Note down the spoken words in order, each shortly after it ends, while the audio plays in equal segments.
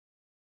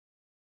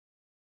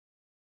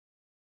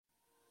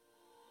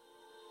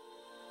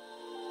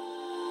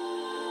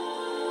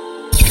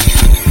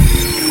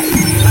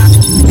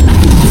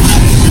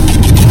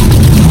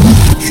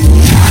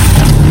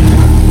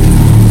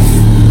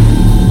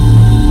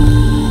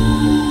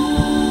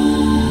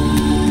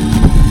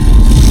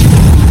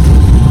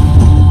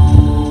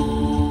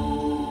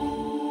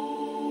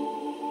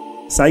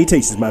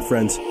Salutations, my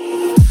friends.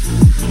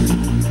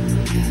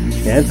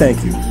 And thank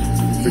you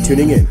for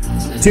tuning in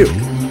to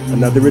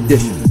another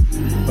edition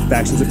of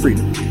Factions of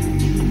Freedom.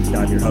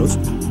 I'm your host,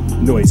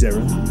 Noise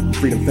Era,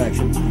 Freedom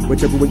Faction,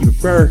 whichever one you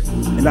prefer,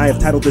 and I have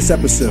titled this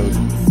episode,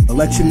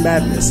 Election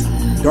Madness,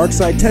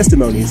 Darkside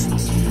Testimonies,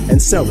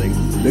 and Selling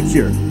the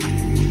Cure.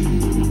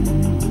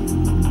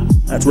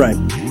 That's right.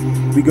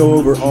 We go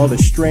over all the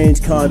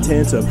strange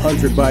contents of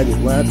Hunter Biden's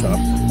laptop,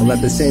 while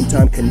at the same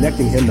time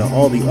connecting him to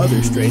all the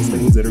other strange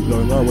things that are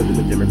going on within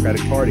the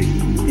Democratic Party.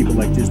 People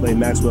like Ghislaine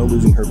Maxwell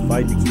losing her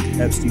fight to keep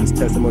Epstein's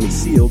testimony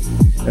sealed,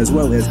 as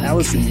well as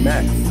Allison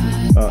Mack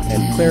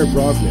and Claire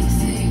Brosnan.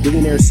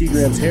 Billionaire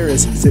Seagrams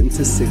Harris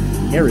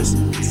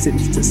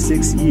sentenced to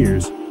 6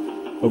 years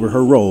over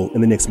her role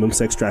in the Nixon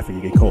sex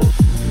trafficking in Cole.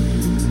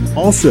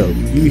 Also,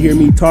 you hear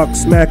me talk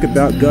smack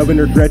about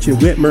Governor Gretchen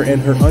Whitmer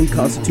and her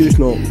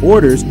unconstitutional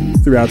orders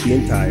throughout the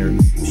entire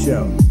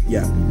show.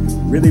 Yeah,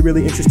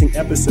 really interesting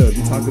episode.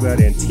 We talk about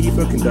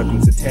Antifa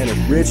conducting satanic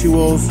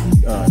rituals,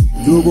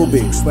 Google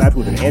being slapped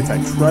with an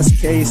antitrust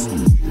case,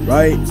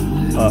 right?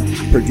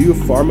 Purdue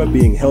Pharma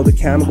being held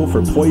accountable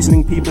for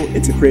poisoning people.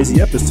 It's a crazy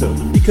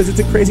episode because it's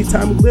a crazy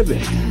time we live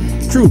in.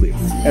 Truly,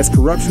 as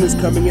corruption is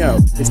coming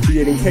out, it's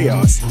creating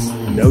chaos,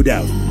 no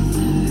doubt.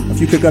 A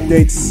few quick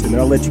updates, and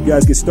then I'll let you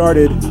guys get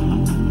started.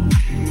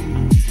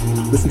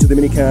 Listen to the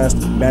minicast,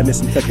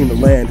 Madness Infecting the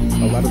Land.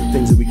 A lot of the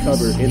things that we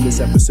cover in this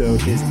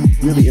episode is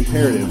really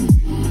imperative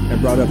and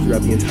brought up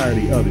throughout the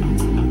entirety of it.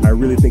 I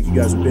really think you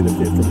guys will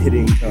benefit from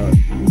hitting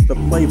the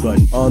play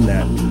button on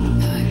that.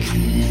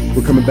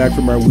 We're coming back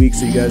from our week,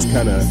 so you guys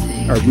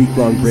our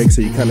week-long break,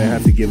 so you kind of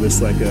have to give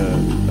us like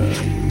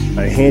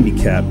a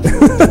handicap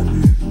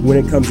when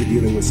it comes to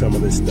dealing with some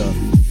of this stuff.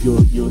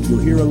 You'll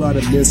hear a lot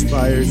of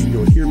misfires.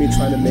 You'll hear me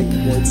trying to make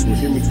points. You'll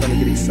hear me trying to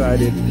get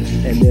excited,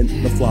 and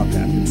then the flop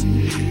happens.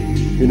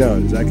 Who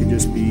knows? I could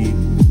just be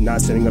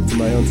not setting up to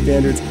my own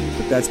standards,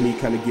 but that's me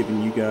kind of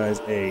giving you guys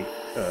a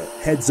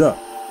heads up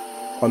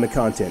on the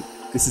content.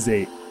 This is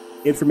a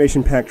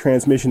information-packed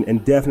transmission,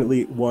 and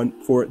definitely one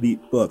for the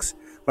books.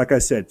 Like I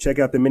said, check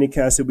out the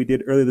minicast that we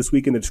did earlier this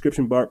week in the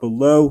description bar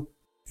below.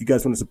 If you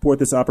guys want to support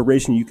this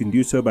operation, you can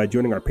do so by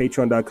joining our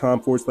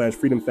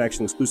patreon.com/Freedom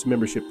Faction exclusive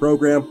membership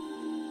program.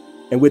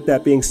 And with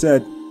that being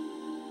said,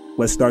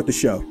 let's start the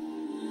show.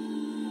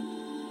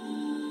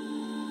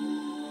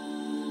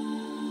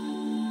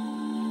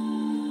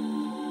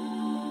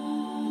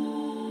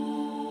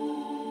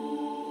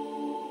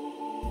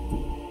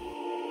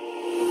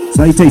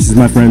 Salutations,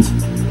 my friends.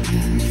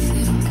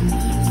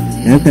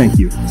 And thank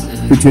you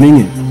for tuning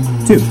in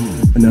to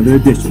another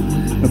edition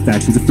of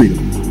Factions of Freedom.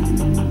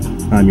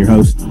 I'm your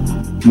host,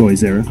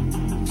 Noise Era,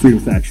 Freedom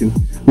Faction,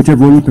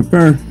 whichever one you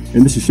prefer,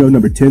 and this is show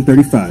number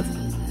 1035.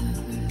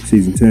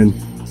 Season 10,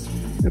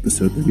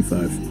 episode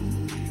 35.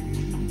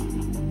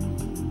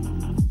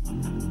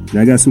 And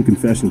I got some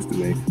confessions to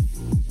make.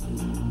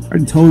 I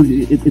already told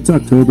you, it's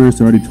October,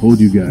 so I already told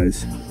you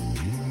guys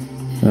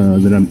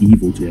that I'm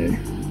Evil J.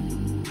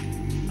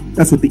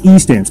 That's what the E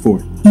stands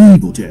for,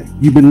 Evil J.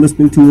 You've been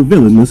listening to a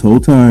villain this whole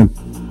time.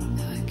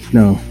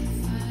 No,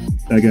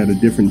 I got a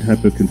different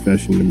type of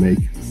confession to make.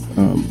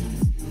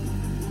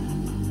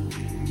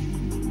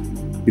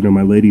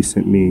 My lady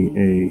sent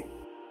me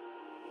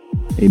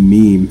a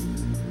meme.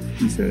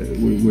 He said,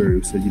 where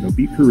it said,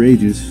 be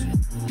courageous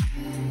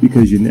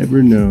because you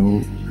never know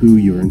who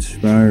you're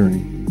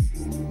inspiring.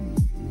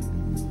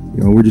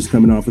 We're just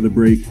coming off of the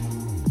break.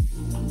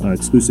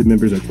 Exclusive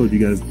members, I told you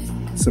guys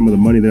some of the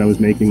money that I was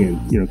making and,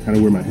 kind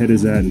of where my head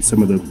is at and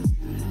some of the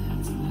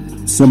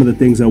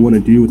things I want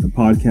to do with the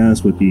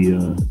podcast, with the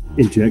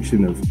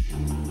injection of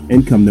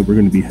income that we're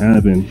going to be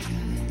having.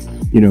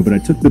 But I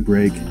took the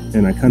break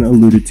and I kind of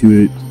alluded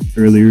to it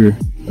earlier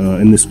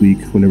in this week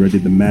whenever I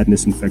did the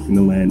Madness Infecting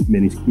the Land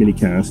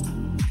mini-cast.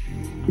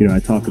 I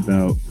talk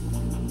about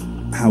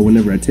how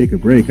whenever I take a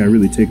break, I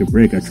really take a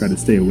break. I try to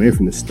stay away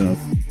from this stuff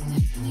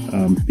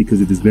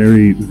because it is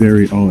very,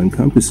 very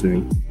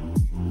all-encompassing.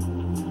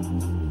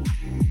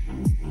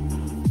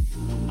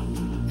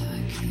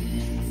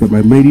 But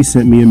my lady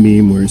sent me a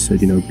meme where it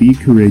said, be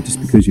courageous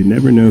because you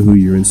never know who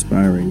you're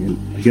inspiring.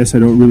 And I guess I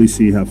don't really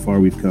see how far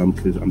we've come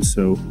because I'm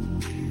so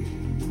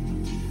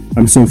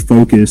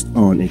focused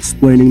on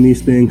explaining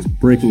these things,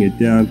 breaking it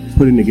down,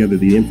 putting together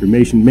the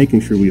information,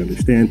 making sure we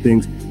understand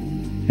things,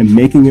 and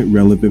making it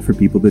relevant for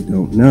people that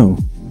don't know.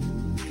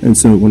 And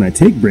so when I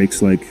take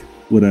breaks like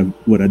what I've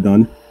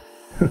done,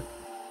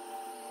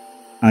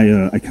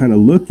 I kind of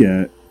look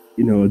at,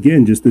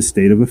 again, just the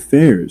state of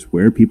affairs,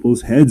 where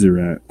people's heads are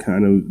at,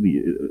 kind of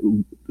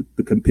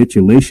the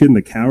capitulation,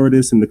 the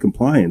cowardice, and the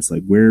compliance,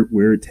 like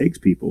where it takes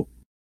people.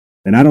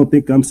 And I don't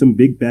think I'm some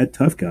big, bad,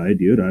 tough guy,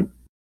 dude. I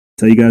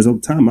tell you guys all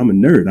the time, I'm a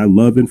nerd. I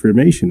love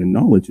information and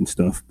knowledge and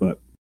stuff,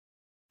 but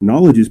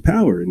knowledge is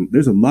power, and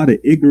there's a lot of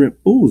ignorant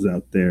fools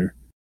out there.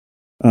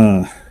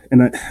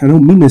 And I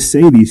don't mean to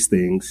say these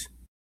things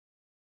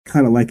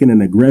kind of like in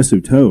an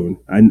aggressive tone.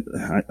 I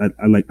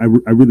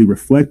really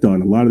reflect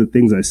on a lot of the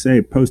things I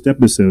say post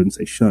episode and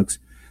say, shucks,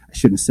 I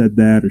shouldn't have said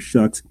that, or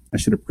shucks, I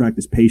should have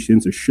practiced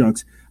patience, or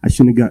shucks, I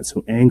shouldn't have got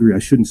so angry, I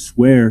shouldn't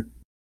swear.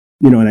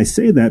 And I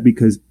say that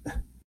because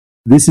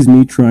this is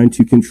me trying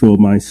to control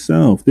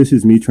myself. This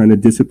is me trying to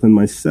discipline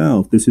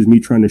myself. This is me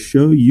trying to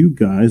show you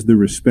guys the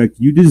respect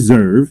you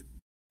deserve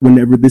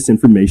whenever this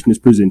information is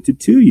presented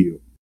to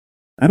you.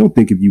 I don't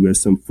think of you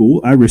as some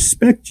fool. I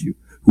respect you.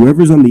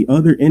 Whoever's on the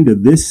other end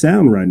of this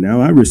sound right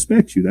now, I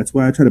respect you. That's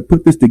why I try to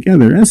put this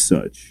together as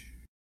such.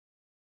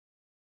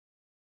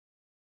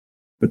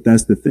 But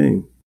that's the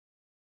thing.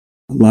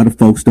 A lot of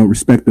folks don't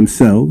respect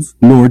themselves,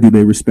 nor do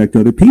they respect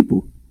other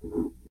people.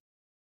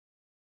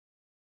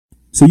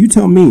 So you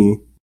tell me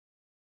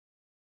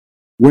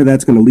where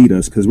that's going to lead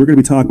us, because we're going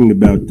to be talking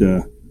about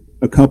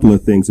a couple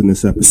of things in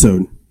this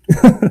episode.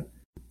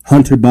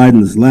 Hunter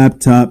Biden's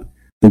laptop,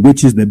 the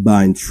witches that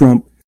bind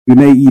Trump. We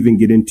may even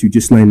get into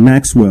Ghislaine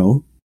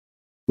Maxwell.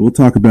 We'll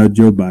talk about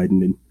Joe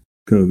Biden and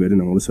COVID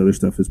and all this other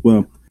stuff as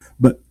well.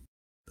 But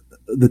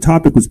the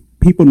topic was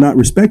people not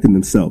respecting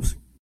themselves.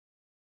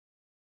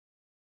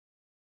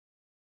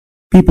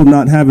 People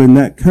not having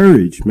that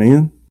courage,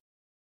 man.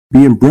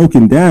 Being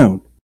broken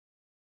down.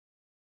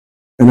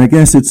 And I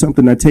guess it's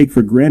something I take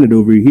for granted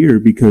over here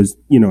because,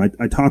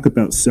 I talk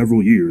about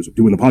several years of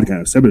doing the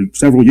podcast,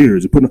 several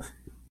years.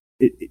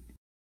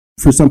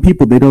 For some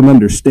people, they don't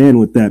understand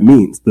what that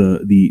means.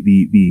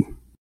 The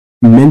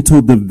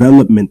mental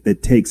development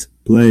that takes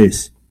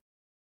place.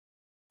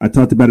 I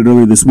talked about it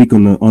earlier this week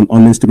on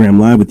Instagram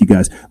Live with you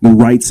guys. The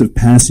rites of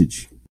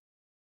passage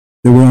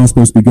that we're all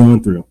supposed to be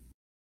going through.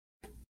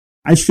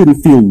 I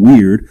shouldn't feel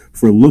weird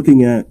for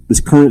looking at this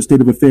current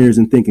state of affairs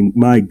and thinking,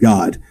 my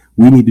God,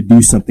 we need to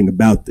do something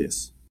about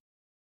this.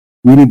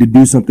 We need to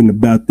do something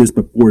about this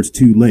before it's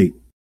too late.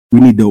 We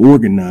need to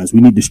organize.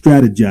 We need to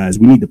strategize.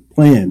 We need to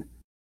plan.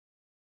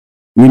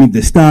 We need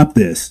to stop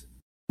this.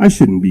 I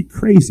shouldn't be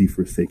crazy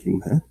for thinking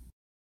that.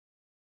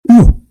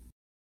 No.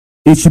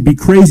 It should be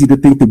crazy to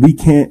think that we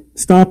can't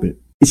stop it.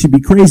 It should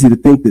be crazy to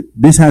think that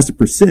this has to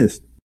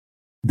persist.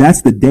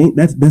 That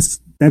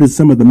is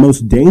some of the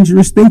most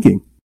dangerous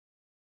thinking.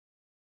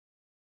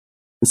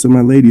 And so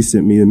my lady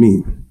sent me a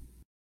meme.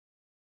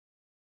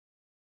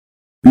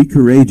 Be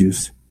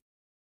courageous,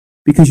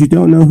 because you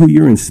don't know who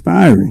you're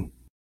inspiring.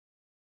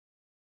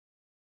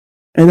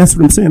 And that's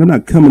what I'm saying. I'm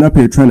not coming up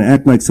here trying to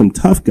act like some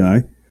tough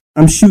guy.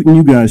 I'm shooting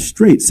you guys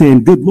straight,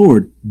 saying, good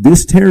Lord,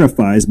 this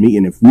terrifies me,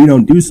 and if we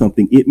don't do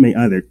something, it may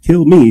either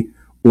kill me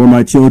or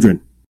my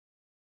children.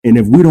 And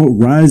if we don't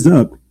rise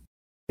up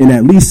and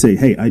at least say,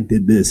 hey, I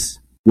did this,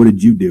 what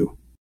did you do?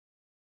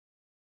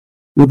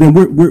 Well, then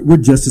we're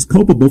just as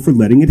culpable for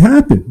letting it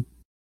happen.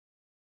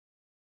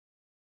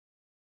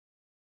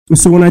 And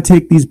so when I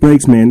take these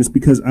breaks, man, it's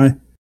because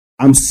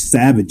I'm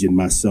savaging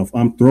myself.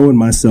 I'm throwing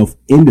myself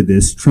into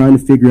this, trying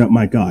to figure out,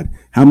 my God,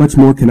 how much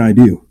more can I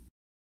do?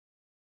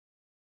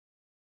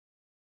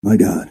 My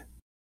God.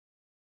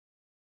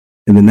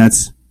 And then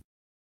that's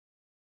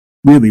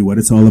really what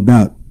it's all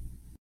about.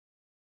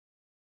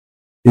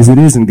 Is it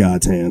is in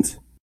God's hands.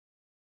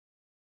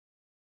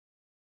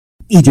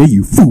 EJ,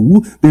 you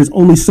fool, there's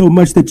only so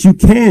much that you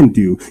can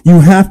do.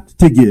 You have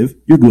to give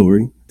your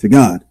glory to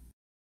God.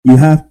 You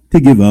have to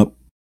give up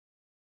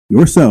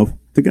yourself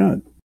to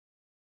God.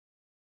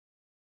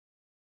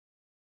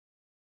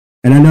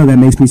 And I know that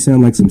makes me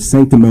sound like some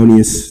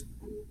sanctimonious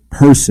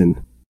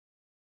person,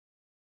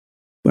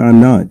 but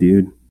I'm not,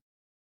 dude.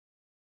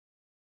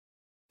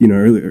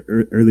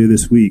 Earlier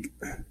this week,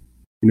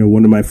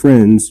 one of my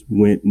friends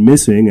went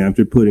missing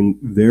after putting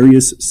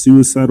various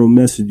suicidal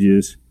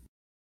messages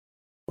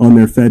on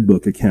their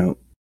Fedbook account.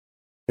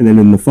 And then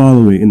in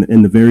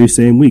the very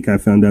same week, I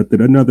found out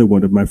that another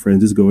one of my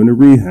friends is going to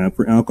rehab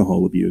for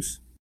alcohol abuse.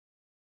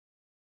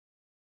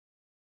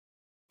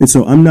 And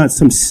so I'm not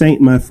some saint,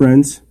 my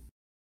friends.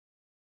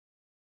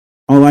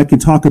 All I can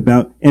talk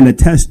about and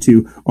attest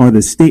to are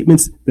the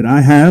statements that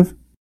I have,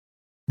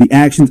 the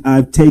actions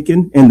I've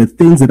taken, and the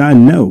things that I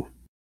know.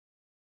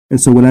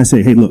 And so when I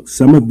say, hey, look,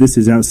 some of this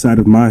is outside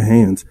of my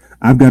hands,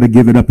 I've got to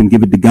give it up and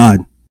give it to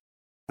God.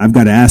 I've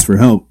got to ask for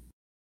help.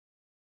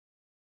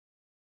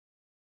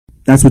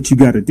 That's what you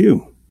got to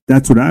do.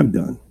 That's what I've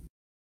done.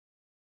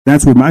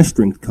 That's where my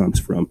strength comes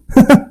from.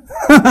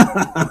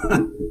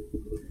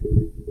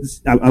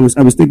 I was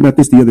thinking about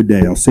this the other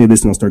day. I'll say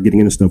this and I'll start getting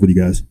into stuff with you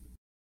guys.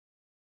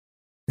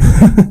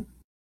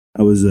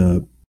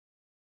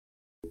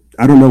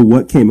 I don't know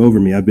what came over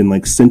me. I've been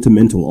like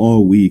sentimental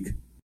all week.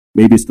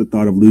 Maybe it's the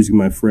thought of losing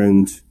my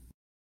friend,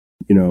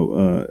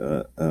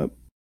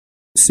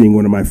 seeing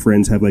one of my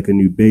friends have like a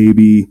new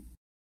baby,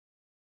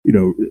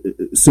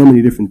 so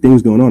many different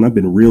things going on. I've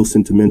been real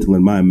sentimental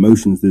in my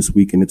emotions this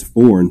week, and it's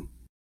foreign.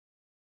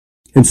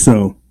 And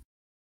so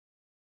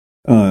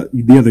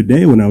the other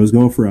day when I was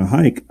going for a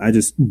hike, I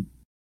just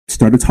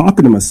started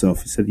talking to myself.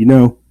 I said,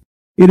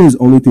 it is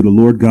only through the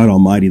Lord God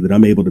Almighty that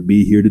I'm able to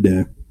be here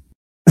today.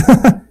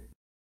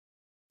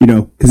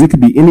 Because it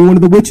could be any one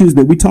of the witches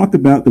that we talked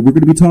about, that we're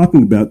going to be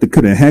talking about, that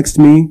could have hexed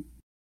me.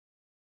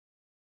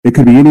 It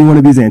could be any one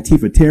of these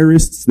Antifa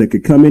terrorists that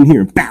could come in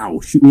here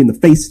and shoot me in the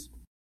face.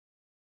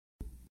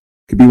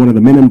 It could be one of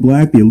the men in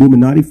black, the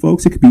Illuminati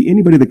folks. It could be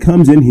anybody that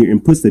comes in here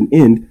and puts an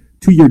end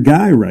to your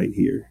guy right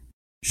here.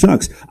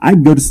 Shucks,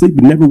 I'd go to sleep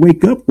and never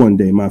wake up one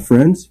day, my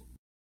friends.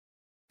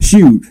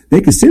 Shoot, they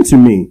could censor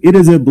me. It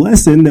is a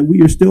blessing that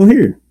we are still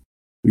here.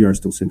 We are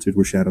still censored.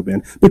 We're shadow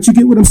banned. But you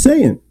get what I'm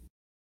saying.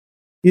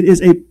 It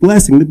is a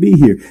blessing to be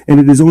here. And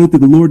it is only through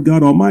the Lord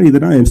God Almighty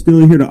that I am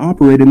still here to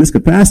operate in this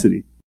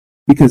capacity.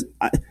 Because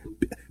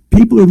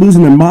people are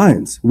losing their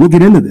minds. We'll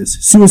get into this.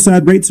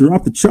 Suicide rates are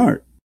off the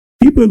chart.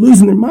 People are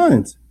losing their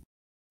minds.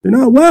 They're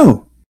not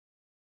well.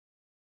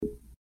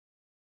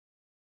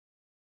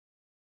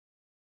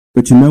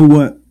 But you know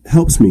what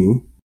helps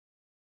me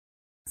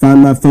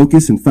find my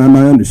focus and find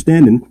my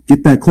understanding,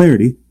 get that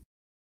clarity?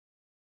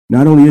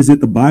 Not only is it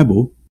the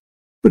Bible,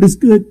 but it's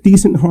good,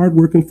 decent,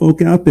 hardworking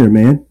folk out there,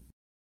 man.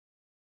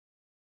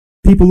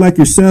 People like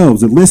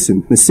yourselves that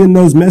listen, that send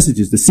those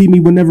messages, to see me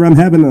whenever I'm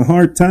having a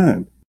hard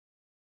time.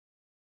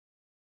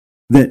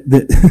 That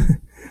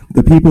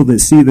the people that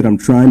see that I'm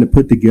trying to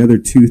put together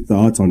two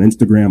thoughts on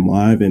Instagram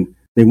Live and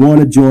they want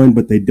to join,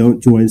 but they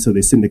don't join, so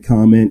they send a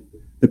comment.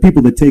 The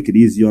people that take it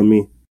easy on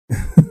me.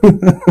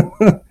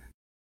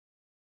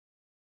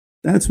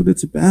 That's what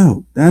it's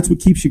about. That's what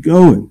keeps you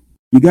going.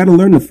 You got to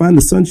learn to find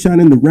the sunshine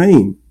in the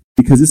rain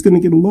because it's going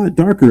to get a lot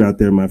darker out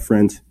there, my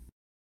friends.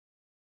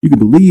 You can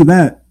believe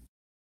that.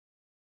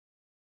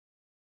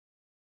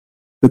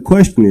 The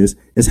question is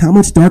how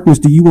much darkness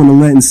do you want to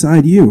let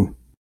inside you?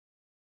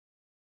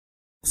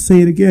 I'll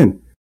say it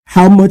again.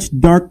 How much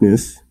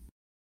darkness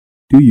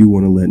do you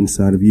want to let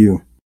inside of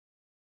you?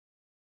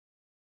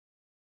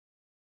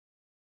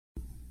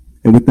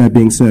 And with that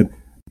being said,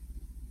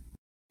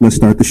 let's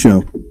start the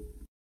show.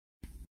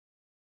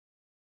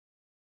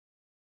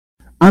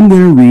 I'm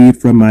going to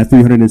read from my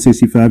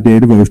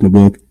 365-day devotional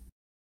book,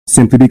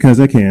 simply because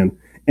I can,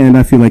 and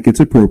I feel like it's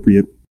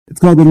appropriate.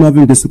 It's called The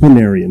Loving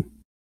Disciplinarian.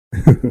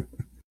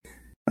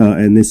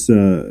 And this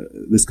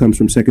comes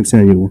from 2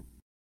 Samuel,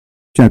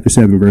 chapter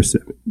 7,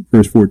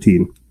 verse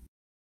 14.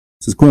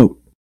 It says,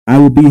 quote, I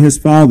will be his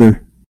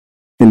father,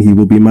 and he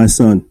will be my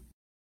son.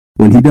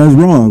 When he does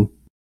wrong,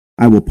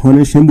 I will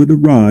punish him with a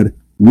rod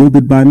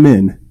wielded by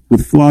men,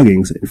 with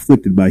floggings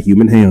inflicted by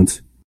human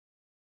hands.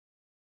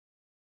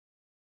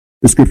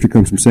 The scripture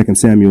comes from 2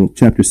 Samuel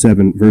chapter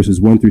 7, verses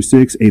 1 through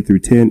 6, 8 through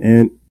 10,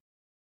 and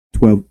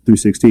 12 through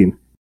 16.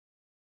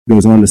 It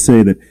goes on to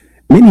say that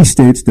many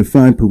states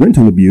define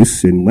parental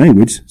abuse in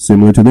language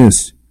similar to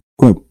this.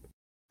 Quote,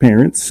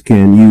 parents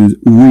can use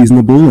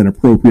reasonable and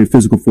appropriate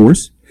physical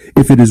force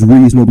if it is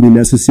reasonably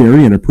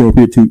necessary and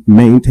appropriate to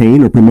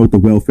maintain or promote the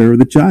welfare of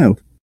the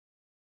child.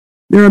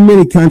 There are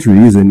many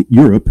countries in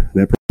Europe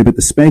that prohibit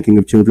the spanking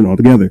of children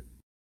altogether,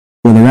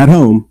 whether at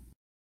home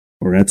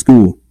or at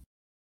school.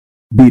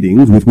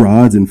 Beatings with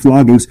rods and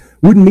floggings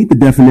wouldn't meet the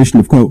definition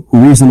of, quote,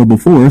 reasonable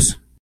force.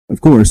 Of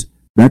course,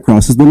 that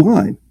crosses the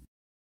line.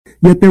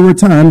 Yet there were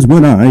times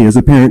when I, as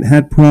a parent,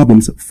 had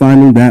problems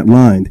finding that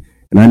line,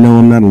 and I know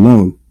I'm not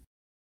alone.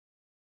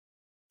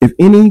 If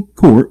any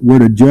court were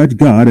to judge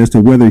God as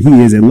to whether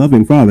he is a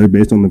loving father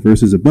based on the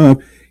verses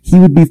above, he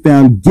would be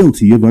found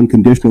guilty of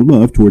unconditional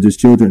love towards his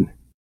children.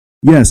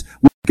 Yes,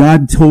 what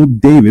God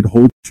told David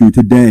holds true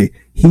today.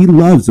 He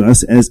loves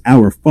us as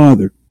our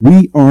father.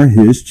 We are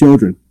his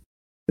children.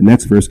 The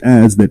next verse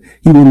adds that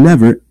he will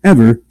never,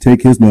 ever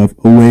take his love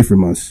away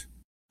from us.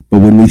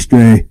 But when we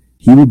stray,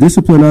 he will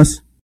discipline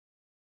us.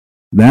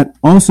 That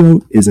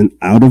also is an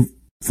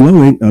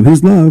outflowing of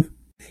his love.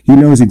 He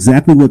knows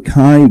exactly what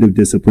kind of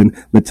discipline,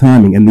 the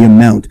timing, and the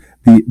amount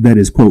that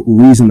is, quote,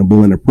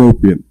 reasonable and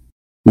appropriate.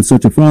 With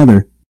such a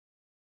father,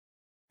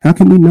 how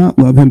can we not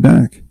love him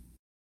back?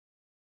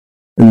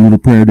 And a little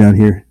prayer down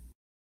here.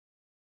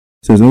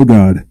 It says, oh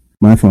God,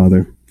 my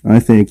Father, I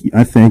thank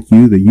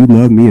you that you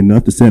love me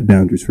enough to set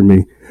boundaries for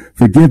me.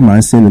 Forgive my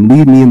sin and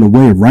lead me in the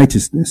way of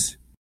righteousness.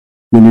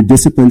 When your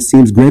discipline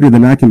seems greater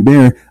than I can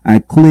bear, I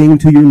cling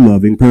to your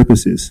loving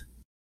purposes.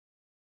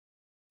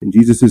 In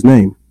Jesus'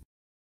 name,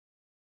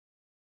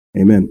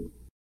 amen.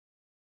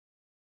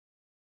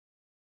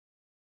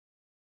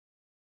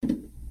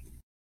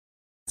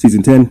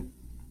 Season 10,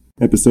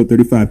 episode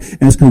 35.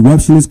 As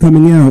corruption is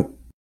coming out,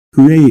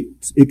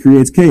 it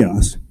creates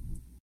chaos.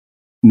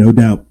 No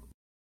doubt.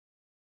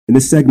 In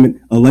this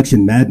segment,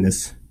 Election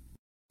Madness,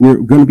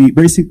 we're going to be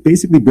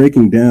basically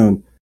breaking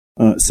down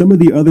some of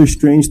the other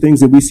strange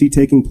things that we see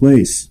taking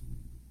place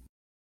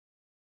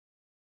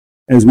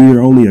as we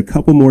are only a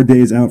couple more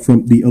days out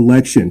from the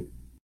election.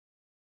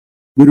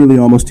 Literally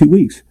almost 2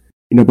 weeks.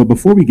 But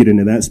before we get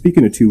into that,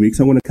 speaking of 2 weeks,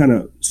 I want to kind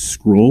of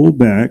scroll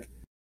back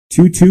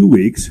to 2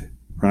 weeks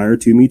prior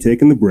to me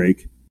taking the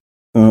break,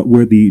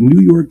 where the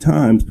New York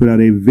Times put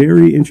out a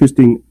very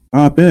interesting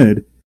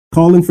op-ed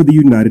calling for the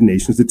United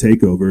Nations to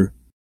take over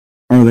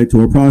our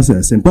electoral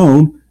process. And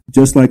boom,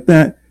 just like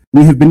that,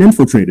 we have been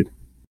infiltrated.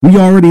 We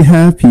already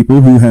have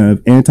people who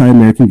have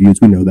anti-American views.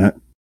 We know that.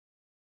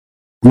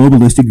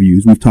 Globalistic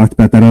views. We've talked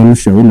about that on the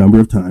show a number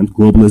of times.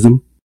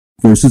 Globalism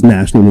versus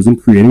nationalism,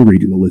 creating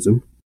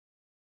regionalism.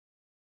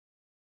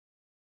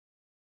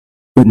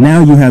 But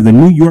now you have the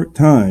New York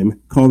Times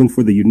calling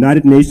for the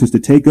United Nations to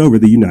take over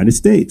the United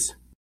States.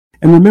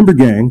 And remember,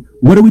 gang,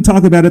 what did we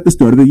talk about at the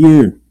start of the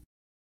year?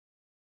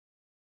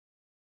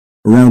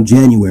 Around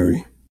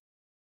January.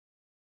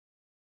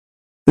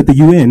 That the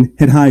UN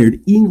had hired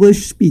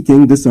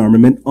English-speaking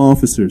disarmament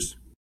officers.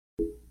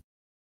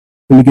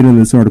 Let me get into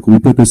this article. We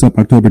put this up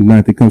October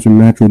 9th. It comes from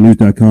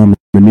naturalnews.com.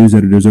 The news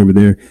editors over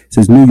there. It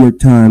says New York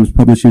Times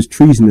publishes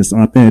treasonous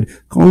op-ed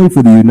calling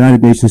for the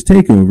United Nations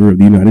takeover of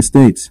the United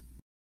States.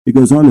 It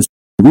goes on to say,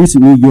 the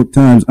recent New York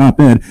Times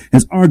op-ed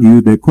has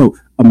argued that, quote,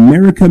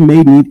 America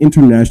may need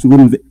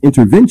international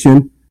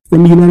intervention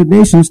from the United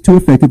Nations to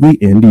effectively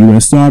end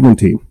U.S.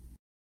 sovereignty.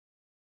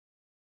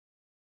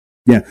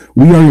 Yeah,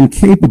 we are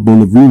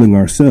incapable of ruling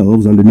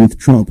ourselves underneath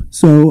Trump,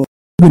 so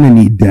we're going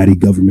to need daddy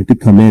government to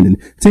come in and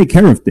take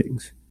care of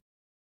things.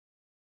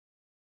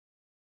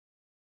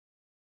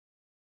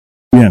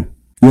 Yeah,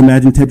 you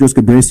imagine Tedros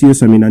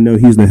Ghebreyesus? I mean, I know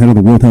he's the head of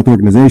the World Health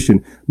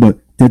Organization, but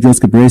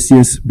Tedros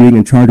Ghebreyesus being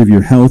in charge of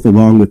your health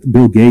along with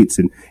Bill Gates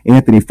and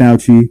Anthony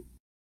Fauci,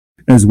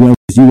 as well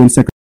as UN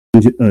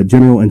Secretary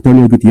General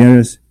Antonio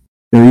Guterres.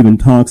 There are even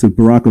talks of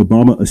Barack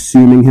Obama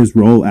assuming his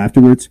role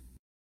afterwards.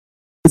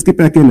 Let's get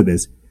back into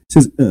this. It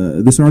says,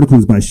 this article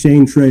is by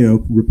Shane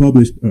Trejo,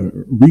 republished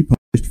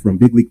from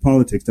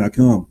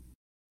BigLeaguePolitics.com.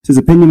 It says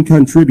opinion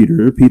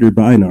contributor Peter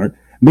Beinart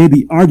made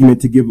the argument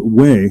to give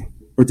away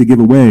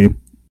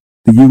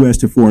the U.S.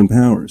 to foreign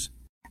powers.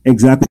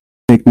 Exactly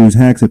what fake news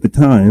hacks at the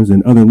Times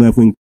and other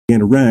left-wing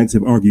propaganda rags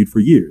have argued for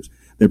years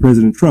that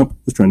President Trump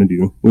was trying to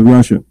do with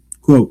Russia.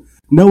 Quote,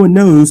 no one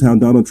knows how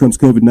Donald Trump's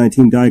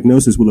COVID-19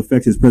 diagnosis will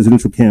affect his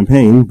presidential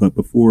campaign, but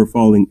before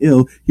falling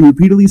ill, he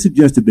repeatedly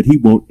suggested that he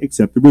won't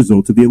accept the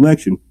results of the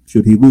election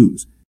should he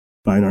lose,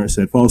 Beinart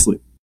said falsely.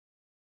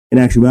 In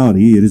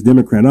actuality, it is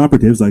Democrat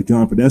operatives like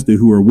John Podesta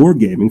who are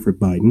wargaming for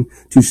Biden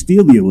to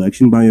steal the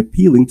election by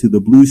appealing to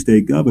the blue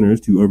state governors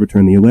to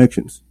overturn the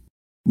elections.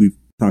 We've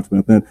talked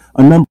about that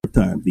a number of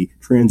times. The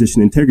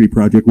Transition Integrity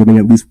Project running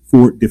at least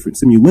 4 different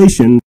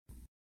simulations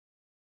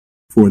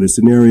for this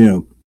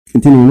scenario.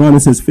 Continuing on, it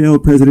says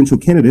failed presidential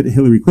candidate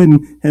Hillary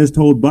Clinton has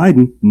told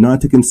Biden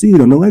not to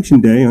concede on Election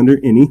Day under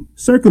any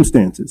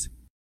circumstances.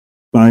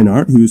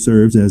 Beinart, who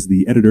serves as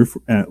the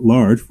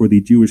editor-at-large for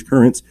the Jewish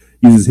Currents,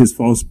 uses his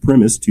false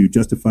premise to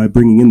justify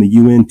bringing in the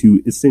UN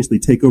to essentially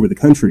take over the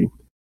country.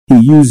 He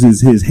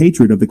uses his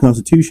hatred of the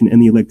Constitution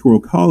and the Electoral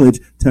College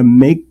to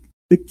make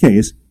the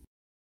case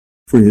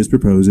for his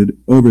proposed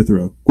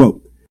overthrow.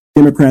 Quote,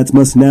 Democrats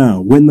must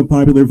now win the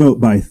popular vote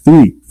by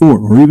 3, 4,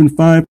 or even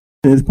 5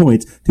 percentage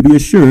points to be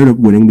assured of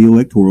winning the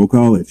Electoral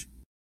College.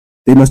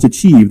 They must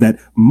achieve that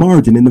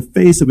margin in the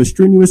face of a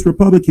strenuous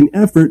Republican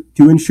effort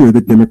to ensure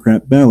that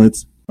Democrat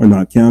ballots are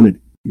not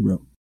counted, he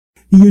wrote.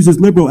 He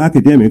uses liberal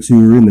academics who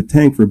are in the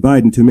tank for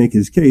Biden to make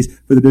his case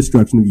for the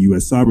destruction of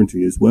U.S.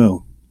 sovereignty as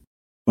well.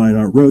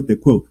 Beinart wrote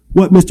that, quote,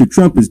 what Mr.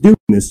 Trump is doing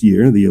this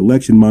year, the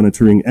election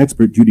monitoring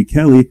expert Judith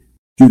Kelly,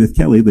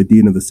 the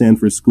dean of the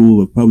Sanford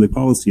School of Public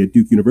Policy at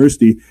Duke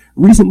University,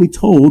 recently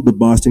told the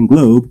Boston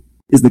Globe,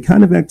 is the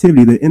kind of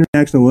activity that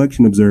international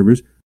election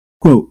observers,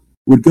 quote,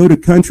 would go to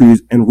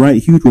countries and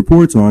write huge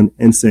reports on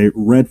and say,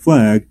 red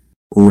flag,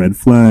 red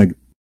flag.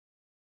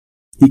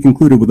 He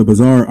concluded with a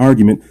bizarre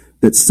argument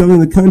that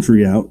selling the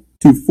country out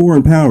to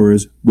foreign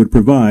powers would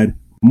provide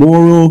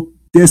moral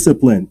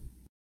discipline.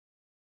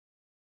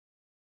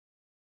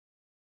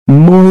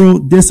 Moral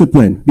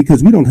discipline,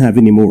 because we don't have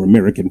any more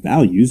American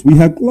values. We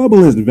have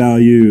globalist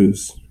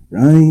values,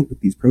 right?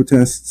 With these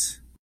protests.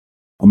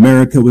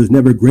 America was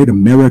never great.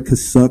 America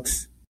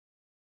sucks.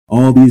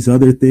 All these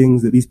other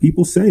things that these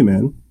people say,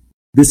 man.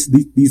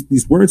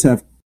 These words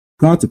have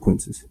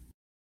consequences.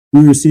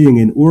 We are seeing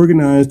an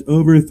organized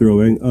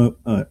overthrowing of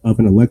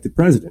an elected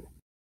president.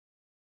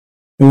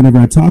 And whenever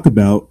I talk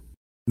about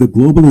the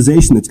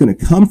globalization that's going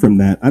to come from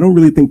that, I don't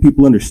really think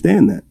people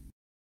understand that.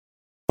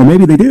 Or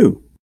maybe they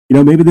do. You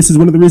know, maybe this is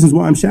one of the reasons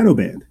why I'm shadow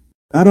banned.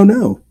 I don't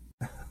know.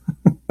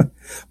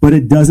 But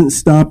it doesn't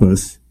stop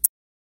us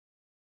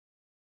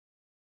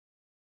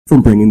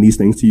from bringing these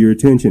things to your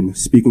attention.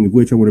 Speaking of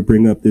which, I want to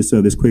bring up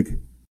this quick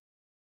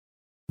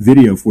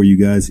video for you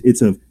guys.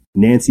 It's of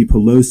Nancy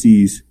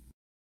Pelosi's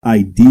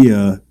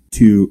idea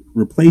to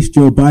replace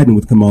Joe Biden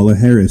with Kamala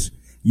Harris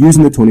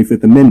using the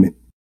 25th Amendment.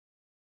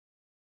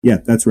 Yeah,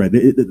 that's right.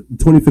 The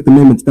 25th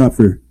Amendment's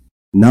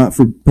not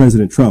for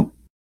President Trump.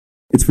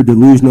 It's for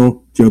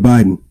delusional Joe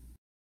Biden.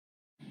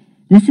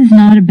 This is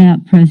not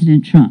about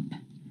President Trump.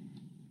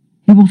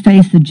 He will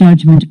face the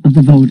judgment of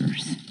the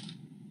voters.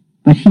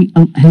 But he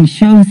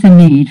shows the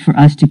need for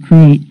us to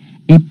create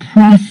a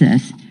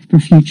process for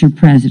future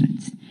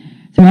presidents.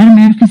 Throughout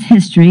America's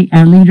history,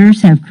 our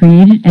leaders have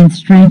created and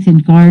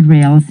strengthened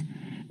guardrails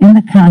in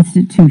the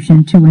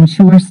Constitution to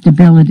ensure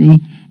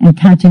stability and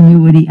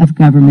continuity of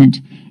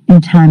government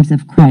in times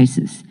of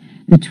crisis.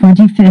 The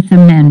 25th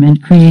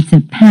Amendment creates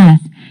a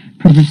path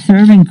for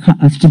preserving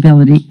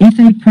stability if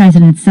a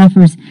president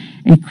suffers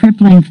a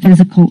crippling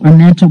physical or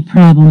mental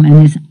problem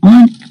and is,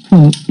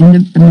 quote, in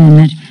the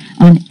amendment,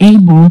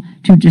 unable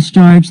to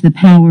discharge the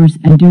powers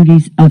and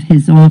duties of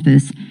his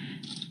office,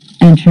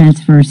 and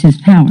transfers his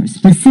powers.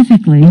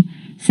 Specifically,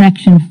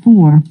 Section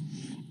 4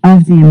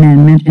 of the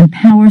amendment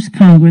empowers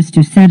Congress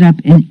to set up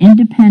an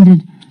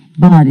independent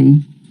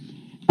body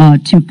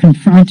to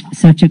confront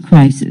such a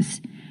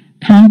crisis.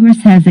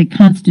 Congress has a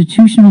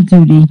constitutional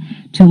duty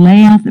to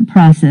lay out the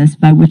process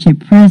by which a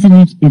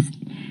president's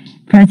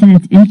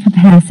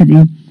incapacity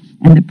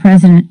and the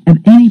president of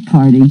any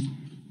party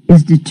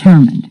is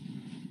determined.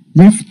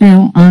 This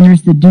bill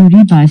honors the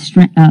duty by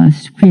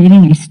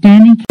creating a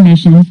standing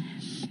commission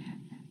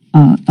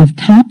of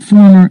top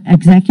former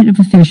executive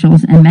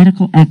officials and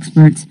medical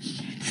experts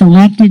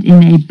selected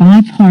in a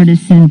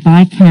bipartisan,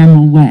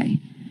 bicameral way.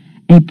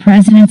 A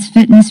president's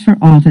fitness for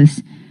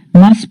office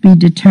must be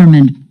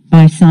determined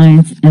by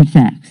science and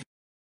facts.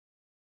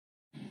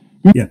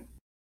 Yeah,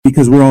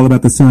 because we're all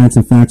about the science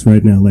and facts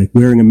right now, like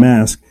wearing a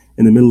mask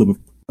in the middle of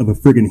a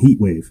friggin' heat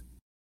wave.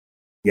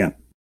 Yeah.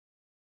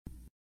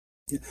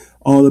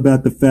 All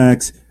about the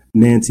facts,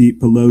 Nancy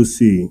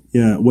Pelosi.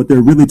 Yeah, what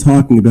they're really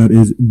talking about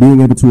is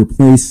being able to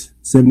replace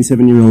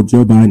 77-year-old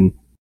Joe Biden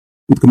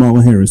with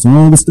Kamala Harris.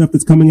 All the stuff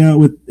that's coming out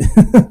with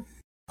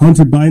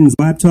Hunter Biden's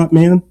laptop,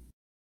 man.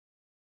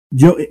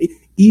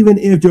 Even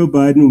if Joe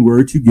Biden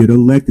were to get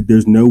elected,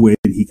 there's no way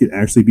that he could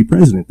actually be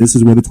president. This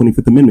is where the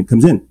 25th Amendment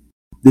comes in.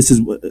 This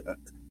is what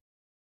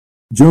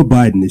Joe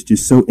Biden is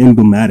just so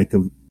emblematic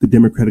of the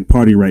Democratic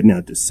Party right now.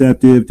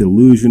 Deceptive,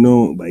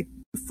 delusional, like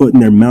foot in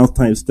their mouth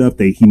type stuff.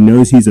 He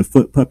knows he's a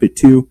foot puppet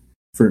too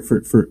for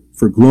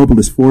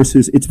globalist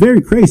forces. It's very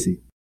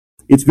crazy.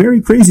 It's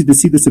very crazy to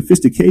see the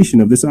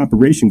sophistication of this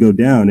operation go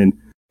down, and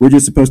we're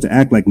just supposed to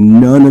act like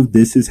none of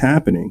this is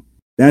happening.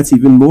 That's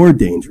even more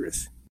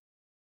dangerous.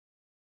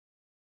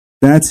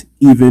 That's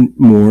even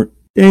more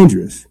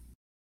dangerous.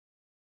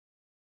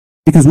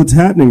 Because what's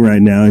happening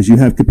right now is you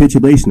have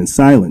capitulation and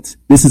silence.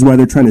 This is why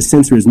they're trying to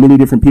censor as many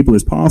different people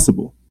as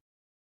possible.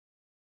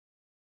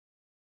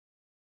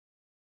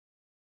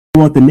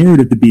 They want the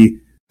narrative to be,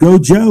 go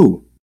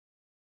Joe.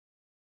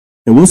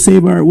 And we'll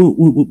save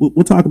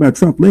we'll talk about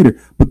Trump later,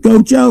 but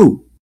go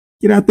Joe.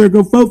 Get out there,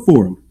 go vote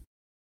for him.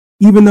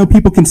 Even though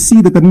people can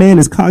see that the man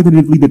is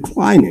cognitively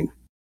declining,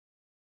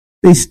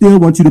 they still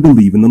want you to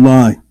believe in the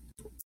lie.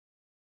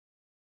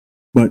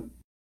 But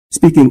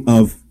speaking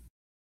of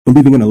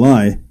believing in a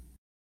lie,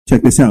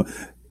 check this out.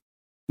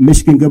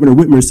 Michigan Governor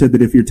Whitmer said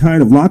that if you're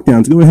tired of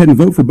lockdowns, go ahead and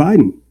vote for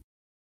Biden.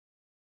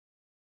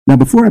 Now,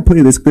 before I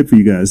play this clip for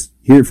you guys,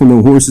 hear it from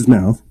the horse's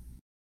mouth,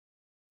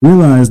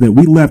 realize that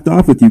we left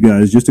off with you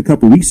guys just a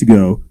couple weeks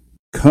ago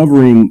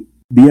covering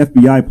the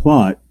FBI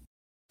plot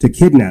to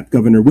kidnap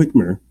Governor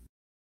Whitmer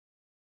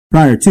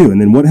prior to.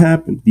 And then what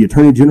happened? The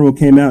Attorney General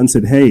came out and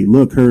said, hey,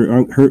 look, her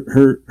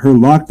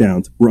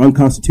lockdowns were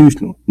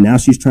unconstitutional. Now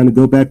she's trying to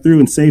go back through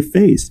and save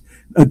face.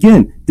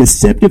 Again,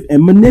 deceptive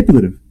and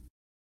manipulative.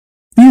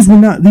 These were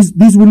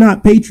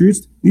not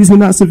patriots. These were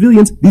not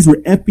civilians. These were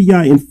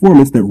FBI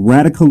informants that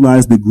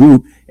radicalized the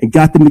group and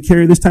got them to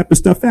carry this type of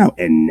stuff out.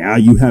 And now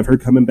you have her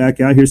coming back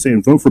out here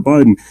saying, vote for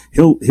Biden.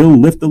 He'll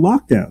lift the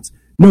lockdowns,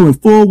 knowing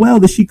full well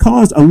that she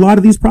caused a lot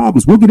of these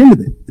problems. We'll get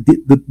into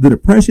the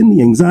depression,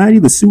 the anxiety,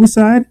 the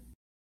suicide.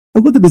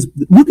 And look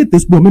at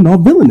this woman, all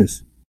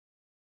villainous.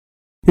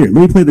 Here,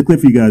 let me play the clip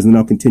for you guys, and then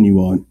I'll continue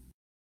on.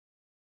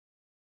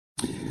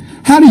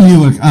 How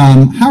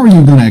are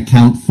you going to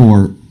account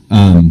for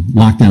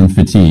lockdown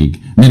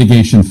fatigue,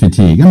 mitigation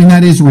fatigue? I mean,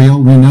 that is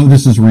real. We know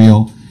this is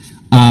real.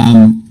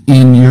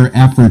 In your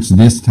efforts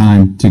this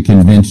time to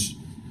convince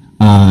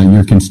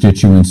your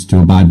constituents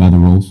to abide by the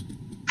rules?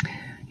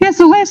 Yeah,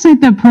 so last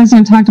night the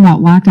president talked about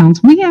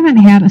lockdowns. We haven't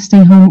had a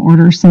stay-home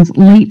order since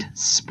late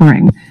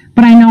spring,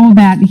 but I know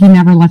that he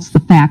never lets the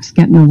facts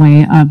get in the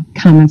way of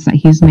comments that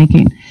he's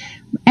making.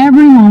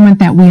 Every moment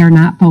that we are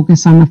not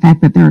focused on the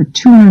fact that there are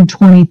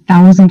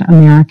 220,000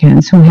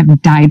 Americans who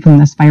have died from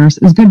this virus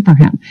is good for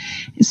him.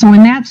 So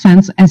in that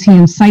sense, as he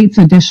incites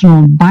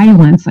additional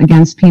violence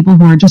against people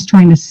who are just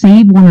trying to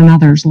save one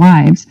another's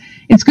lives,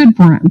 it's good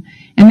for him.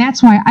 And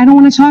that's why I don't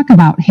want to talk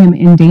about him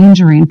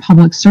endangering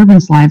public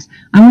servants' lives.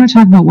 I want to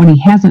talk about what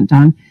he hasn't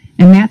done,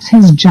 and that's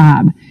his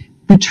job.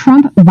 The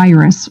Trump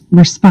virus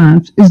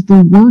response is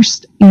the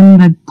worst in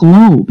the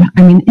globe.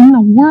 I mean, in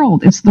the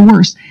world, it's the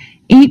worst.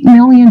 8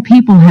 million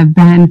people have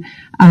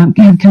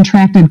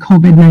contracted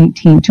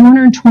COVID-19,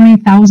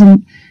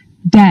 220,000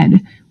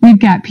 dead. We've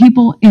got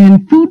people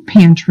in food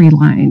pantry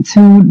lines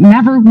who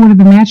never would have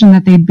imagined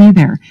that they'd be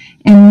there,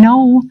 and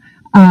no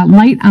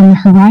light on the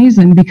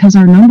horizon because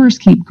our numbers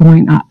keep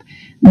going up.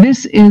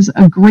 This is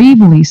a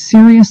gravely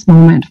serious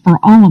moment for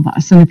all of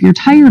us. And if you're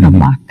tired of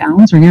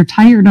lockdowns, or you're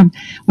tired of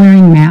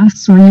wearing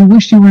masks, or you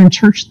wish you were in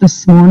church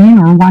this morning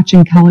or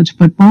watching college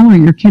football, or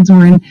your kids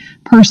were in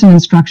person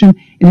instruction,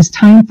 it is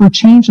time for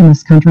change in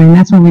this country. And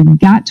that's why we've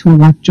got to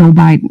elect Joe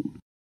Biden.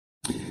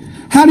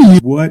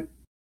 What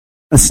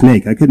a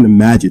snake. I couldn't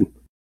imagine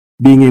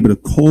being able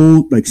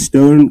to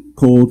stone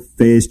cold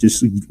face,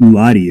 just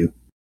lie to you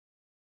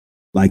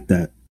like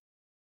that.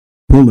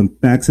 Pulling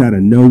facts out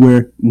of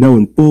nowhere,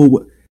 knowing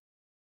full.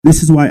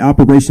 This is why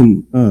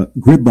Operation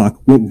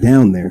Gridlock went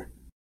down there.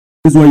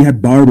 This is why you had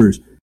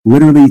barbers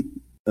literally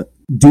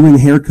doing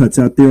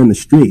haircuts out there on the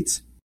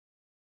streets.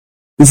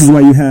 This is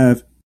why you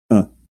have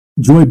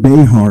Joy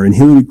Behar and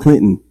Hillary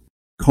Clinton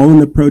calling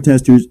the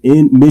protesters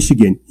in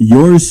Michigan,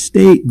 your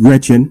state,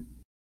 Gretchen,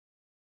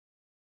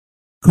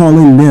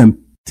 calling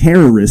them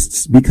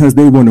terrorists because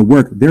they want to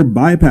work. They're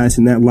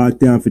bypassing that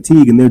lockdown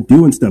fatigue and they're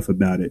doing stuff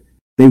about it.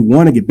 They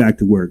want to get back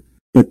to work.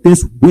 But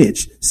this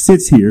witch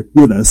sits here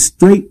with a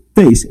straight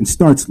face and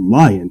starts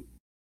lying,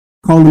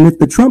 calling it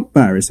the Trump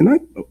virus. And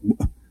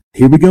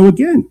here we go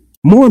again.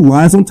 More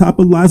lies on top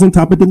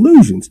of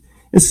delusions.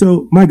 And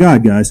so, my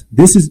God, guys,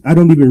 I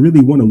don't even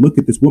really want to look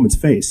at this woman's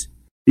face,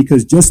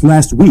 because just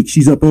last week,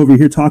 she's up over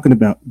here talking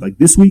about, like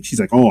this week, she's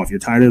like, oh, if you're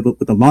tired with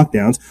the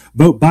lockdowns,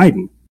 vote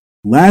Biden.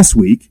 Last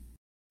week,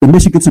 the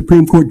Michigan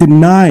Supreme Court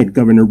denied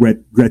Governor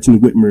Gretchen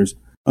Whitmer's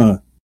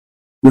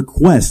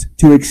request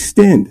to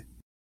extend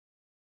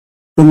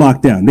the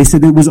lockdown. They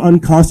said it was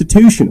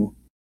unconstitutional.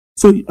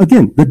 So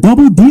again, the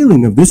double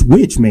dealing of this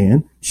witch,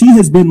 man, she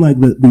has been like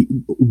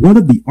the one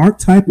of the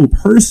archetypal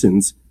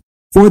persons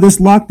for this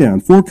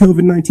lockdown, for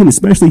COVID-19,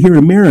 especially here in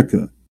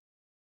America,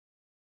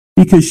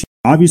 because she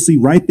obviously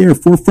right there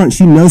forefront,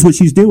 she knows what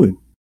she's doing.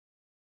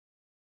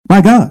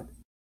 My God.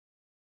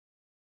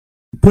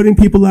 Putting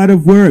people out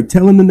of work,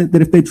 telling them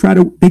that if they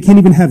they can't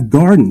even have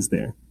gardens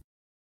there.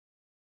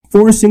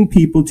 Forcing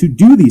people to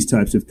do these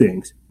types of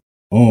things.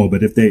 Oh,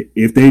 but if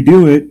they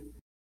do it,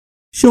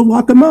 she'll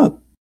lock them up.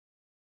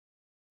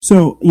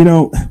 So,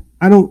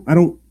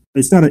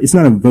 it's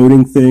not a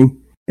voting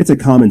thing. It's a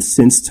common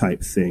sense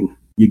type thing.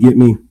 You get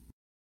me?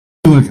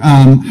 Look,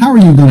 how are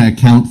you going to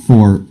account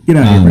for Get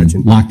out of here,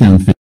 Gretchen.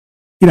 lockdown?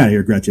 Get out of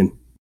here, Gretchen.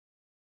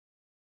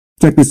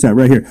 Check this out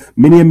right here.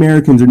 Many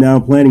Americans are now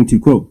planning to,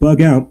 quote,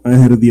 bug out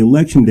ahead of the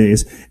election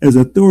days as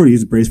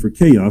authorities brace for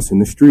chaos in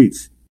the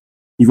streets.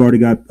 You've already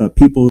got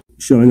people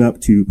showing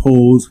up to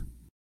polls,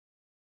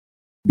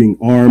 being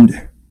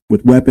armed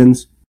with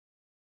weapons.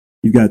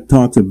 You've got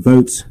talks of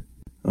votes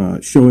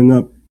showing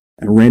up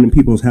at random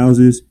people's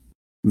houses,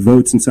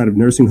 votes inside of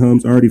nursing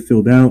homes already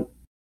filled out,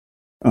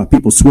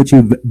 people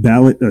switching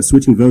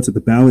votes at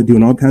the ballot,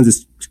 doing all kinds of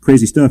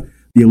crazy stuff.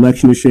 The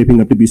election is shaping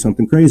up to be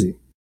something crazy.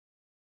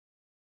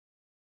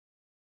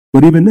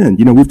 But even then,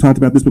 we've talked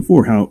about this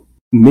before, how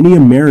many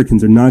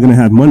Americans are not going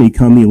to have money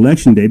come the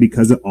election day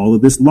because of all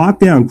of this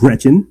lockdown,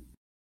 Gretchen.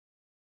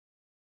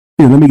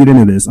 Here, let me get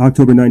into this.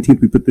 October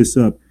 19th, we put this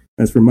up.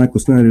 As for Michael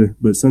Snyder,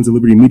 but Sons of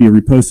Liberty Media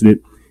reposted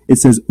it. It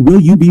says, will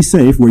you be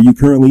safe where you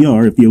currently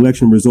are if the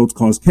election results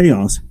cause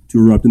chaos to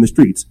erupt in the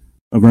streets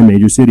of our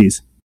major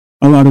cities?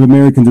 A lot of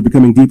Americans are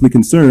becoming deeply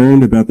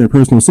concerned about their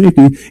personal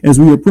safety as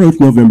we approach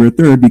November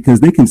 3rd because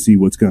they can see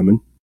what's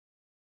coming.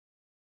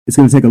 It's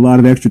going to take a lot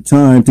of extra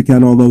time to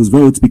count all those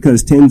votes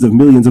because tens of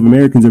millions of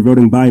Americans are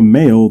voting by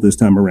mail this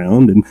time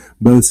around, and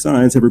both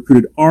sides have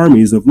recruited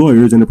armies of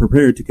lawyers and are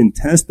prepared to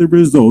contest the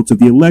results of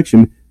the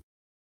election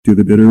to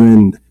the bitter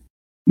end.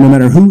 No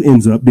matter who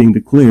ends up being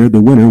declared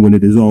the winner when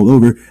it is all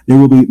over, there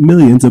will be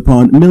millions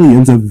upon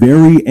millions of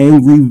very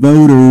angry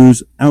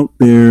voters out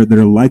there that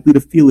are likely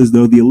to feel as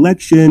though the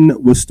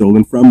election was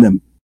stolen from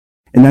them.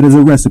 And that is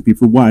a recipe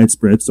for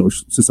widespread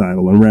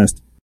societal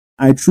unrest.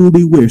 I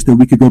truly wish that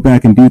we could go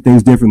back and do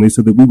things differently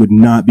so that we would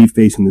not be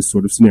facing this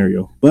sort of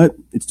scenario. But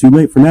it's too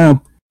late for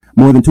now.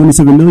 More than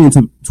 27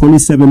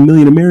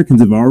 million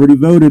Americans have already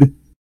voted,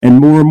 and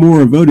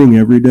more are voting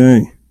every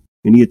day.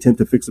 Any attempt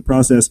to fix the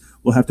process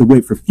will have to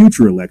wait for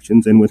future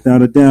elections, and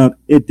without a doubt,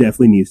 it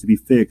definitely needs to be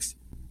fixed.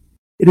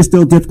 It is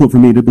still difficult for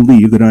me to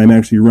believe that I am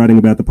actually writing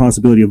about the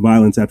possibility of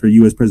violence after a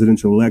U.S.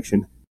 presidential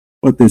election,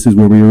 but this is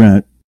where we are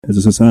at as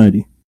a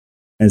society.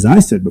 As I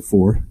said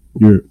before,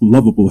 your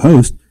lovable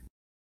host,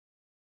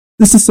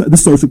 the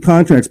social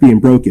contract's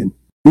being broken.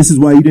 This is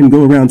why you didn't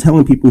go around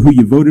telling people who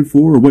you voted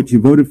for or what you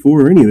voted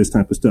for or any of this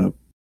type of stuff.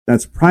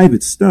 That's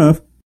private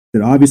stuff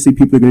that obviously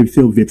people are going to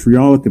feel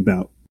vitriolic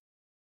about.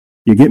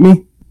 You get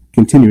me?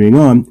 Continuing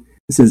on,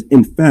 it says,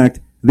 in fact,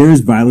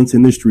 there's violence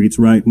in the streets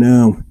right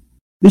now.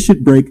 This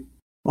should break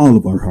all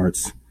of our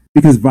hearts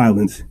because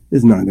violence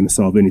is not going to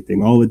solve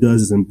anything. All it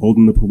does is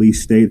embolden the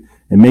police state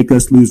and make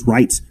us lose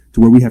rights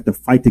to where we have to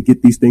fight to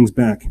get these things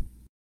back.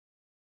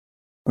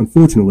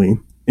 Unfortunately,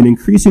 an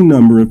increasing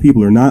number of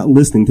people are not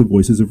listening to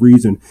voices of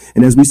reason,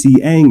 and as we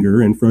see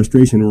anger and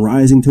frustration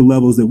rising to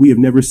levels that we have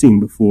never seen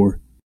before.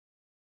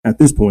 At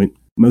this point,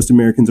 most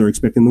Americans are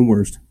expecting the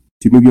worst.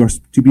 To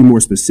be more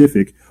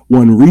specific,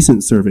 one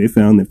recent survey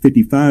found that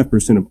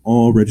 55% of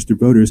all registered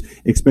voters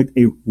expect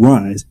a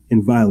rise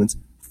in violence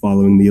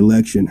following the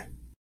election.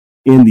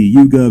 In the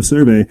YouGov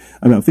survey,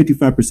 about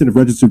 55% of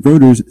registered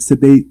voters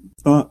said they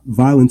thought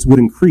violence would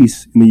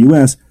increase in the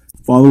U.S.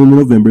 following the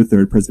November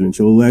 3rd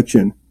presidential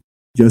election.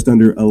 Just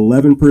under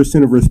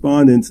 11% of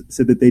respondents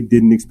said that they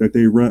didn't expect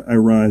a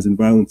rise in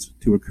violence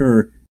to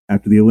occur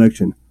after the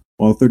election,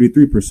 while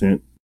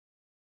 33%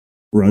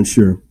 were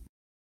unsure.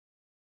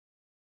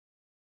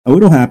 Oh,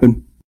 it'll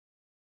happen.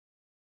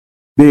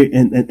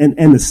 And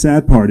the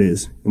sad part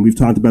is, and we've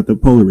talked about the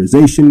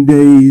polarization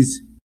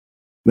days,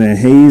 the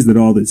haze that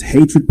all this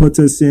hatred puts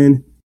us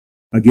in.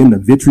 Again, the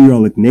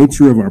vitriolic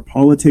nature of our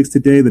politics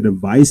today, the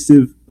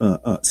divisive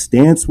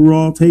stance we're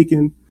all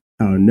taking,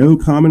 how no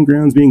common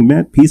ground's being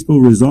met,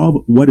 peaceful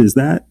resolve. What is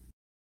that?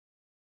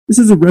 This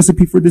is a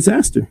recipe for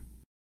disaster.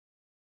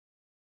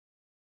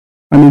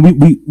 I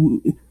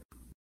mean,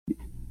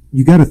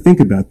 you got to think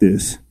about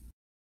this.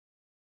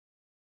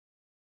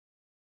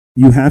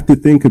 You have to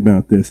think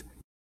about this.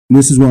 And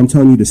this is why I'm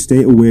telling you to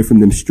stay away from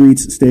them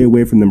streets, stay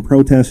away from them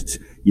protests.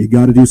 You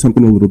got to do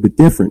something a little bit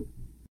different.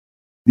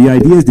 The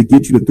idea is to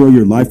get you to throw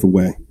your life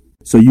away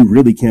so you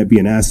really can't be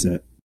an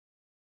asset.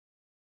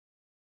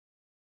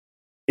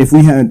 If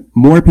we had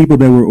more people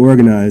that were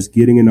organized,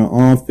 getting into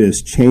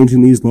office,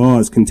 changing these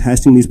laws,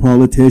 contesting these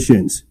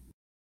politicians,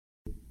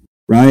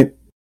 right?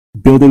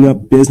 Building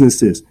up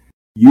businesses,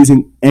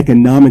 using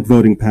economic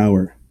voting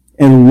power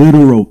and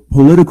literal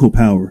political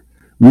power,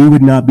 we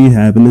would not be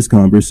having this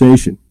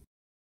conversation.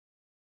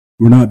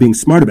 We're not being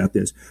smart about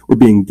this. We're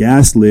being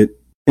gaslit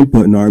and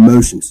put in our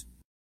emotions.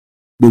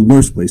 The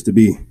worst place to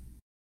be.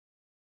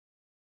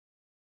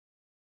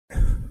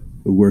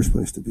 The worst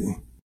place to be.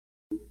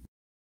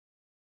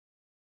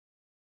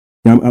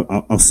 Now,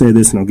 I'll say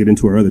this and I'll get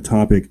into our other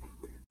topic.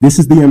 This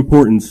is the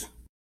importance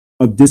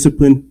of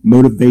discipline,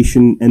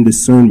 motivation, and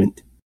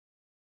discernment.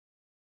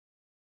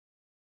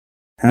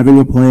 Having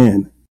a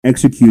plan,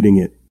 executing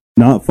it,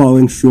 not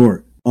falling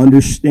short,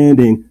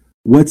 understanding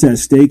what's at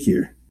stake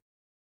here.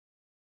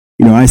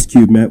 You know, Ice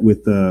Cube met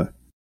with, I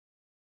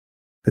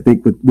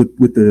think with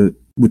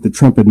the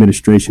Trump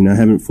administration. I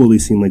haven't fully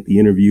seen like the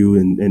interview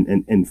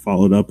and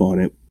followed up on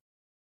it.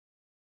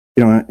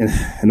 You know,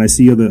 and I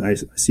see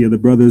other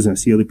brothers and I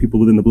see other people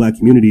within the black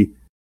community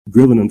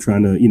grilling them,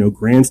 trying to, you know,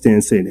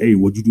 grandstand, saying, "Hey,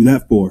 what'd you do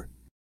that for?"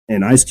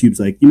 And Ice Cube's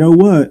like, you know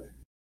what?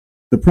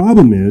 The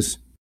problem is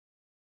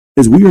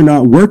we are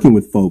not working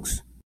with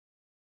folks.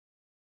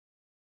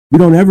 We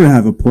don't ever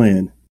have a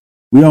plan.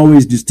 We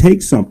always just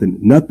take something.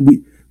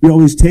 We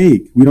always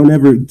take. We don't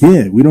ever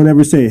give. We don't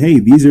ever say, "Hey,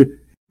 these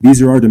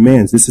are our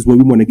demands. This is what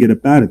we want to get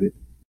up out of it."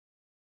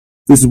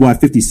 This is why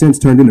 50 cents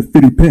turned into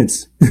 50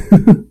 pence.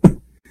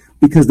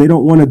 Because they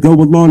don't want to go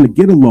along to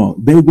get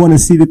along. They want a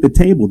seat at the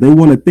table. They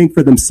want to think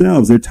for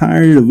themselves. They're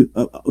tired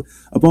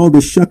of all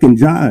this shuck and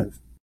jive,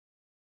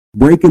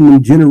 breaking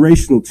them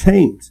generational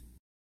chains.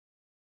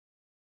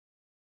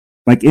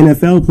 Like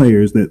NFL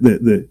players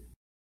that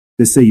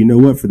say, you know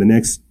what, for the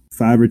next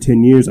 5 or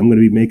 10 years, I'm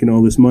going to be making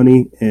all this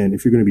money. And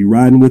if you're going to be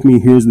riding with me,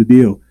 here's the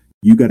deal.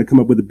 You got to come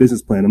up with a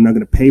business plan. I'm not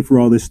going to pay for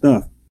all this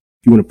stuff.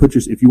 If you want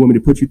me to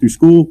put you through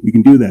school, we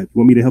can do that. If you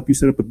want me to help you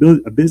set up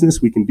a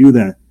business, we can do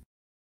that.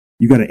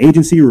 You got an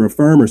agency or a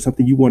firm or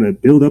something you want to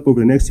build up over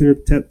the next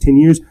 10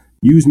 years,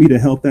 use me to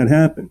help that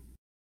happen.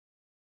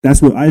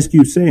 That's what Ice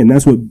Cube's saying.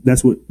 That's what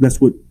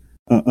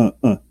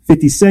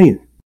 50's saying.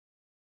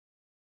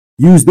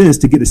 Use this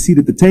to get a seat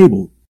at the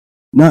table,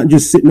 not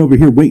just sitting over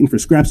here waiting for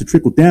scraps to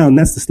trickle down.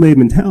 That's the slave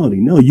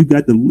mentality. No, you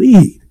got to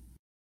lead.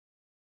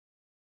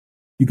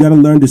 You got to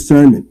learn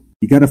discernment.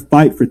 You got to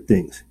fight for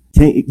things.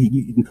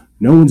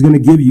 No one's going to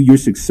give you your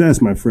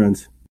success, my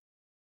friends.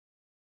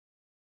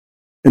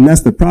 And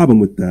that's the problem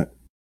with that.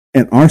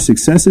 And our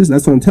successes,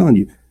 that's what I'm telling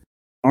you.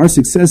 Our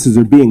successes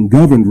are being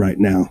governed right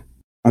now.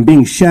 I'm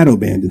being shadow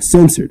banned and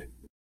censored.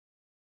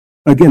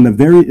 Again,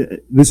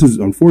 this is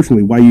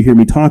unfortunately why you hear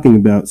me talking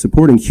about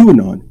supporting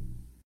QAnon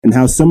and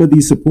how some of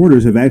these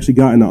supporters have actually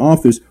gotten to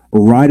office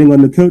riding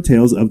on the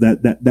coattails of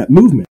that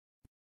movement.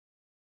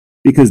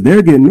 Because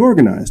they're getting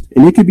organized.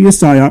 And it could be a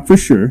psyop for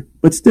sure,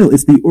 but still,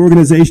 it's the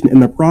organization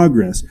and the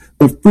progress,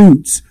 the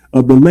fruits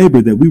of the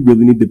labor that we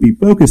really need to be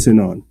focusing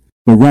on.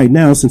 But right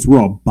now, since we're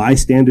all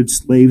bystander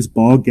slaves,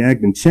 ball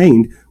gagged and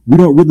chained, we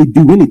don't really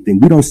do anything.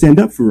 We don't stand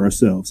up for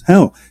ourselves.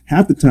 Hell,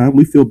 half the time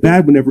we feel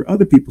bad whenever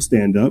other people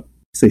stand up,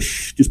 say,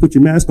 shh, just put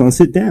your mask on,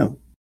 sit down.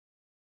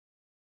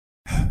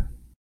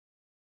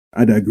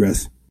 I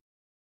digress.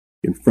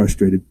 Getting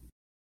frustrated.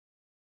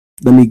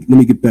 Let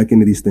me get back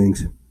into these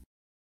things.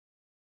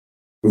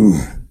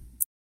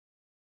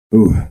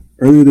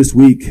 Earlier this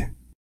week,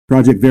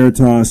 Project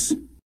Veritas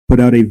put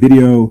out a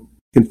video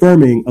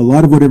confirming a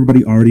lot of what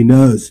everybody already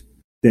knows,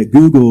 that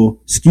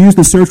Google skews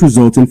the search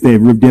results in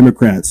favor of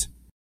Democrats.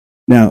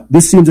 Now,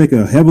 this seems like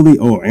a heavily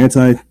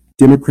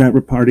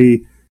anti-Democrat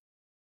party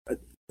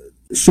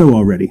show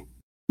already.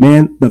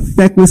 Man, the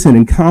feckless and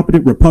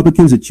incompetent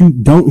Republicans that you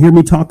don't hear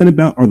me talking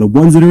about are the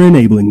ones that are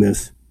enabling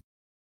this.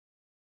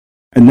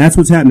 And that's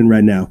what's happening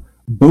right now.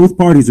 Both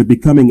parties are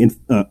becoming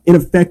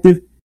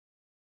ineffective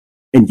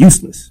and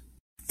useless,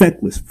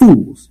 feckless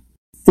fools,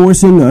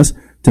 forcing us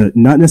to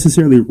not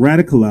necessarily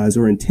radicalize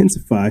or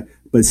intensify,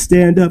 but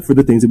stand up for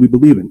the things that we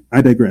believe in.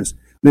 I digress.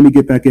 Let me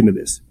get back into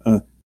this.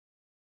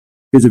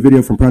 Here's a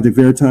video from Project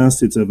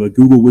Veritas. It's of a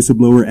Google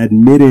whistleblower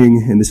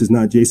admitting, and this is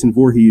not Jason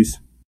Voorhees.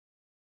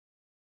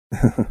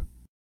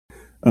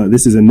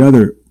 This is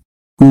another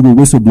Google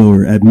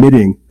whistleblower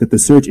admitting that the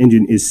search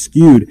engine is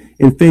skewed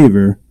in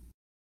favor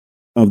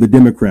of the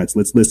Democrats.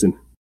 Let's listen.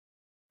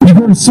 You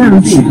go to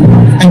search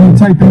and you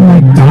type in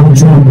like Donald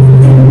Trump,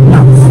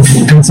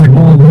 and it's like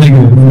all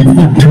negative.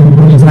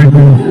 Everybody type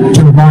in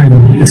Joe Biden. side,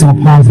 it's all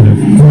positive.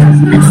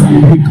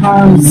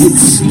 Because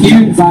it's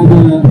skewed by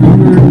the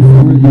owners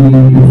or the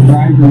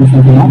drivers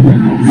of the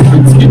operator.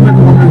 It's skewed by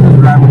the owners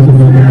and drivers of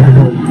the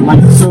operator.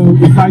 Like, so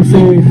if I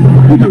say,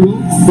 hey Google,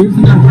 here's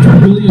another $2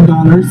 billion,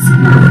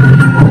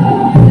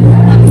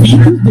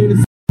 feed this data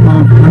set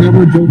of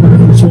whenever Joe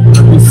Biden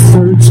is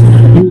searched,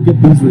 you'll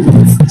get these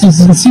results.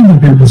 It seems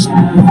like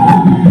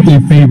they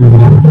favor the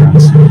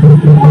Democrats. I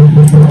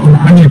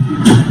mean,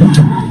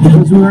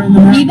 because we're in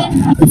the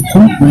if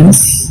Trump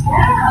wins,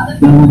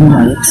 then we'll be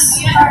riots.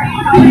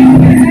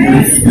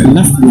 If the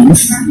left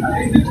wins,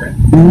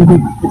 then we'll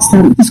be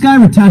ecstatic. This guy,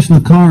 Ritesh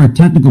Lakar, a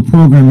technical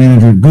program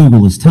manager at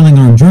Google, is telling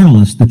our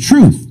journalists the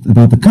truth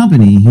about the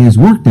company he has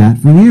worked at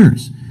for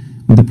years.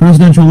 With the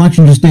presidential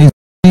election just days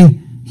away,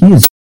 he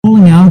is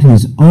calling out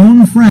his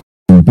own friends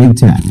in big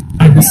tech.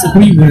 I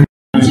disagree with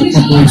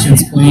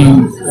corporations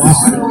playing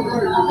God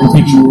and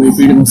taking away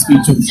freedom of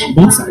speech on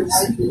both sides.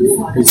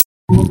 It's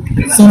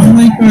something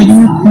like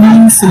you're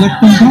playing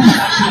selective God.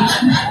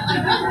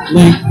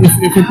 Like,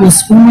 if it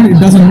was fraud, it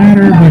doesn't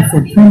matter, but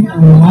for Trump or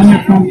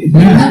Melania Trump, it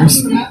matters.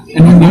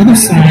 And on the other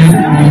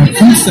side,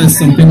 Trump says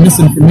something,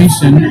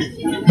 misinformation,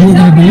 you're going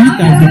to delete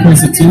that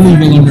because it's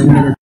illegal under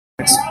whatever.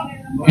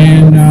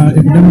 And if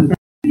a Democratic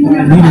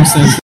leader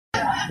says,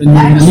 then you're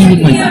going to leave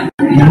it like that,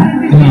 you know?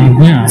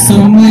 Yeah.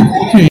 So I'm like,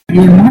 okay,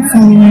 you're not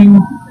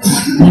following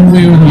one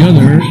way or the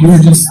other, you're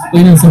just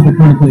plain and simple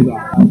trying to play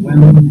God.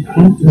 When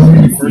Trump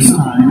won the first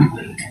time,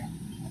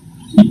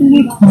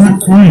 people were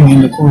crying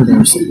in the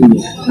corridors of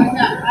Google.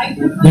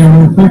 There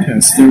were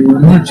protests, there were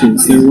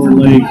marches, there were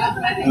like, I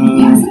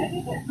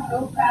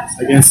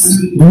guess,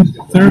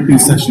 therapy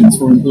sessions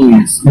for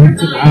employees.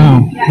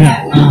 Wow.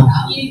 Yeah. Wow.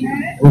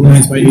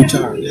 Organized by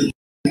HR.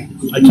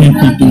 I can't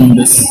keep doing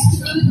this.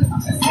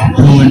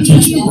 Go and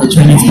teach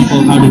Chinese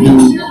people how to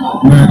do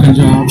American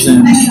jobs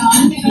and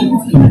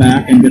come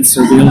back and get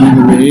surveilled in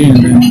the way.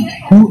 And then,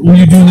 were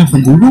you doing that for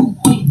Google?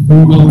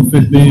 Google,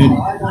 Fitbit,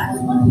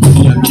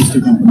 these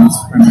two companies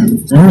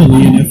primarily.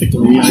 Morally and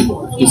ethically, I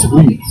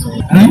disagree.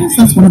 And I guess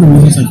that's one of the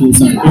reasons I feel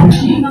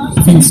suffocated.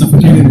 I feel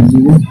suffocated in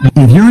Google.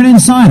 If you're an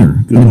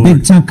insider in a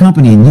big tech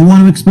company and you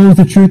want to expose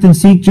the truth and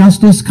seek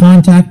justice,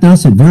 contact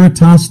us at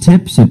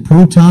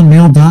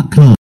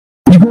veritastips@protonmail.com.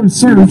 You go to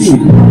search and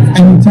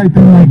you type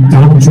in like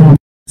Donald Trump.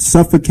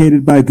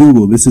 Suffocated by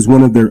Google. This is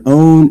one of their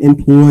own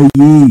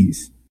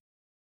employees.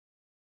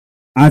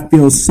 I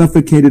feel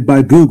suffocated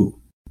by Google.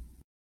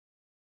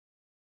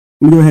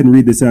 Let me go ahead and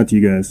read this out to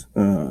you guys.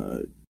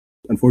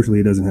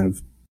 Unfortunately, it doesn't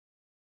have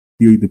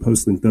the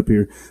post linked up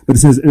here. But it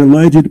says, an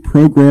alleged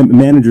program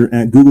manager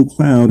at Google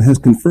Cloud has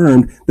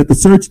confirmed that the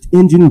search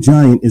engine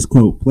giant is,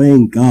 quote,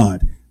 playing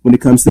God when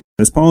it comes to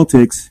US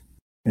politics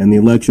and the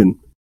election.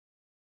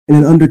 In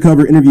an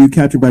undercover interview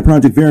captured by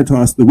Project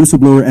Veritas, the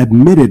whistleblower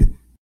admitted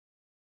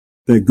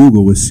that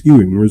Google was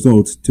skewing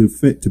results to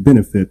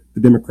benefit the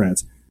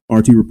Democrats.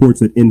 RT reports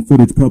that in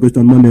footage published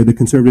on Monday, the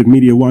conservative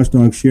media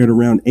watchdog shared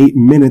around 8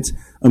 minutes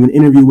of an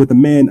interview with a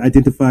man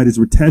identified as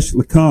Ritesh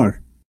Lakar,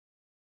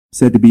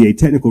 said to be a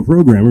technical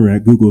programmer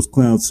at Google's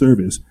cloud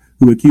service,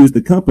 who accused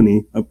the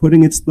company of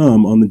putting its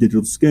thumb on the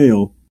digital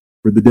scale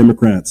for the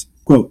Democrats.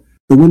 Quote,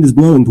 the wind is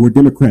blowing toward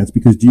Democrats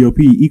because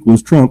GOP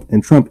equals Trump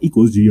and Trump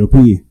equals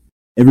GOP.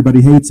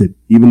 Everybody hates it.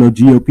 Even though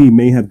GOP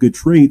may have good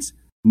traits,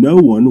 no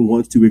one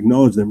wants to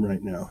acknowledge them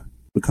right now.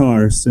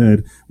 Lakar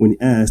said when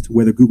asked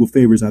whether Google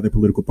favors either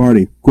political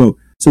party. Quote,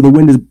 so the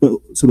wind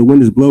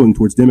is blowing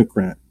towards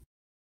Democrat.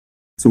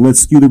 So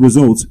let's skew the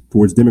results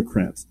towards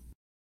Democrats.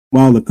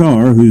 While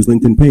Lakar, whose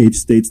LinkedIn page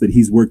states that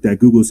he's worked at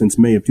Google since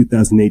May of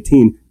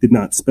 2018, did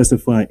not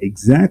specify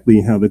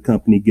exactly how the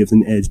company gives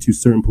an edge to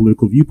certain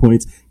political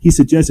viewpoints, he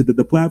suggested that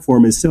the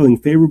platform is selling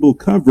favorable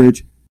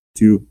coverage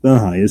to the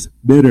highest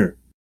bidder.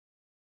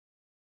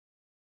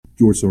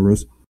 George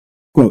Soros.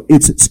 Quote,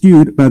 it's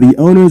skewed by the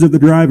owners of the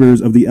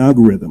drivers of the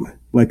algorithm.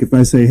 Like if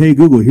I say, hey,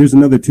 Google, here's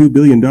another $2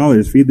 billion,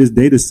 feed this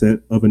data set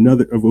of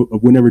whenever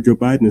Joe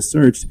Biden is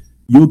searched,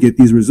 you'll get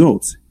these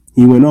results.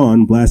 He went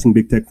on blasting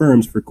big tech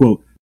firms for,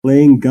 quote,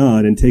 playing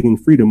God and taking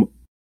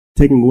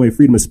away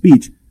freedom of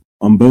speech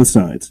on both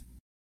sides.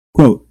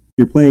 Quote,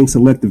 you're playing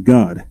selective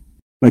God.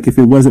 Like if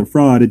it wasn't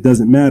fraud, it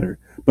doesn't matter.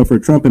 But for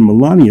Trump and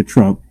Melania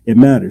Trump, it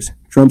matters.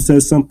 Trump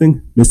says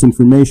something,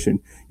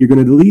 misinformation. You're going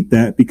to delete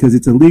that because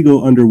it's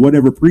illegal under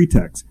whatever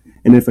pretext.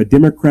 And if a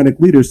Democratic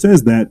leader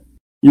says that,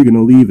 you're going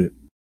to leave it.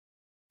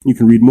 You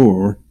can read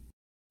more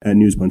at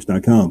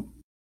newspunch.com.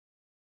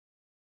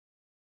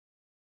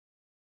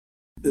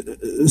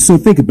 So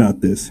think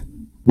about this.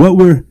 What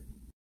we're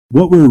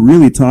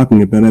really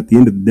talking about at the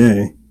end of the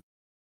day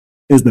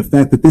is the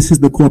fact that this is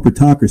the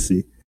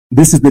corporatocracy.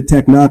 This is the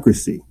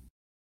technocracy.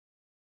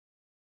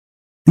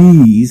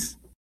 These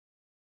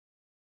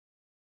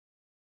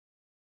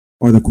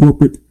are the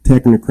corporate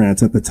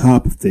technocrats at the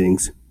top of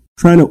things,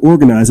 trying to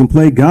organize and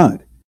play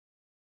God.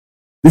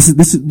 This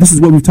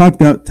is what we've talked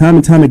about time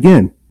and time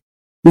again.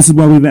 This is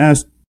why we've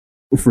asked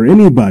for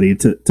anybody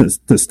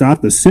to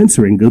stop the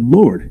censoring, good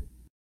Lord.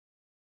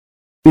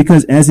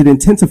 Because as it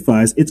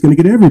intensifies, it's going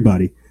to get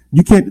everybody.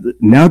 You can't,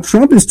 now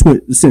Trump is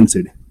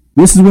censored.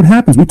 This is what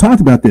happens. We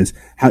talked about this,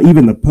 how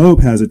even the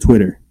Pope has a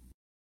Twitter.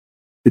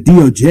 The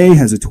DOJ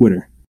has a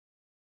Twitter.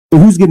 So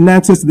who's getting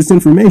access to this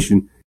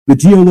information? The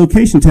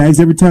geolocation tags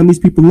every time these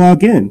people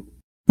log in.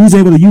 Who's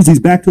able to use these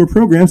backdoor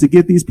programs to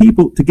get these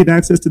people to get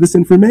access to this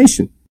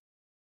information?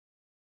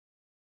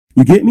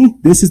 You get me?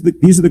 These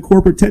are the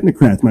corporate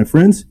technocrats, my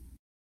friends.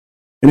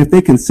 And if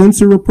they can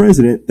censor a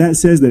president, that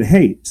says that,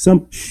 hey,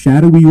 some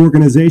shadowy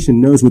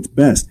organization knows what's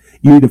best.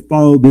 You need to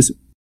follow this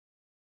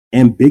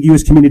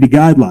ambiguous community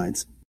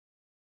guidelines.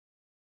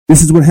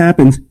 This is what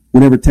happens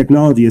whenever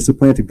technology has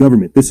supplanted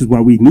government. This is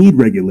why we need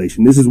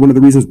regulation. This is one of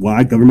the reasons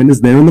why government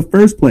is there in the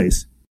first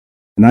place.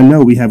 And I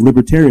know we have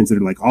libertarians that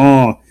are like,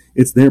 oh,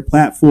 it's their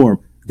platform.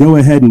 Go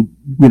ahead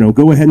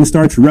and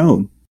start your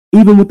own.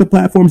 Even with the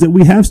platforms that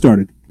we have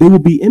started, they will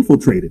be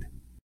infiltrated.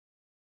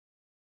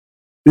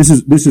 This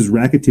is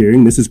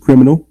racketeering. This is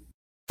criminal.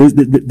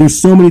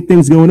 There's so many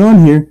things going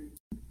on here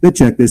that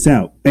check this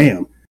out.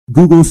 Bam.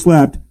 Google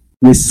slapped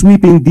with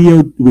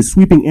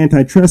sweeping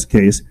antitrust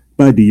case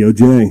by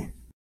DOJ.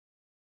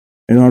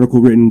 An article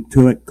written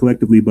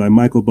collectively by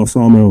Michael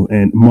Balsamo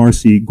and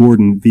Marcy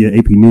Gordon via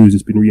AP News.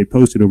 It's been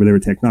reposted over there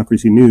at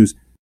Technocracy News.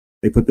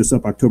 They put this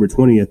up October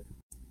 20th.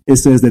 It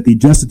says that the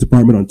Justice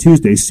Department on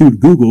Tuesday sued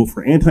Google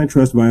for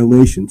antitrust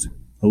violations,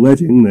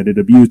 alleging that it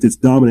abused its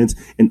dominance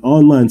in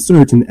online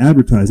search and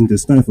advertising to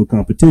stifle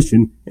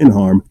competition and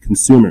harm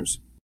consumers.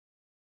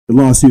 The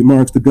lawsuit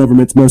marks the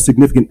government's most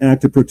significant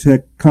act to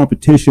protect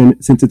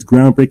competition since its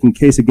groundbreaking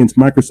case against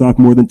Microsoft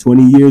more than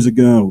 20 years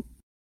ago.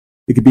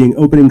 It could be an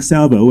opening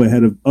salvo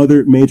ahead of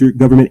other major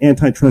government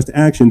antitrust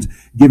actions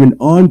given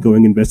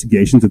ongoing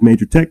investigations of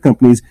major tech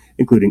companies,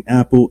 including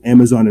Apple,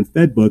 Amazon, and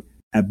Facebook,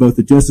 at both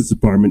the Justice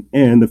Department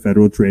and the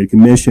Federal Trade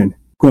Commission.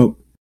 Quote,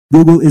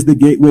 Google is the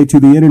gateway to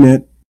the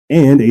internet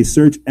and a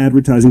search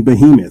advertising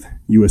behemoth,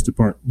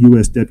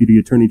 U.S. Deputy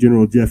Attorney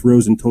General Jeff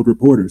Rosen told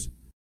reporters.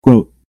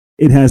 Quote,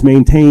 it has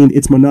maintained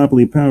its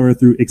monopoly power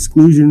through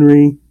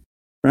exclusionary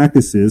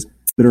practices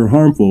that are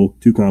harmful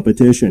to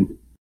competition.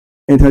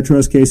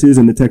 Antitrust cases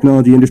in the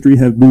technology industry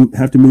have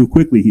to move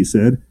quickly, he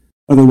said.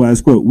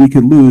 Otherwise, quote, we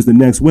could lose the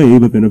next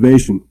wave of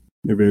innovation.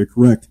 They're very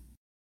correct.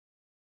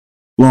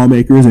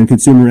 Lawmakers and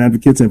consumer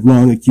advocates have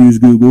long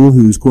accused Google,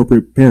 whose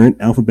corporate parent,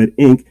 Alphabet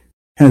Inc.,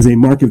 has a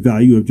market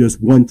value of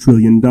just $1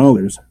 trillion,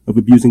 of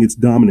abusing its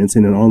dominance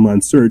in an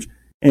online search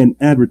and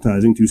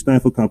advertising to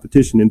stifle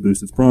competition and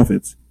boost its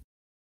profits.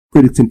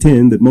 Critics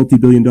contend that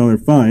multi-billion-dollar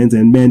fines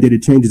and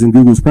mandated changes in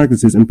Google's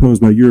practices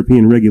imposed by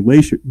European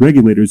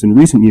regulators in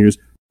recent years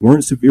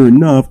weren't severe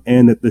enough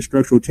and that the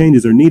structural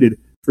changes are needed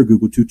for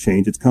Google to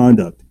change its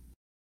conduct.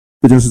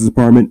 The Justice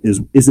Department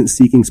isn't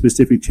seeking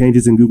specific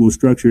changes in Google's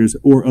structures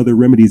or other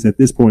remedies at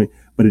this point,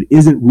 but it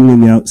isn't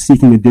ruling out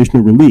seeking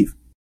additional relief,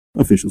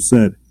 officials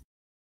said.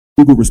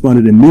 Google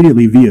responded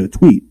immediately via a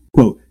tweet,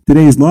 quote,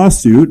 today's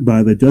lawsuit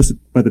by the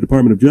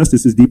Department of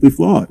Justice is deeply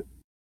flawed.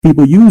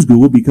 People use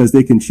Google because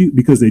they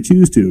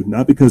choose to,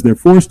 not because they're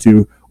forced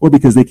to, or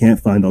because they can't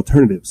find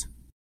alternatives.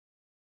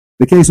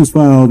 The case was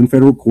filed in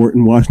federal court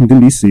in Washington,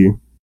 D.C.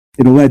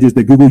 It alleges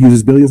that Google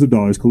uses billions of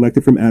dollars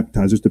collected from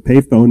advertisers to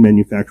pay phone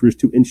manufacturers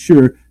to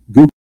ensure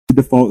Google is the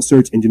default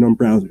search engine on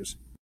browsers.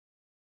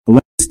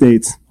 11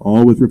 states,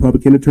 all with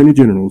Republican attorney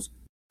generals,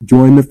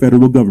 joined the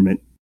federal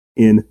government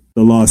in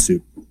the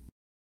lawsuit.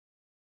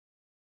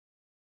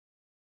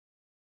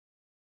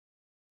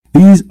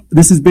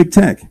 This is big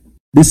tech.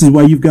 This is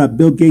why you've got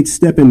Bill Gates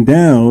stepping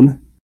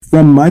down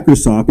from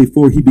Microsoft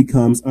before he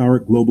becomes our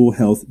global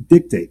health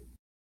dictator.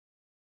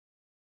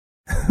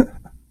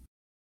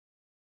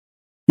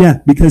 Yeah,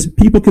 because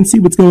people can see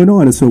what's going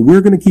on, and so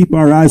we're going to keep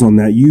our eyes on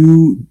that.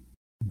 You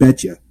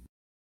betcha.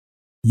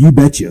 You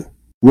betcha.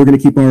 We're going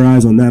to keep our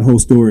eyes on that whole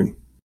story.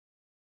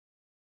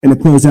 And to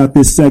close out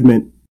this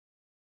segment,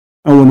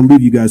 I want to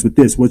leave you guys with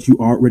this, what you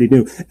already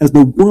knew. As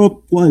the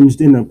world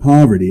plunged into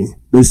poverty,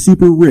 the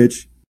super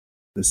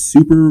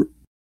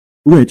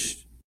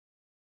rich,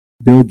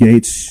 Bill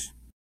Gates,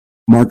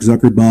 Mark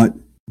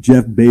Zuckerberg,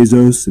 Jeff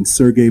Bezos, and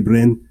Sergey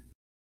Brin,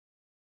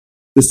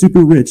 the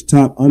super rich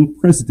top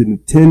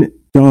unprecedented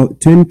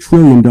 $10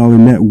 trillion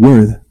net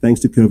worth thanks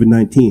to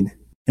COVID-19.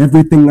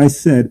 Everything I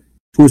said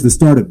towards the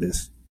start of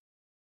this.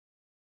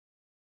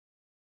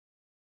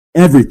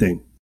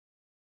 Everything.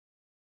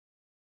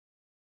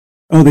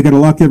 Oh, they got to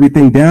lock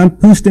everything down?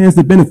 Who stands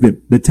to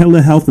benefit? The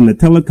telehealth and the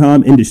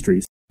telecom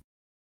industries.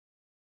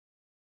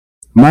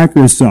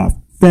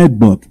 Microsoft,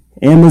 Facebook,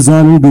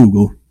 Amazon, and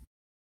Google.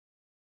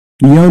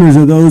 The owners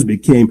of those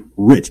became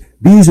rich.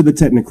 These are the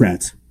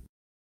technocrats.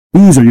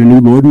 These are your new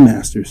lord and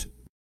masters.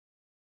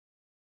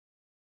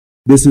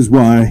 This is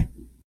why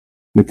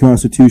the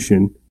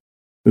Constitution,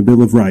 the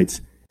Bill of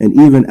Rights, and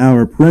even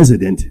our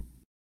president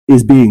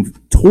is being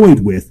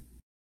toyed with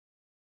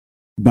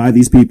by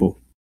these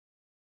people.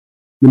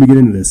 Let me get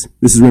into this.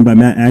 This is written by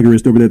Matt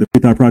Agarist over there at the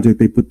Free Thought Project.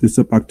 They put this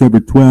up October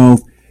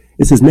 12th.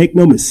 It says, make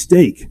no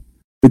mistake,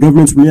 the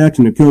government's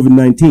reaction to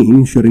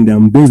COVID-19, shutting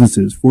down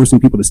businesses, forcing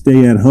people to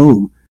stay at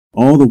home,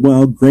 all the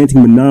while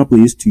granting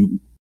monopolies to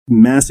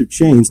massive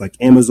chains like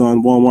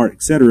Amazon, Walmart,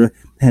 etc.,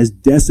 has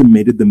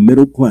decimated the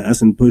middle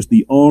class and pushed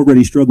the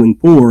already struggling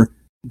poor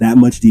that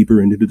much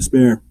deeper into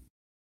despair.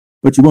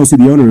 But you won't see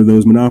the owner of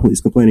those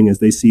monopolies complaining as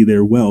they see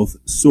their wealth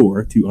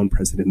soar to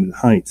unprecedented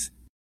heights.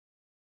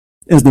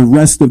 As the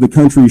rest of the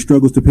country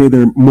struggles to pay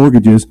their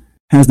mortgages,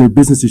 has their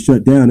businesses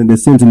shut down, and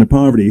descends into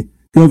poverty,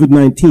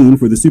 COVID-19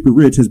 for the super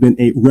rich has been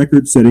a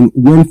record-setting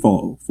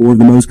windfall. Four of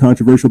the most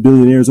controversial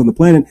billionaires on the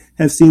planet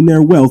have seen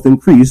their wealth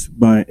increase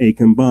by a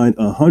combined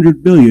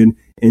 $100 billion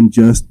in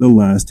just the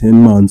last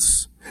 10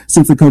 months.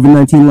 Since the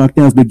COVID-19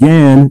 lockdowns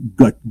began,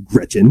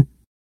 Gretchen,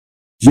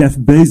 Jeff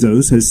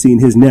Bezos has seen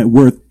his net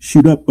worth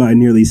shoot up by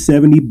nearly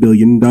 $70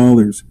 billion.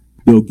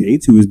 Bill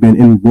Gates, who has been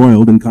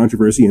embroiled in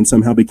controversy and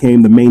somehow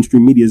became the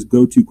mainstream media's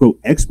go-to, quote,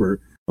 expert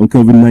on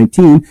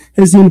COVID-19,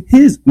 has seen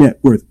his net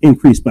worth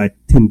increase by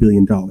 $10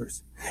 billion.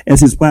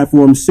 As his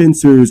platform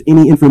censors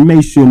any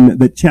information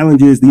that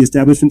challenges the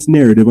establishment's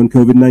narrative on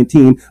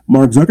COVID-19,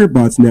 Mark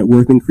Zuckerberg's net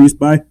worth increased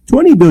by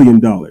 $20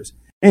 billion.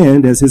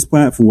 And as his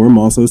platform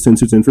also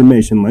censors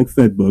information like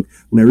FedBook,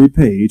 Larry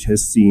Page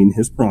has seen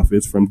his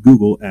profits from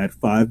Google add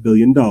 $5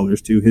 billion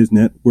to his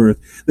net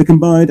worth. The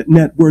combined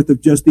net worth of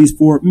just these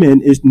four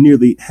men is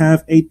nearly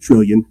 $500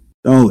 billion.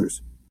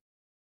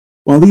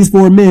 While these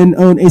four men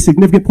own a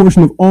significant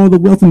portion of all the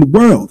wealth in the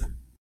world,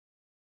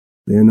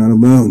 they are not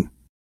alone.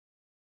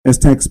 As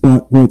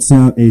TechSpot points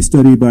out, a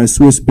study by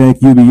Swiss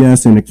bank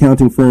UBS and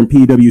accounting firm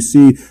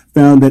PwC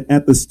found that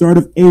at the start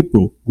of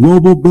April,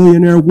 global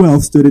billionaire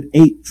wealth stood at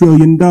 $8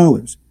 trillion.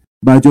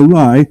 By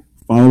July,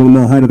 following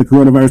the height of the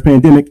coronavirus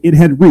pandemic, it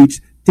had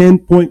reached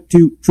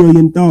 $10.2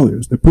 trillion.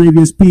 The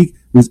previous peak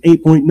was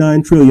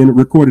 $8.9 trillion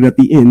recorded at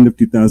the end of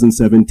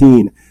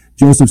 2017.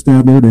 Joseph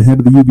Stabler, the head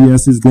of the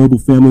UBS's Global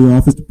Family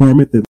Office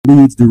Department that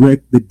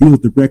deals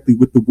directly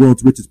with the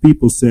world's richest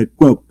people, said,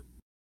 quote,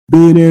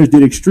 billionaires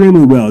did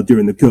extremely well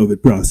during the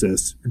COVID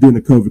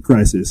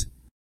crisis.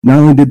 Not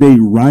only did they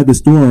ride the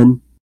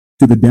storm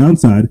to the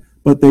downside,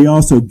 but they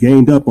also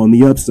gained up on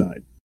the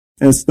upside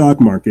as stock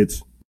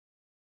markets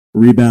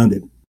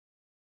rebounded.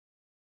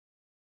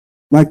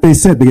 Like they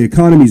said, the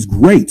economy's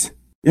great.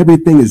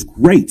 Everything is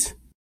great.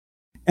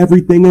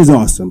 Everything is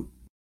awesome.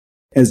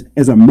 As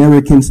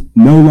Americans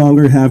no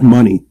longer have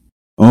money.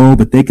 Oh,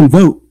 but they can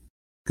vote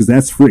because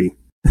that's free.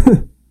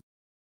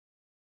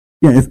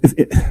 Yeah,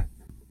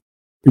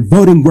 if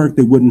voting worked,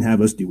 they wouldn't have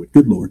us do it.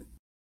 Good Lord.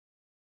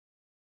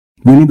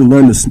 We need to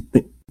learn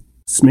to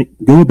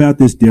go about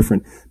this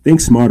different. Think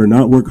smarter,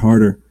 not work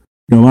harder.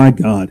 Oh, my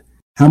God.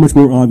 How much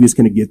more obvious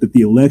can it get that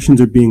the elections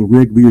are being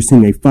rigged? We are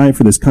seeing a fight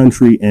for this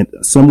country, and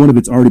somewhat of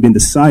it's already been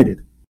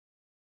decided.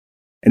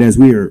 And as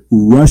we are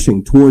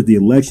rushing toward the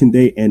election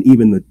day and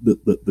even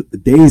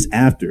the days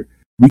after,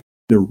 we see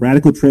the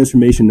radical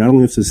transformation not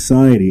only of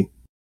society,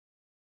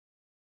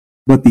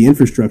 but the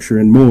infrastructure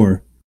and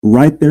more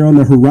right there on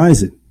the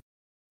horizon.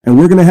 And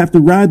we're going to have to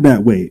ride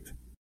that wave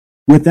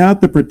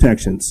without the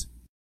protections.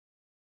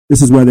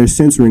 This is why they're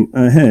censoring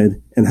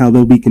ahead and how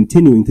they'll be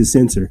continuing to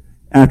censor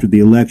after the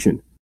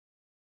election.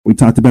 We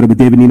talked about it with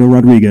David Nino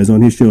Rodriguez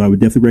on his show. I would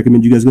definitely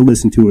recommend you guys go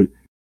listen to it.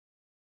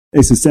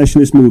 A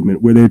secessionist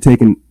movement where they're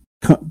taking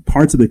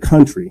parts of the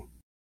country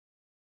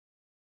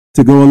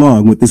to go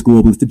along with this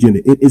globalist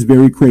agenda. It is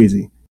very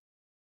crazy.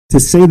 To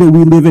say that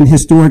we live in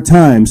historic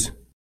times,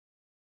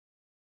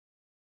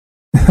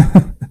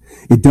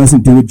 it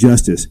doesn't do it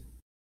justice.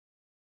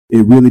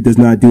 It really does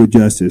not do it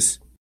justice.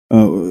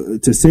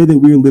 To say that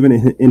we are living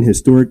in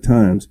historic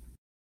times,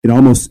 it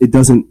almost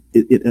doesn't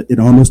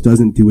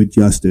do it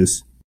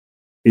justice.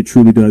 It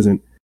truly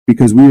doesn't,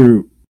 because we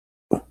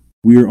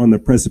are on the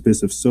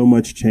precipice of so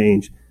much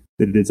change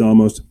that it is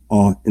almost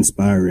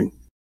awe-inspiring.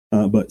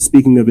 But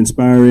speaking of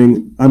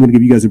inspiring, I'm going to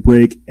give you guys a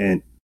break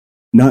and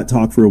not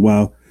talk for a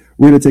while.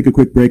 We're going to take a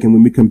quick break, and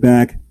when we come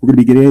back, we're going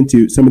to be getting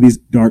into some of these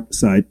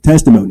Darkside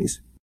testimonies.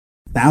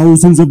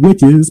 Thousands of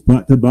witches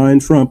plot to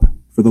bind Trump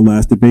for the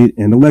last debate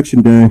and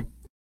election day.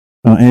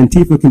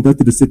 Antifa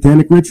conducted a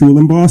satanic ritual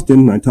in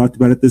Boston. I talked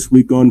about it this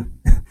week on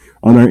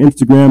our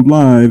Instagram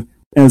Live,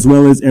 as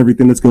well as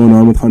everything that's going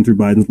on with Hunter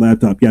Biden's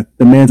laptop. Yeah,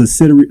 the man's a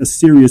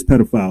serious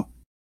pedophile.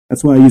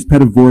 That's why I use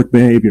pedophoric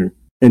behavior.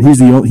 And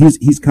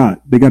he's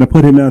caught. They got to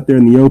put him out there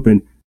in the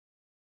open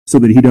so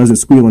that he doesn't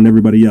squeal on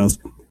everybody else.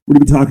 We're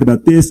going to be talking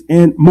about this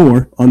and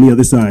more on the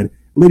other side.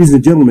 Ladies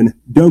and gentlemen,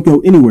 don't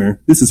go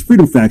anywhere. This is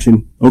Freedom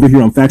Faction over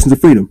here on Factions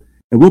of Freedom.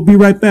 And we'll be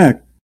right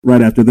back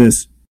right after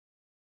this.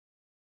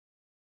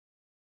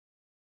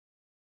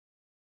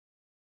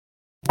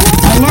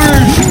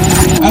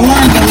 I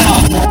learned a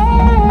lot.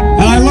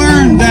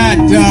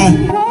 And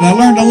I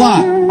learned a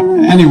lot.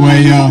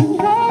 Anyway,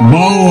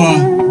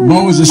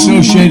 Bo is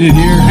associated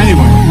here.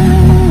 Anyway,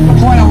 the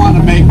point I want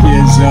to make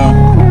is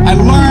I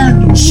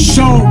learned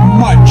so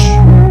much.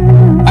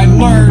 I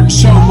learned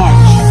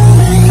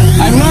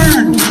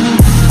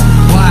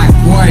black,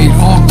 white,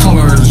 all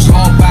colors,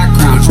 all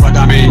backgrounds. But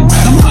I mean,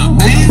 come on,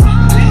 man.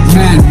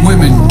 Men,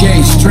 women,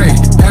 gay,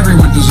 straight,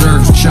 everyone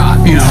deserves a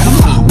shot. You know,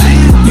 come on,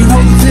 man. You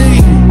know the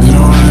thing. You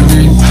know what I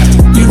mean?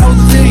 You know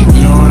the thing.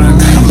 You know what I mean?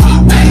 Come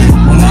on, man.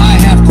 What I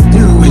have to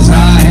do is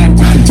I have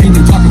to continue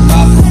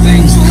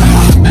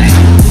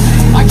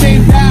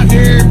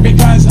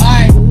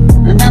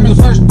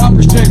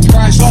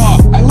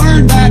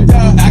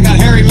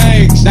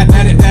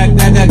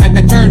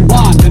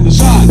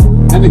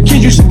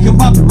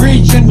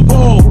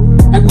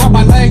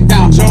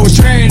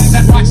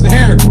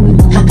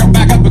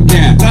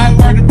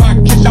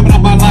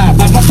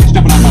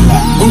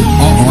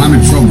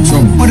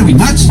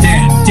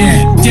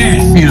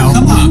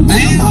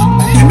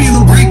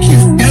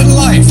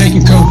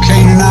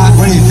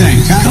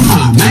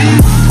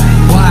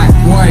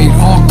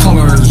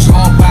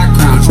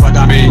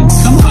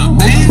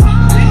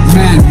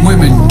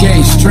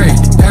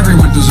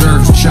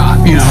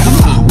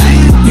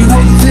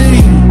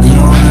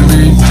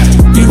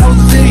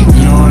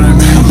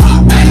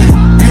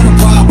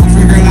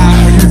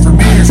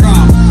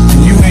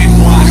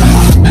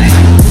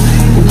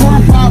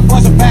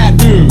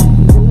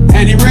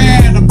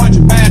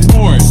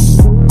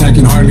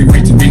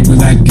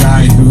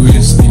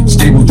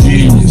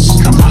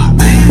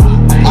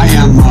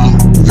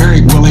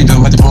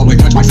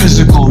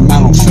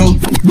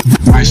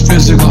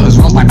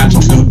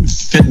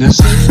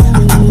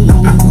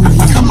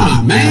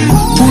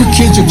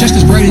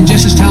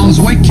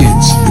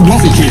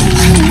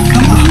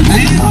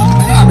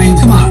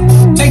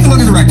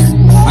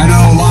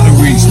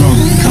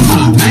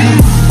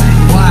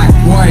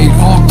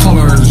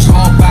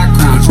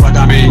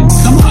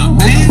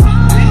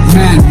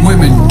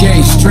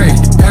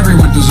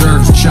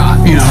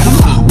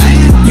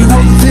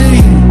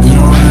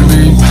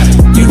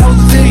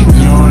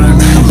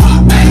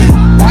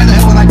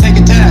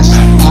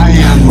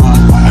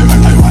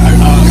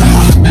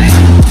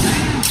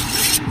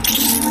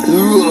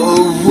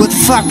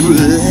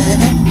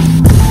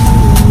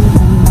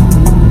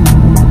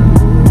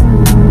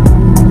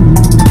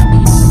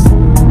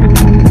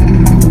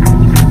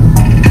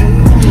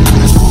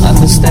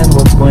Understand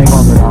what's going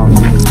on around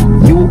you.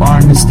 You are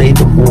in a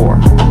state of war,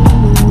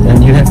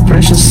 and you have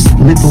precious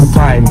little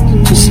time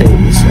to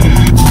save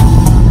yourself.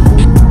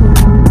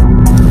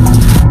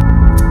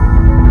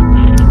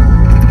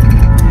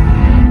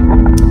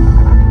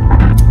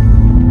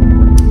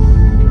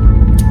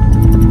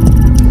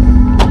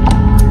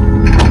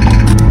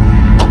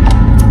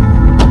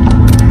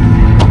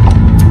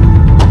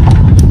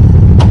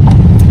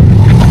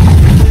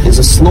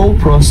 Slow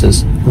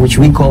process which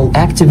we call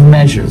active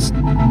measures.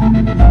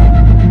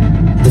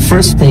 The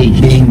first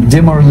stage being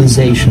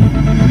demoralization.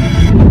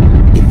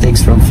 It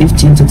takes from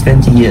 15 to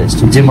 20 years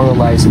to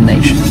demoralize a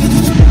nation.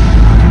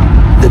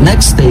 The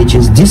next stage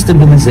is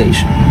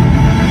destabilization.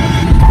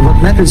 What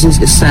matters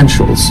is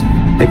essentials: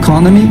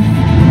 economy,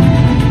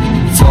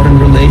 foreign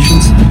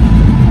relations,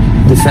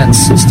 defense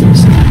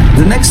systems.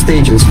 The next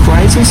stage is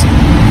crisis,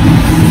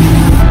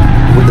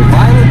 with a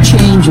violent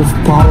change of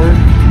power,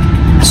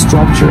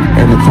 structure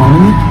and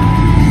economy,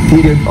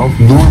 period of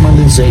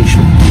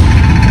normalization.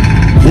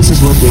 This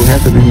is what will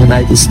happen in the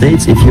United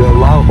States if you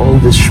allow all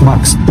these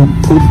schmucks to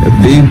put a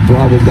big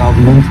brother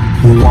government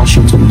in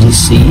Washington,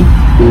 D.C.,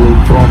 who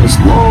will promise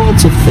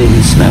lots of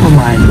things, never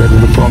mind whether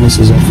the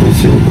promises are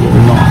fulfilled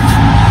or not.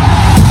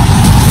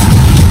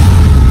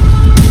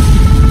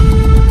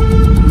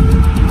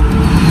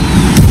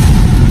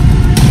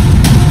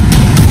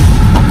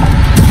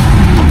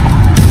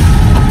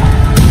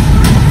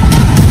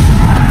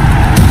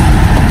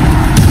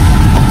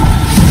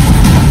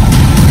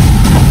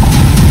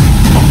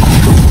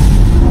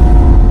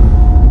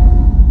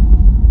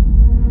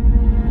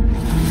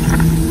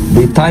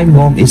 The time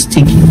bomb is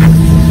ticking.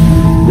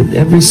 With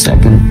every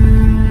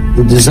second,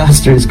 the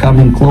disaster is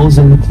coming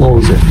closer and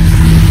closer.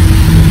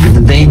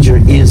 The danger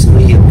is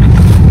real.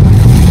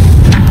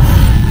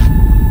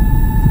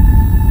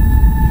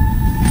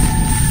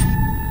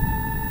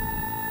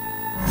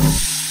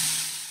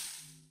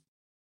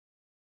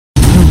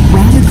 The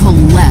radical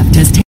left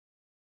has taken.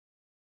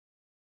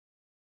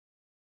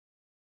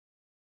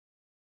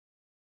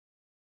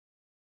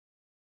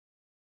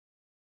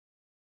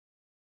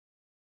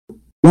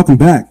 Welcome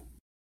back.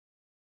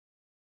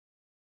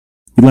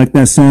 You like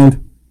that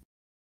sound?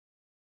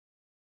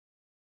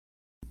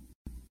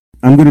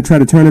 I'm going to try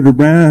to turn it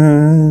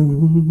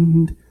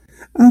around.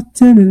 I'll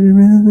turn it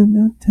around,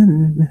 I'll turn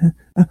it around.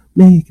 I'll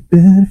make it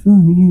better for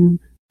you,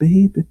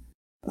 baby.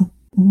 Oh.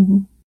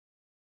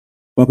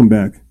 Welcome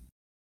back.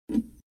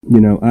 You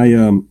know,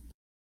 I'm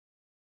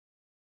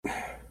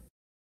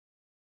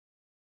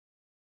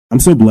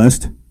so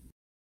blessed.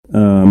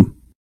 And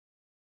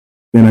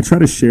I try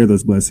to share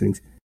those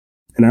blessings.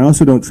 And I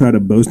also don't try to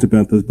boast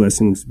about those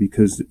blessings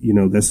because, you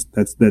know,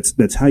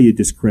 that's how you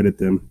discredit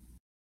them.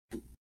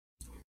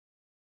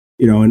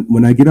 You know, and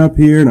when I get up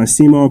here and I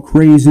seem all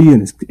crazy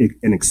and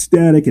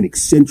ecstatic and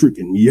eccentric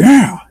and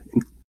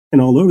and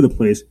all over the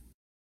place,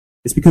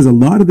 it's because a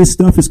lot of this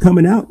stuff is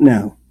coming out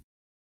now.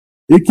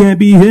 It can't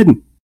be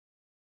hidden.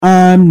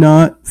 I'm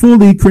not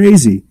fully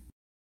crazy.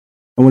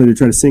 I wanted to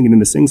try to sing it in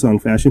a sing-song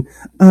fashion.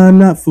 I'm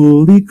not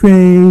fully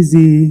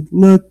crazy.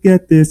 Look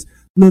at this.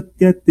 Look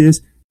at this.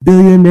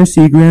 Billionaire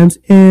Seagram's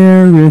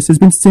heiress has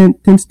been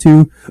sentenced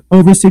to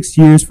over 6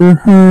 years for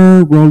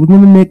her role in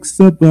the mix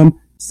of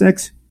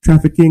sex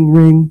trafficking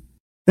ring.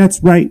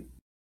 That's right.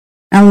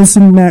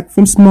 Allison Mack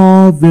from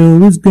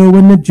Smallville is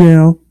going to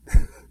jail.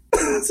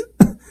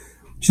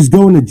 She's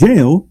going to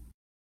jail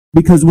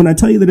because when I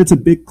tell you that it's a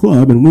big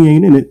club and we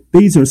ain't in it,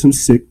 these are some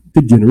sick,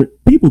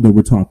 degenerate people that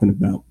we're talking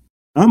about.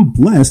 I'm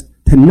blessed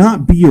to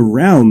not be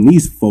around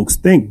these folks.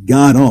 Thank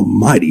God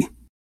Almighty.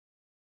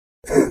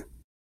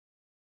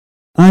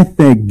 I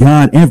thank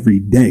God every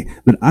day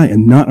that I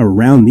am not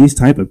around these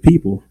type of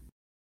people.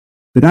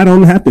 That I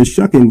don't have to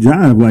shuck and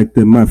jive like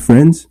them, my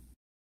friends.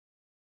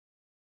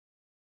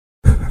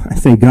 I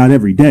thank God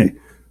every day.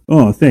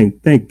 Oh,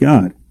 thank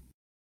God.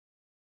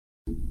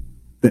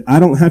 That I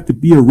don't have to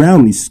be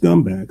around these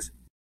scumbags.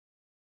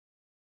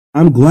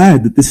 I'm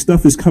glad that this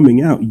stuff is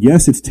coming out.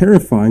 Yes, it's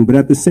terrifying, but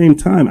at the same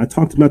time, I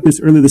talked about this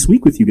earlier this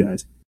week with you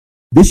guys.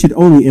 This should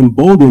only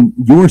embolden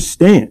your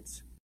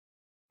stance.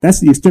 That's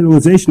the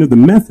externalization of the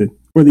method,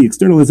 or the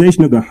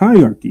externalization of the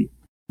hierarchy.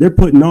 They're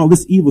putting all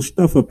this evil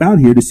stuff up out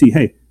here to see,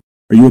 hey,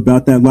 are you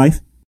about that life?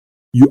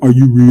 Are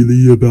you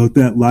really about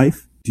that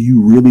life? Do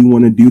you really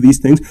want to do these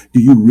things? Do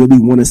you really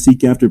want to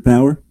seek after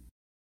power?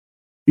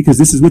 Because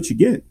this is what you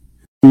get.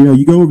 You know,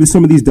 you go over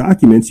some of these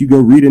documents, you go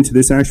read into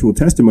this actual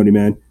testimony,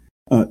 man.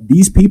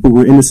 These people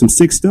were into some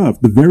sick stuff.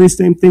 The very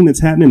same thing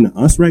that's happening to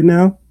us right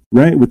now,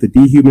 right? With the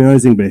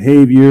dehumanizing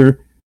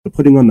behavior, the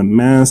putting on the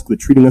mask, the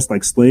treating us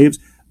like slaves.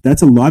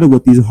 That's a lot of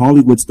what these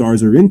Hollywood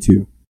stars are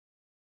into.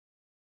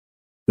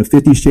 The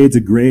 50 Shades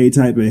of Grey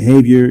type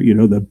behavior, you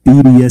know, the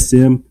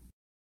BDSM,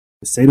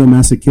 the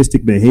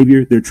sadomasochistic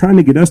behavior. They're trying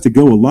to get us to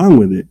go along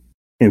with it.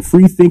 And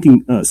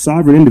free-thinking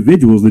sovereign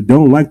individuals that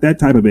don't like that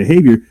type of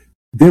behavior,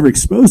 they're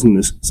exposing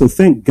this. So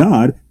thank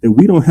God that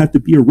we don't have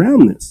to be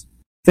around this.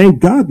 Thank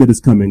God that it's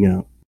coming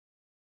out.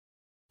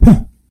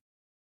 Huh.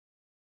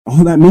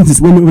 All that means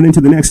is we're moving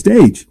into the next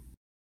stage.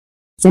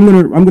 So I'm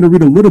gonna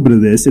read a little bit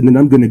of this, and then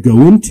I'm gonna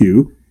go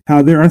into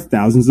how there are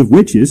thousands of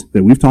witches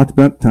that we've talked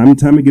about time and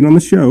time again on the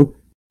show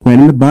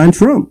planning to bind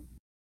Trump.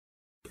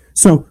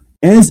 So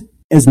as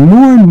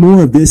more and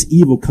more of this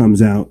evil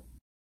comes out,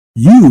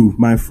 you,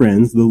 my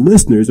friends, the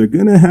listeners, are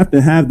gonna have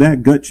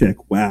that gut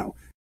check. Wow,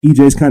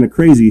 EJ's kind of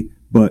crazy,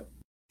 but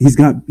he's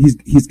got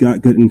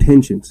good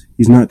intentions.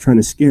 He's not trying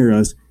to scare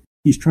us.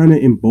 He's trying to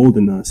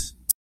embolden us.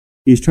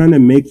 He's trying to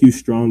make you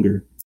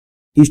stronger.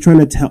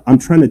 I'm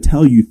trying to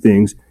tell you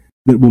things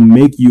that will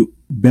make you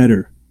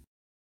better,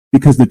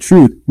 because the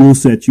truth will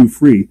set you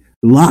free.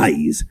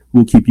 Lies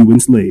will keep you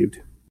enslaved.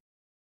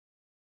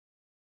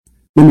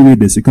 Let me read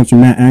this. It comes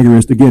from Matt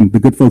Agarist. Again, the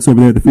good folks over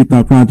there at the Free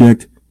Thought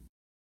Project.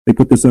 They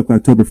put this up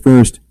October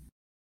 1st.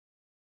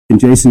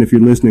 And Jason, if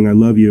you're listening, I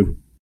love you.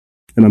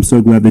 And I'm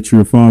so glad that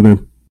you're a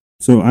father.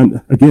 So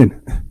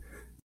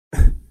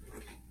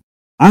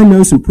I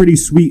know some pretty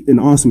sweet and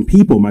awesome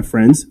people, my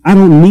friends. I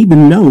don't need to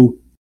know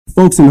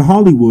folks in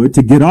Hollywood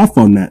to get off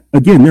on that.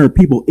 Again, there are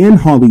people in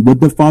Hollywood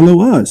that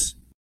follow us.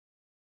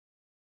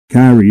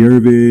 Kyrie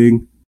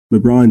Irving,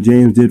 LeBron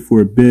James did for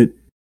a bit.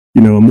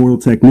 Immortal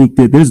Technique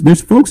did.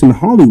 There's folks in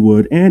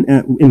Hollywood and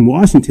in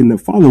Washington that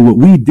follow what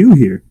we do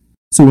here.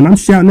 So when I'm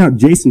shouting out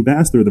Jason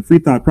Bassler, the Free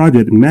Thought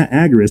Project, and Matt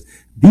Agarist,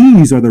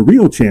 these are the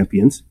real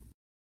champions,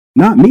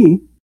 not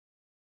me,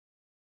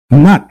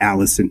 not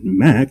Allison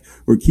Mack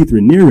or Keith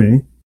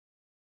Raniere.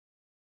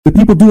 The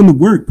people doing the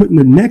work, putting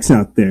their necks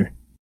out there.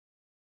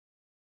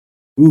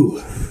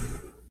 Ooh,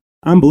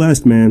 I'm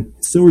blessed, man.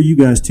 So are you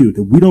guys too,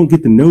 that we don't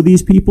get to know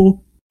these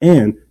people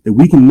and that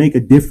we can make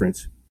a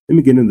difference. Let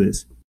me get into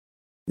this.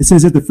 It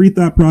says that the Free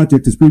Thought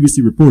Project has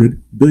previously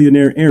reported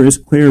billionaire heiress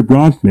Claire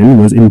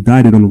Bronfman was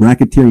indicted on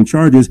racketeering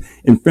charges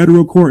in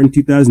federal court in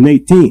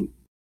 2018.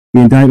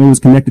 The indictment was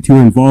connected to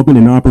her involvement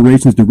in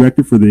operations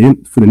director for the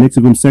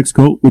Nixonville sex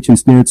cult, which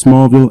ensnared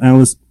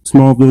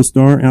Smallville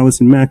star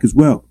Allison Mack as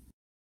well.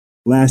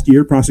 Last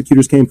year,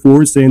 prosecutors came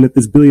forward saying that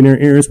this billionaire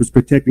heiress was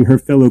protecting her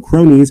fellow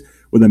cronies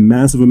with a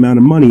massive amount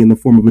of money in the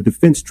form of a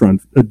defense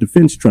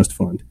trust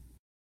fund.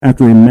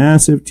 After a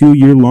massive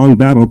 2-year-long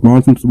battle,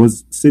 Bronfman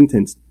was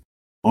sentenced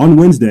on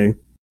Wednesday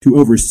to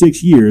over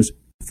 6 years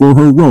for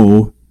her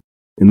role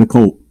in the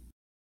cult.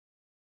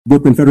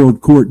 Brooklyn Federal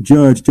Court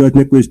Judge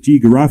Nicholas G.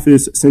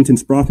 Garofis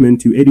sentenced Bronfman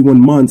to 81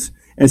 months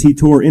as he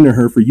tore into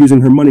her for using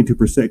her money to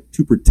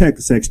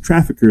protect sex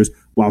traffickers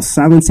while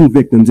silencing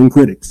victims and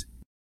critics.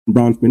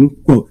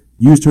 Bronfman, quote,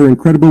 used her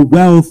incredible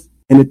wealth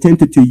and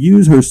attempted to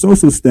use her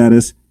social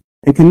status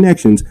and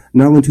connections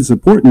not only to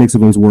support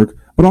Nixonville's work,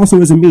 but also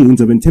as a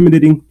means of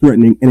intimidating,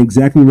 threatening, and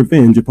exacting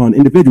revenge upon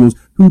individuals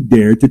who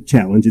dared to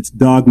challenge its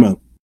dogma.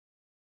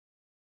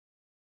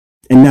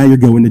 And now you're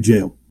going to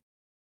jail.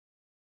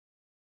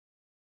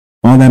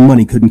 All that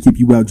money couldn't keep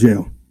you out of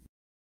jail.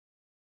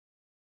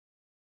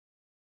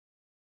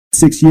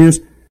 6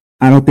 years,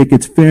 I don't think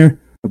it's fair,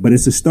 but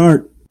it's a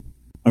start.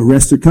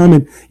 Arrests are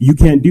coming. You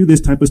can't do this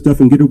type of stuff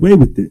and get away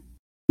with it.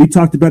 We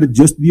talked about it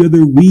just the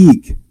other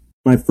week,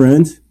 my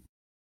friends.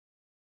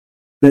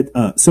 That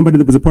somebody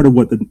that was a part of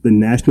the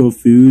National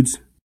Foods,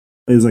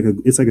 it was like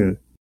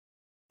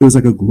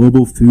a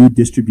global food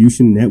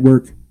distribution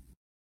network.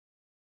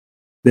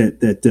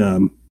 That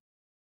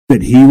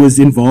he was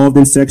involved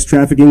in sex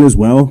trafficking as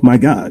well. My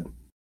God,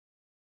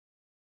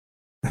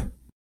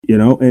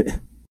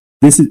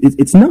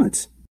 it's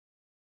nuts.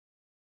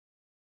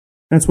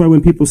 That's why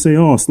when people say,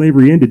 "Oh,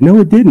 slavery ended,"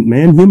 no, it didn't,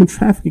 man. Human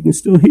trafficking is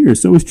still here.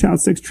 So is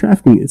child sex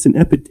trafficking. It's an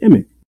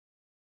epidemic.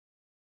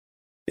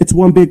 It's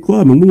one big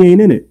club, and we ain't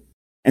in it.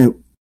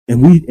 And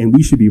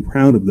we should be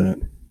proud of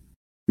that.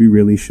 We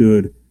really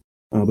should.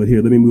 But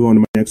here, let me move on to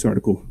my next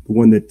article, the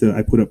one that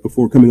I put up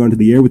before coming onto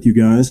the air with you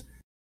guys.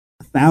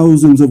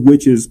 Thousands of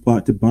witches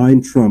plot to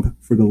bind Trump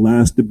for the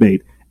last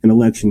debate and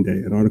election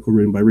day. An article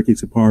written by Ricky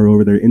Saparo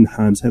over there in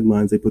Times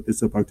Headlines. They put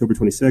this up October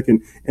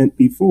 22nd. And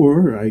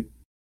before I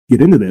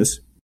get into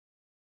this,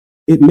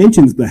 it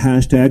mentions the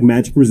hashtag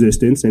Magic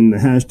Resistance and the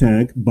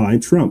hashtag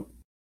Bind Trump.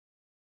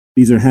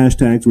 These are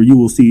hashtags where you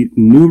will see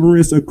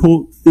numerous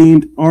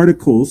occult-themed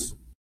articles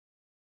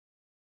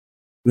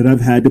that I've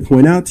had to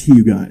point out to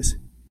you guys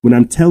when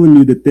I'm telling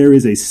you that there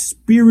is a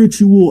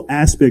spiritual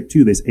aspect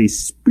to this, a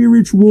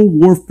spiritual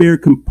warfare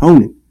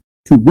component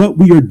to what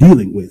we are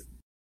dealing with.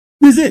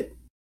 This is it.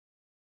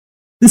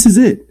 This is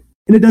it.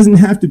 And it doesn't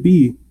have to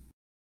be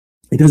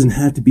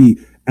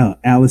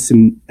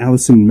Allison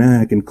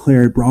Mack and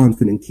Claire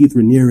Bronfman and Keith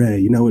Raniere,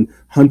 and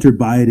Hunter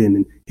Biden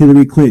and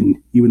Hillary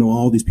Clinton, even though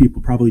all these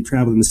people probably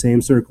travel in the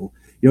same circle.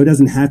 It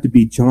doesn't have to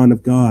be John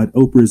of God,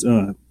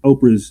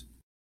 Oprah's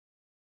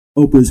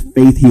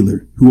faith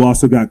healer, who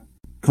also got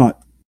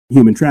caught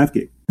human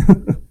trafficking.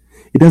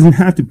 It doesn't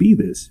have to be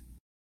this.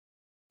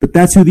 But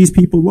that's who these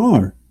people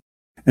are.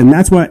 And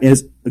that's why,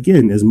 as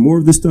more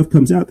of this stuff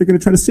comes out, they're going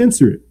to try to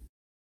censor it.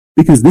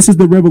 Because this is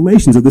the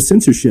revelations of the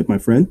censorship, my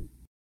friend.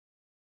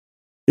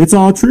 It's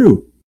all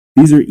true.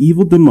 These are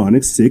evil,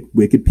 demonic, sick,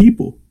 wicked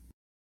people.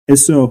 And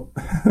so,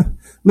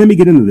 let me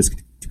get into this.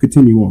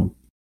 continue on.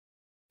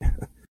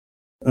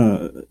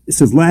 It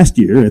says last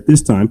year, at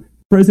this time,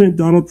 President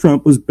Donald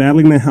Trump was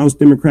battling the House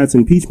Democrats'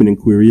 impeachment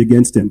inquiry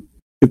against him.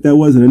 If that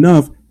wasn't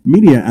enough,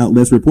 media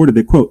outlets reported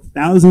that, quote,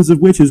 thousands of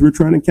witches were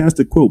trying to cast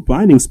a, quote,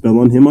 binding spell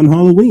on him on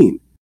Halloween.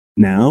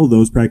 Now,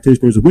 those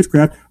practitioners of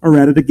witchcraft are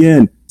at it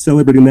again,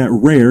 celebrating that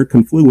rare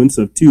confluence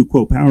of two,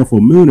 quote,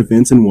 powerful moon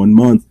events in 1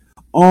 month,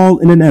 all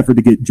in an effort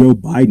to get Joe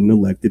Biden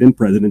elected and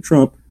President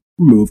Trump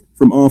removed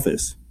from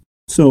office.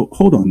 So,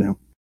 hold on now,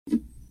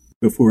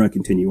 before I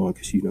continue on,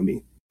 because you know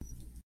me.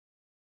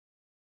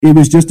 It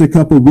was just a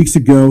couple of weeks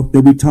ago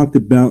that we talked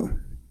about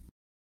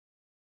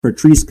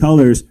Patrisse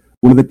Cullors,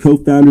 one of the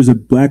co-founders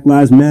of Black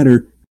Lives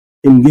Matter,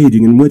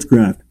 engaging in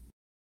witchcraft.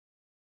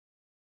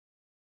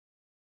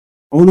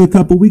 Only a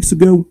couple of weeks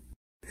ago,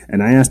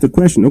 and I asked the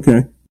question,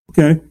 okay,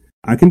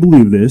 I can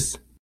believe this.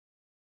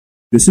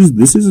 This is,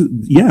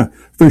 yeah,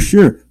 for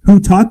sure. Who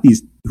taught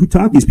these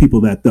people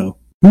that, though?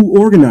 Who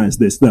organized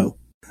this, though?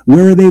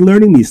 Where are they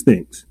learning these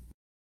things?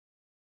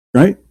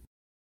 Right?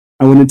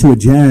 I went into a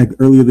JAG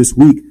earlier this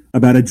week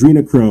about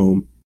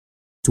adrenochrome,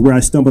 to where I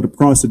stumbled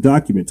across a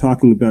document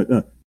talking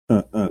about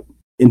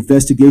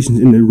investigations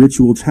into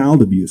ritual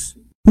child abuse.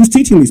 Who's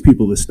teaching these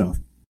people this stuff?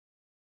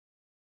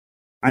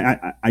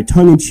 I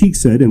tongue-in-cheek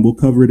said, and we'll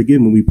cover it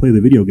again when we play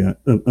the video guy,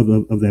 of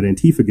that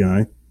Antifa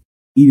guy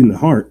eating the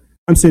heart.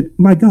 I said,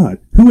 my God,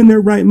 who in their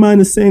right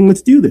mind is saying,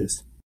 let's do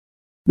this?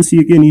 But see,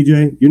 again,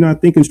 EJ, you're not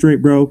thinking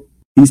straight, bro.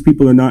 These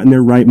people are not in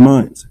their right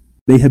minds.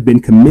 They have been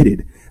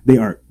committed. They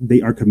are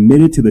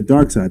committed to the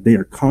dark side. They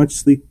are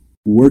consciously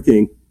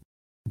working,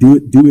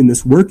 doing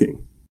this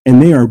working. And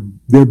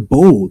they're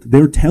bold.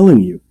 They're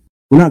telling you.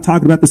 We're not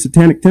talking about the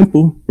Satanic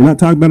Temple. We're not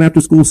talking about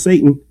after school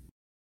Satan.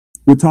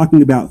 We're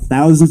talking about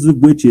thousands of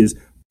witches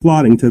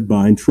plotting to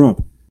bind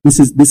Trump. This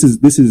is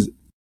an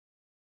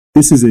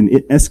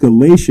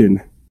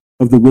escalation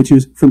of the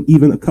witches from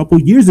even a couple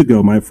years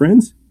ago, my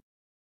friends.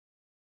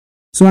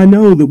 So I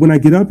know that when I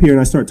get up here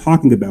and I start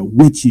talking about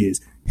witches,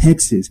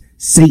 hexes,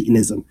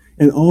 Satanism,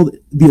 and all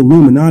the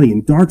Illuminati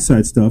and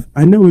Darkside stuff,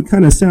 I know it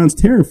kind of sounds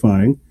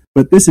terrifying,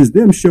 but this is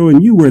them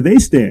showing you where they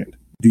stand.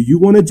 Do you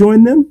want to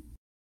join them?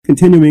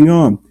 Continuing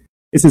on,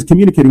 it says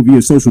communicating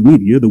via social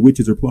media, the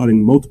witches are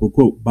plotting multiple,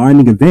 quote,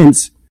 binding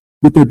events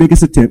with their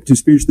biggest attempt to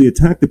spiritually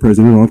attack the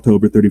president on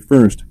October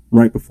 31st,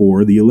 right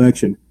before the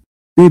election.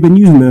 They've been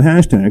using the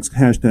hashtags,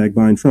 hashtag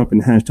bind Trump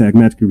and hashtag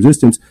magic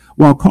resistance,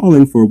 while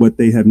calling for what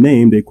they have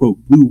named a, quote,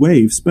 blue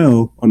wave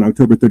spell on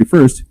October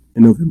 31st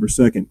and November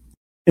 2nd.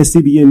 As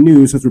CBN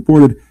News has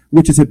reported,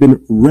 witches have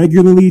been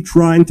regularly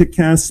trying to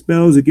cast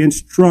spells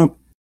against Trump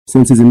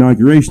since his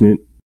inauguration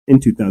in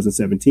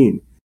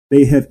 2017.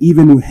 They have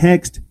even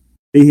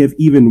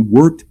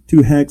worked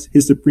to hex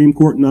his Supreme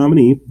Court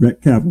nominee,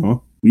 Brett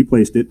Kavanaugh. We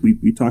placed it.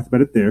 We talked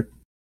about it there.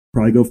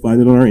 Probably go find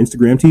it on our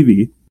Instagram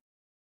TV.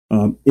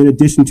 In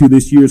addition to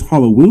this year's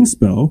Halloween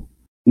spell,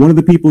 one of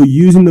the people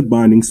using the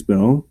binding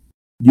spell,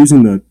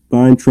 using the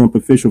Bind Trump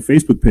official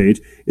Facebook page,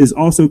 is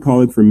also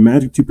calling for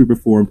magic to be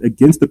performed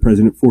against the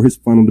president for his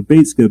final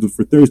debate scheduled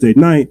for Thursday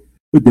night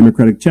with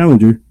Democratic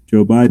challenger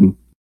Joe Biden.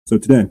 So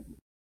today,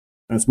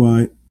 that's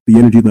why the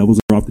energy levels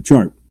are off the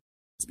chart.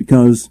 It's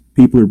because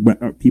people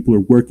are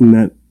working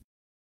that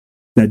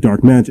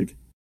dark magic.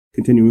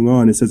 Continuing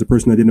on, it says a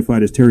person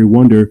identified as Terry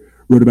Wonder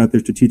wrote about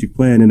their strategic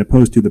plan in a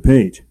post to the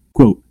page.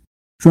 Quote,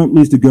 Trump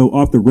needs to go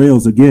off the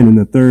rails again in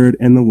the third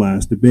and the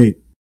last debate.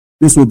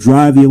 This will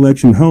drive the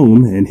election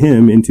home and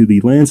him into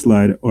the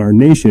landslide our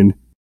nation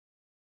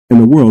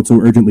and the world so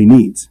urgently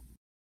needs.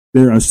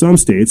 There are some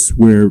states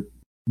where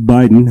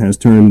Biden has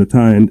turned the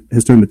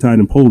tide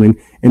in polling,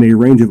 and a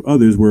range of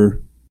others where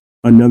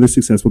another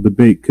successful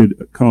debate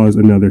could cause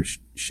another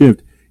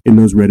shift in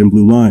those red and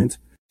blue lines,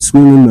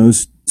 swinging the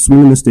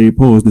state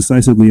polls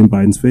decisively in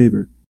Biden's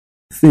favor.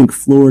 Think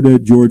Florida,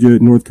 Georgia,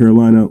 North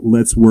Carolina.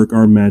 Let's work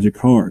our magic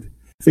hard.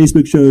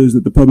 Facebook shows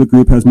that the public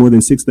group has more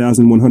than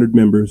 6,100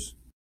 members.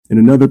 In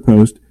another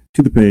post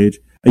to the page,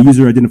 a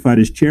user identified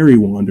as Cherry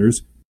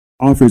Wanders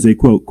offers a,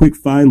 quote, quick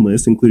find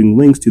list, including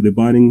links to the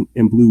binding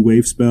and blue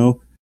wave spell,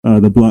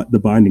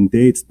 the binding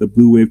dates, the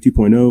blue wave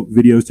 2.0,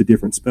 videos to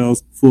different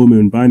spells, full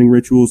moon binding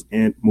rituals,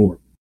 and more.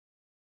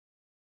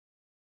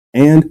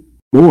 And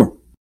more.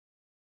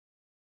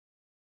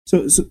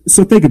 So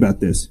think about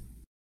this.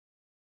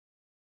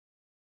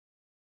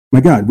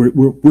 My God,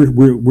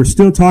 we're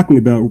still talking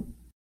about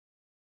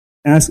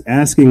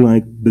asking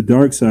like the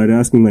dark side,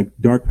 asking like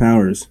dark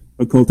powers,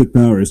 occultic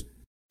powers,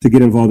 to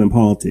get involved in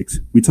politics.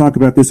 We talk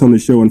about this on the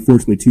show,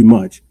 unfortunately, too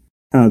much.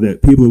 How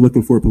that people are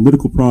looking for a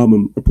political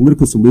problem, a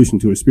political solution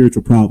to a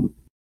spiritual problem.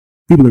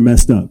 People are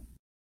messed up.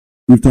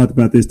 We've talked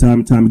about this time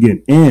and time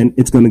again, and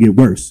it's going to get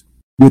worse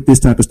with this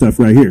type of stuff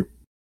right here.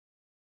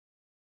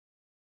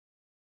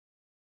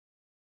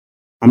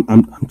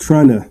 I'm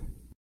trying to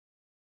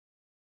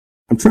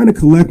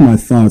collect my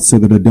thoughts so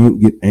that I don't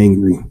get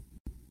angry.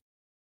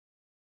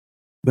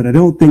 But I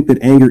don't think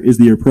that anger is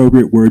the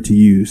appropriate word to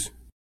use.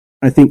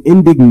 I think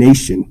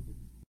indignation,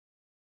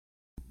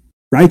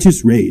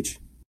 righteous rage,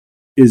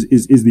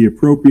 is the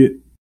appropriate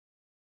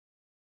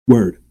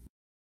word.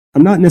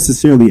 I'm not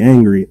necessarily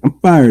angry. I'm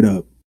fired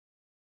up.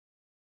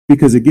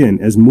 Because again,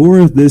 as more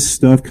of this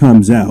stuff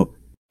comes out,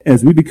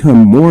 as we become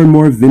more and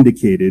more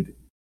vindicated,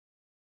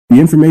 the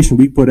information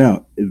we put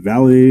out is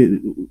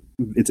validated.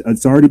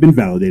 It's already been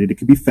validated. It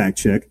could be fact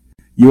checked.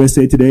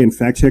 USA Today and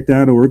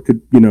factcheck.org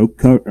could,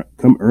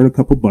 come earn a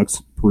couple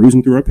bucks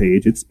perusing through our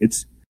page.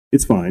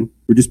 It's fine.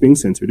 We're just being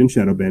censored and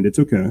shadow banned. It's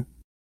okay.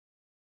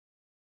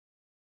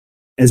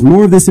 As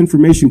more of this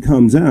information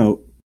comes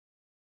out,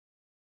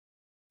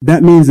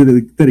 that means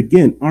that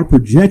again, our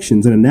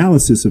projections and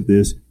analysis of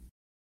this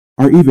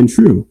are even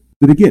true.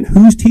 That again,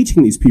 who's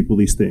teaching these people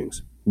these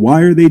things?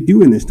 Why are they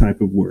doing this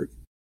type of work?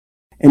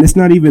 And it's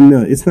not even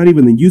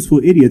the useful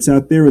idiots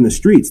out there in the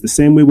streets. The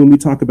same way when we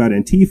talk about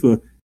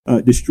Antifa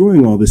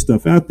destroying all this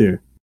stuff out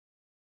there,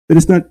 that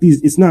it's not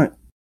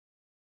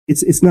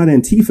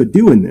Antifa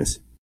doing this.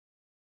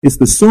 It's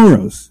the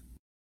Soros,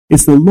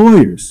 it's the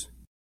lawyers,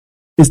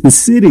 it's the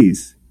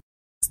cities,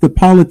 it's the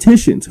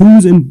politicians.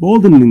 Who's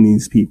emboldening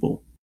these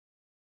people?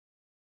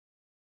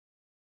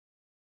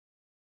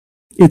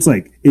 It's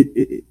like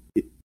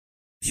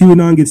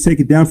QAnon gets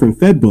taken down from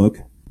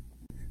FedBook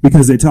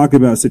because they talk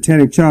about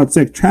satanic child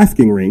sex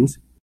trafficking rings.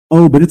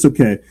 Oh, but it's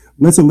okay.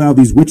 Let's allow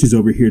these witches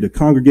over here to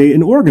congregate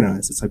and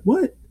organize. It's like,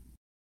 what?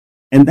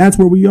 And that's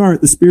where we are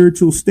at the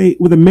spiritual state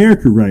with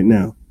America right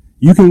now.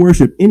 You can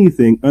worship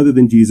anything other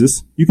than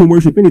Jesus. You can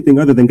worship anything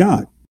other than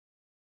God.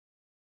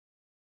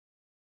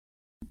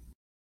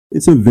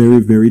 It's a very,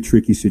 very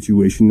tricky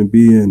situation to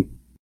be in.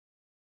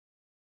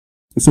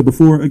 And so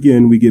before,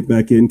 again, we get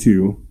back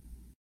into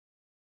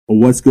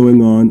what's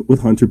going on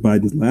with Hunter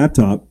Biden's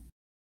laptop,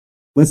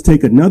 let's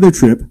take another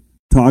trip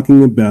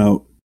talking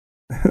about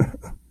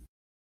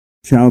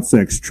child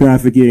sex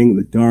trafficking,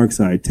 the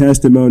Darkside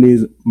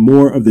testimonies,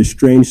 more of the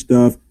strange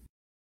stuff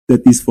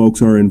that these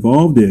folks are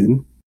involved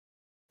in.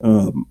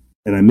 And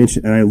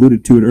I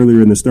alluded to it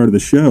earlier in the start of the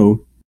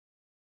show.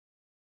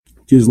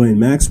 Ghislaine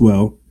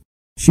Maxwell,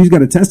 she's got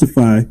to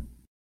testify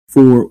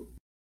for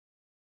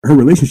her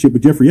relationship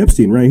with Jeffrey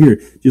Epstein right here.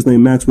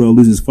 Ghislaine Maxwell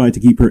loses fight to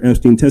keep her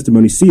Epstein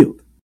testimony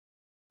sealed.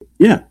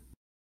 Yeah.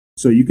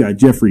 So you got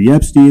Jeffrey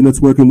Epstein that's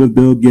working with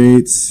Bill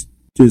Gates,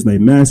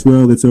 Ghislaine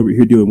Maxwell that's over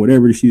here doing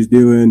whatever she's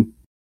doing,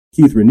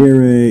 Keith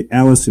Raniere,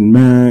 Allison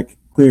Mack,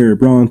 Claire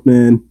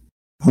Bronfman,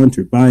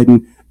 Hunter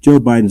Biden, Joe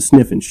Biden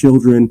sniffing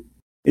children.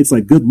 It's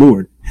like, good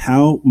Lord,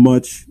 how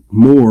much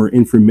more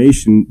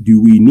information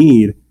do we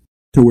need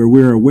to where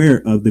we're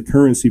aware of the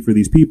currency for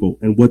these people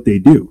and what they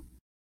do?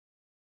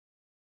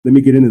 Let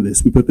me get into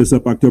this. We put this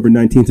up October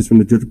 19th. It's from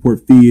the Judge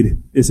Report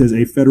feed. It says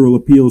a federal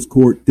appeals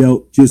court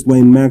dealt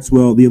Ghislaine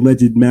Maxwell, the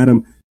alleged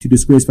madam to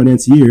disgraced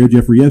financier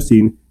Jeffrey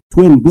Epstein,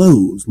 twin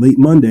blows late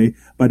Monday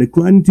by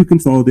declining to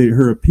consolidate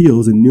her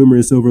appeals in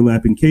numerous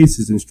overlapping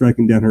cases and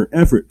striking down her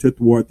effort to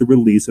thwart the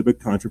release of a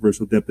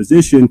controversial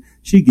deposition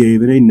she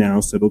gave in a now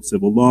settled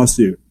civil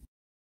lawsuit.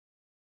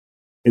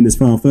 In this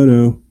final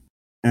photo,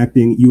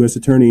 acting U.S.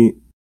 Attorney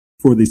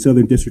for the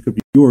Southern District of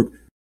New York,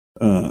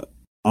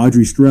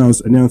 Audrey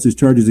Strauss announces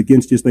charges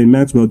against Ghislaine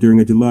Maxwell during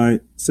a July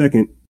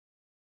 2nd,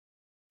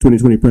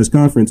 2020 press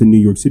conference in New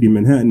York City,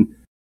 Manhattan.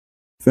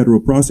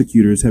 Federal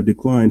prosecutors have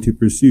declined to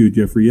pursue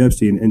Jeffrey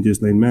Epstein and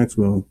Ghislaine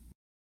Maxwell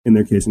in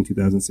their case in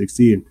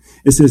 2016.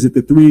 It says that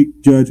the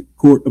three-judge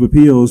Court of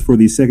Appeals for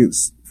the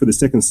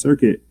Second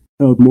Circuit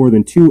held more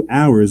than 2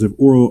 hours of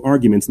oral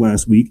arguments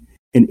last week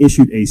and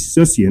issued a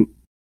prescient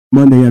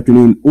Monday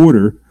afternoon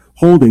order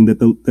holding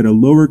that a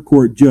lower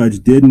court judge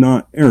did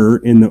not err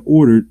in the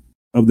order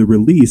of the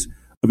release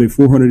of a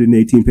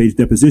 418-page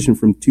deposition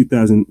from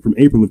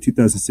April of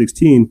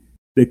 2016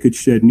 that could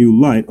shed new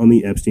light on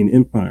the Epstein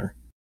empire.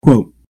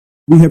 Quote,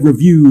 "We have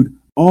reviewed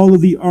all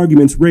of the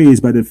arguments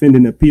raised by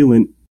defendant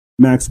appellant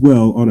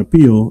Maxwell on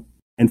appeal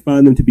and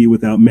find them to be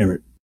without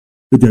merit,"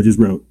 the judges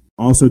wrote,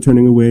 also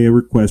turning away a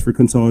request for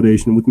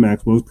consolidation with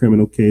Maxwell's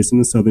criminal case in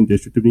the Southern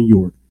District of New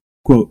York.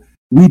 Quote,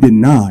 "We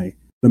deny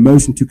the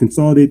motion to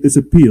consolidate this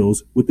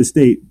appeals with the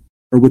state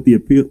or with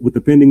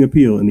the pending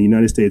appeal in the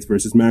United States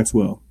versus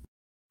Maxwell."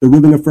 The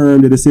ruling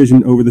affirmed a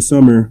decision over the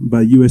summer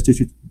by U.S.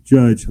 District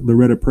Judge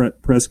Loretta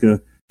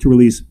Preska to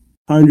release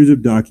hundreds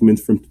of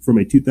documents from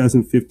a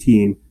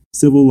 2015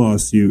 civil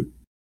suit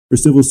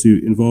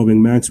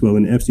involving Maxwell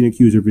and Epstein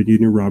accuser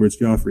Virginia Roberts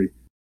Joffrey.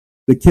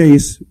 The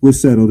case was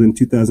settled in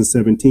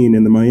 2017,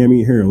 and the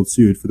Miami Herald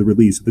sued for the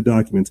release of the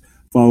documents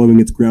following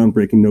its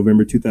groundbreaking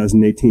November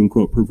 2018,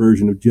 quote,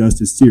 "Perversion of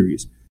Justice"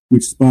 series,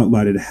 which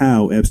spotlighted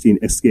how Epstein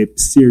escaped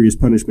serious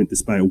punishment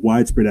despite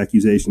widespread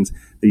accusations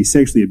that he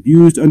sexually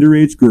abused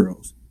underage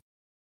girls.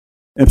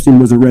 Epstein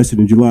was arrested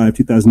in July of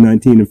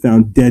 2019 and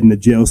found dead in a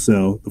jail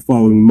cell the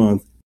following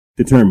month,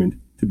 determined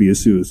to be a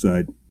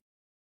suicide.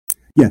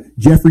 Yeah,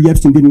 Jeffrey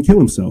Epstein didn't kill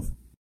himself.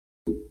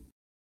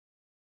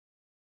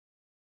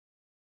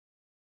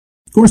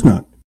 Of course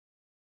not.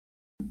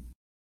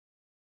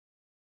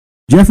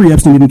 Jeffrey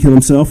Epstein didn't kill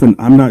himself, and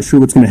I'm not sure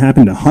what's going to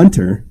happen to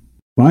Hunter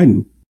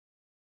Biden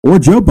or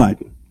Joe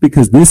Biden,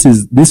 because this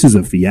is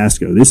a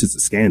fiasco. This is a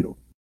scandal.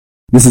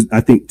 This is,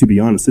 I think, to be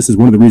honest, this is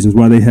one of the reasons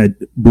why they had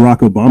Barack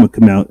Obama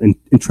come out and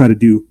try to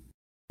do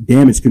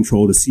damage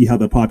control to see how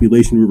the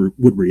population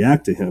would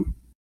react to him.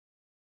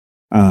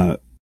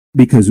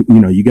 Because,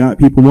 you got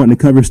people wanting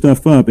to cover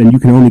stuff up, and you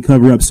can only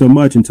cover up so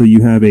much until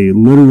you have a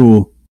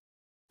literal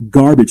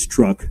garbage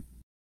truck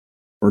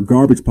or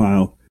garbage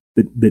pile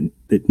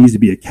that needs to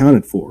be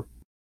accounted for.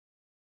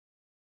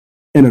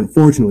 And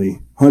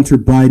unfortunately, Hunter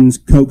Biden's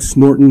coke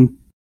snorting,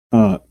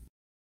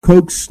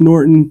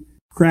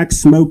 crack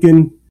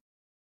smoking,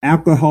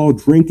 alcohol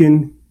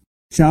drinking,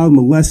 child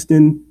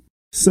molesting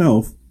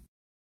self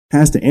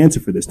has to answer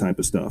for this type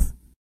of stuff.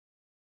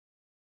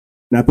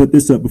 Now, I put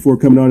this up before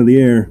coming onto the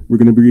air. We're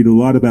going to read a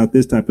lot about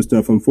this type of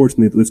stuff.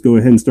 Unfortunately, let's go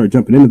ahead and start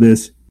jumping into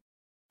this.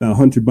 About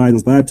Hunter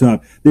Biden's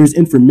laptop, there's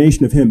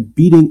information of him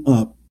beating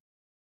up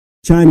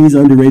Chinese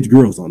underage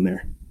girls on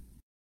there,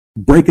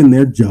 breaking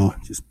their jaw,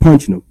 just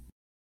punching them.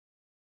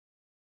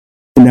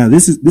 And now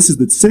this is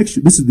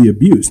the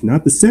abuse,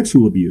 not the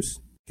sexual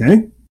abuse.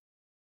 Okay.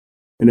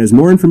 And as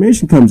more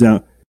information comes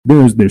out,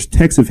 there's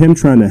texts of him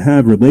trying to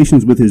have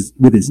relations with his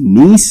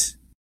niece,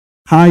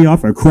 high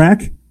off a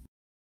crack.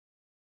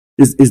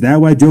 Is that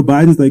why Joe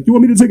Biden's like, you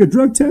want me to take a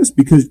drug test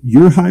because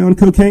you're high on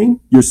cocaine?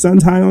 Your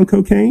son's high on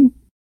cocaine?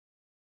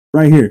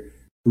 Right here.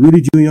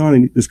 Rudy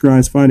Giuliani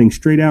describes finding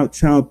straight out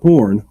child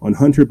porn on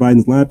Hunter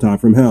Biden's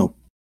laptop from hell.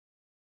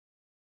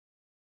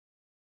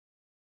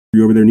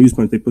 Over their News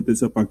Punch, they put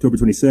this up October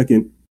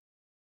 22nd.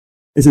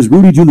 It says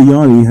Rudy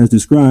Giuliani has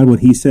described what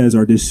he says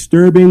are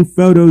disturbing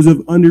photos of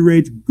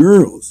underage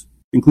girls,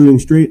 including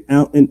straight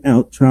out and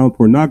out child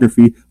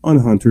pornography on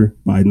Hunter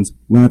Biden's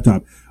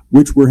laptop,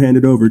 which were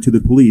handed over to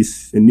the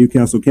police in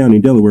Newcastle County,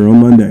 Delaware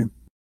on Monday.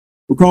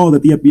 Recall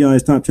that the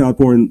FBI's top child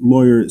porn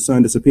lawyer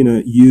signed a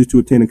subpoena used to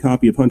obtain a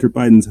copy of Hunter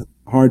Biden's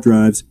hard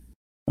drives,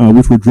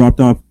 which were dropped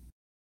off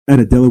at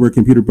a Delaware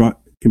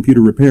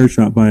computer repair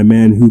shop by a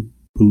man who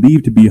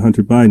believed to be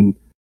Hunter Biden,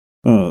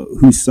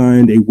 who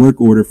signed a work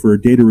order for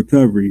data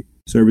recovery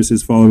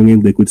services following a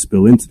liquid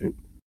spill incident.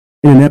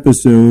 In an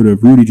episode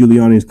of Rudy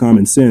Giuliani's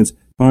Common Sense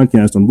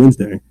podcast on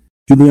Wednesday,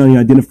 Giuliani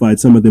identified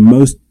some of the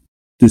most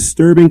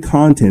disturbing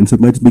contents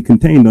allegedly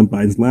contained on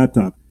Biden's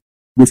laptop,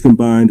 which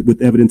combined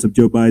with evidence of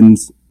Joe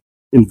Biden's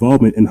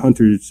involvement in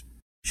Hunter's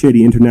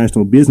shady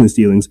international business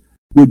dealings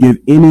would give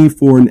any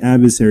foreign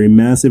adversary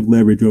massive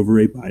leverage over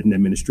a Biden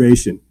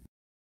administration.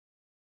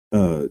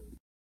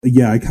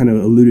 I kind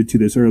of alluded to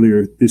this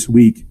earlier this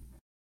week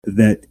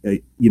that,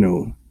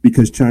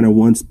 because China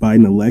wants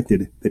Biden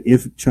elected, that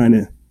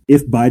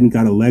if Biden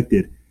got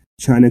elected,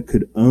 China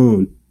could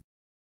own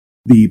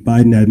the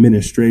Biden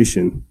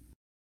administration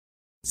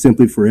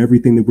simply for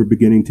everything that we're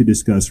beginning to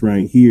discuss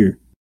right here.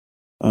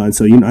 And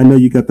so, I know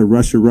you got the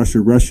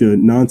Russia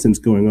nonsense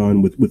going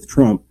on with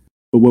Trump,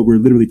 but what we're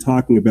literally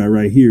talking about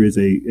right here is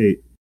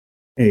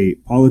a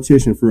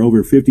politician for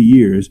over 50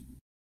 years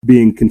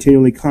being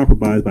continually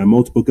compromised by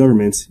multiple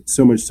governments,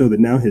 so much so that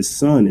now his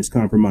son is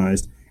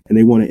compromised, and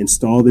they want to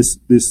install this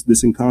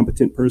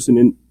incompetent person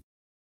in.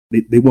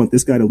 They want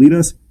this guy to lead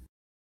us.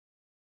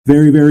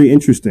 Very, very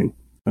interesting.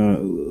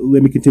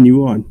 Let me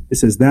continue on. It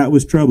says that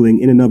was troubling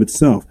in and of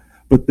itself.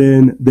 But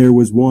then there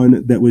was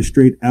one that was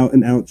straight out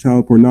and out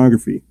child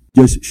pornography.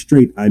 Just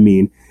straight, I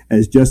mean,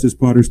 as Justice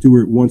Potter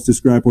Stewart once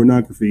described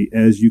pornography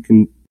as you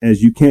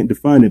can't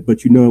define it,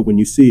 but you know it when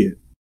you see it.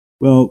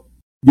 Well,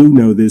 you'll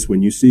know this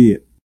when you see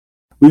it.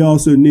 We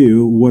also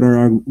knew what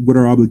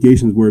our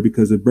obligations were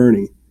because of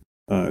Bernie.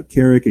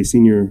 Carrick, a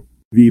senior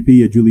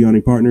VP at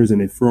Giuliani Partners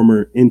and a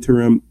former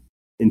interim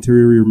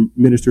Interior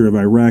Minister of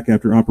Iraq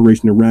after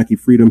Operation Iraqi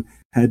Freedom,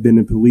 had been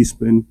a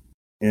policeman,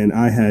 and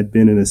I had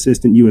been an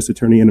assistant U.S.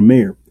 attorney and a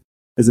mayor.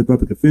 As a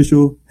public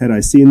official, had I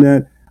seen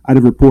that, I'd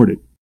have reported.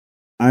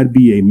 I'd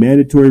be a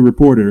mandatory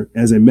reporter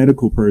as a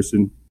medical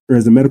person or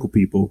as a medical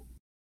people.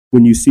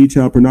 When you see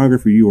child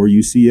pornography or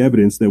you see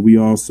evidence that we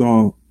all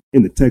saw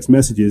in the text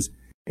messages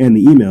and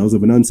the emails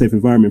of an unsafe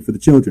environment for the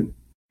children,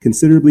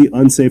 considerably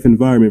unsafe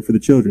environment for the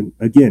children.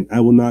 Again, I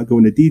will not go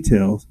into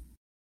details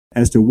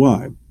as to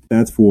why.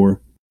 That's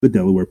for the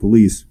Delaware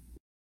police.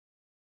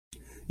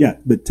 Yeah,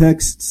 the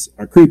texts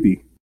are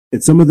creepy.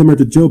 And some of them are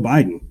to Joe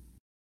Biden.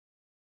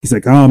 He's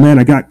like, oh man,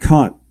 I got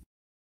caught.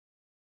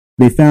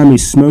 They found me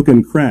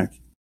smoking crack.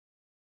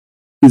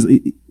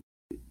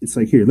 It's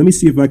like, here, let me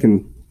see if I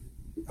can,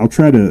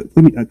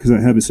 because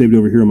I have it saved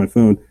over here on my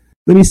phone.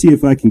 Let me see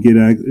if I can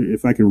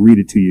read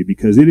it to you,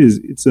 because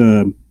it's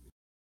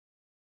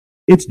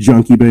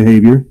junky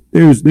behavior.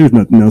 There's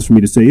nothing else for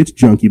me to say. It's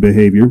junky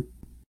behavior.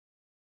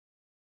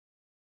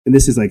 And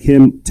this is like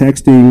him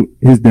texting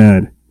his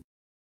dad.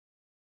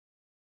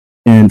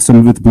 And some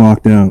of it's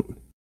blocked out.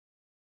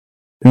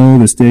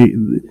 Oh,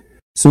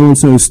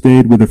 so-and-so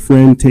stayed with a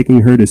friend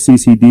taking her to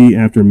CCD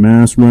after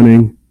mass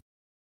running.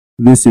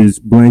 This is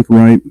blank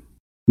right.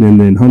 And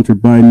then Hunter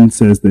Biden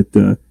says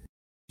that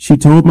she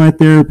told my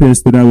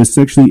therapist that I was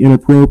sexually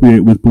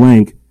inappropriate with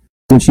blank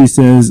when she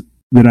says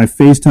that I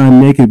FaceTime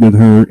naked with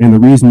her, and the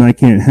reason I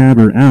can't have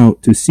her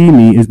out to see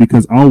me is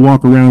because I'll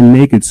walk around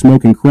naked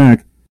smoking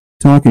crack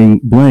talking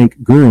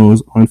blank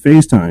girls on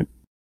FaceTime.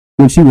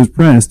 When she was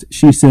pressed,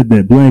 she said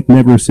that blank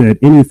never said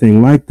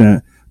anything like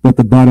that, but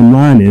the bottom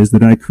line is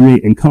that I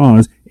create and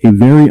cause a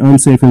very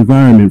unsafe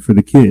environment for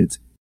the kids.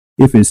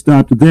 If it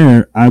stopped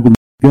there, I would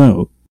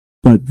go.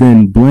 But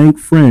then blank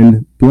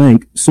friend,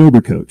 blank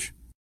sober coach.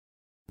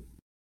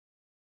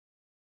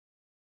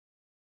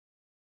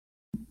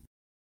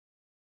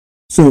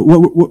 So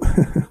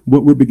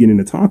what we're beginning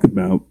to talk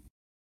about,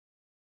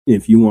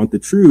 if you want the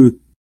truth,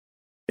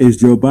 is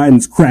Joe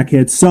Biden's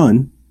crackhead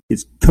son,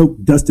 his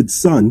coke-dusted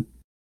son,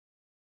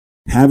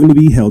 having to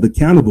be held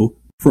accountable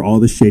for all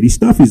the shady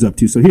stuff he's up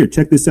to. So here,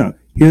 check this out.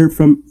 Hear it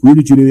from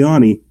Rudy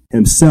Giuliani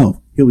himself.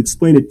 He'll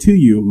explain it to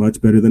you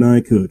much better than I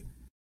could.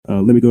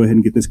 Let me go ahead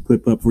and get this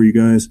clip up for you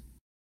guys.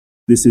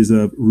 This is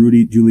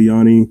Rudy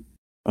Giuliani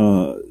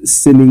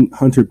sending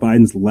Hunter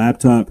Biden's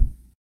laptop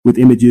with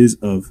images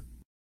of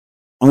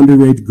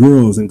underage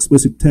girls and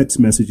explicit text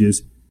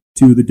messages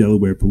to the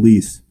Delaware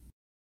police.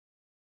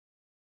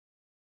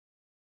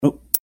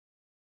 Oh,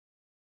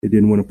 it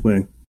didn't want to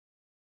play.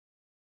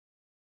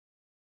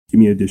 Give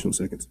me an additional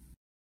seconds.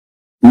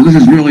 Well, this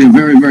is really a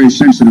very, very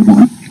sensitive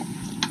one.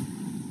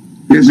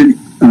 There's a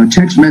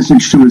text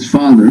message to his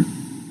father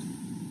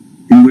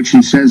in which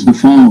he says the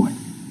following.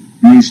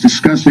 And he's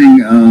discussing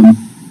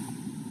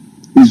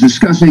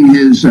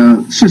his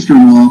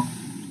sister-in-law,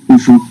 who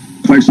for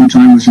quite some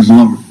time was his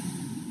lover.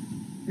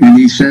 And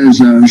he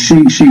says,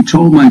 she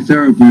told my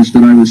therapist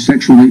that I was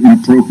sexually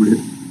inappropriate.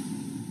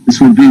 This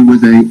would be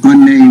with a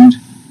unnamed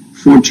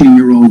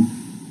 14-year-old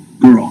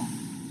girl.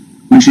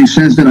 When she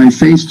says that I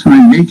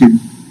FaceTime naked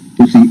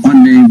with the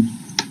unnamed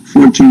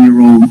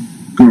 14-year-old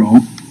girl,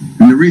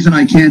 and the reason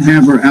I can't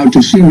have her out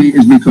to see me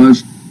is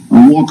because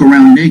I walk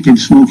around naked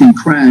smoking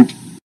crack,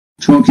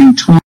 talking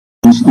tongues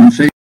on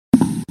Facebook.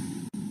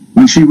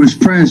 When she was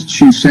pressed,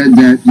 she said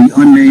that the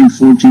unnamed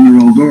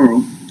 14-year-old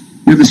girl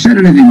never said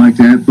anything like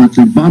that, but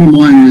the bottom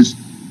line is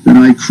that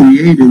I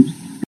created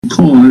and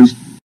caused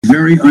a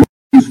very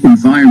unsafe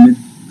environment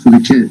for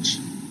the kids.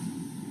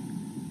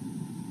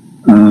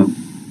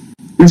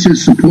 This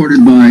is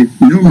supported by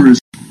numerous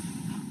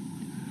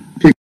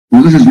pictures.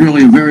 Well, this is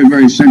really a very,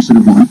 very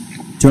sensitive one.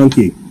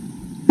 Junkie.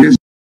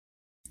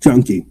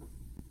 Junkie.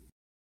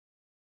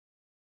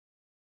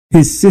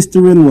 His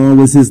sister-in-law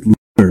was his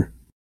lover.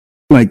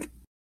 Like,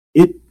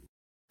 it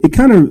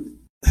kind of...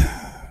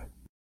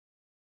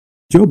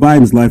 Joe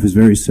Biden's life is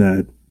very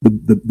sad.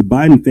 The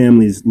Biden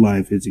family's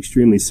life is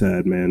extremely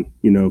sad, man.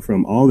 You know,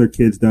 from all their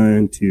kids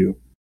dying to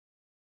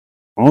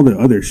all the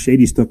other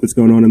shady stuff that's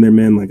going on in there,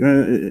 man. Like,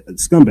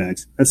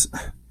 scumbags.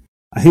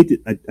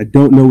 I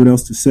don't know what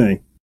else to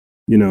say.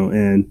 You know,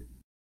 and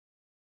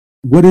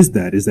what is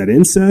that? Is that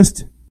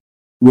incest?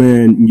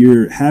 When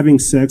you're having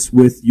sex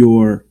with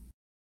your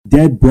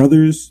dead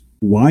brother's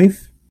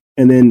wife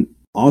and then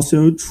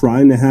also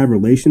trying to have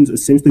relations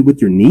essentially with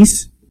your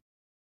niece?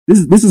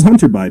 This is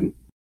Hunter Biden.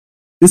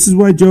 This is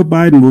why Joe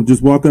Biden will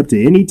just walk up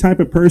to any type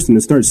of person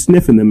and start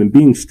sniffing them and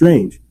being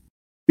strange.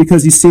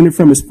 Because he's seen it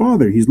from his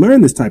father. He's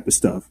learned this type of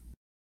stuff.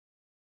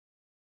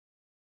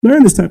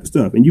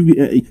 And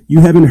you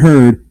haven't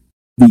heard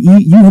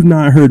you have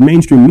not heard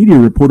mainstream media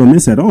report on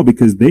this at all,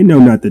 because they know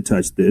not to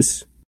touch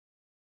this.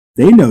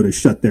 They know to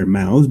shut their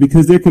mouths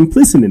because they're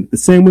complicit in it. The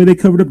same way they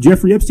covered up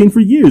Jeffrey Epstein for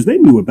years. They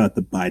knew about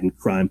the Biden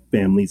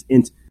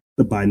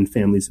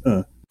family's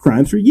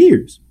crimes for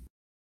years.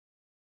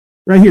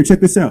 Right here, check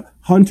this out.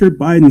 Hunter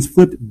Biden's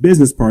flipped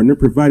business partner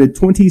provided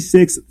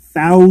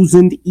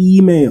 26,000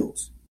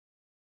 emails.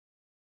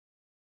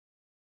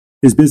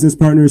 His business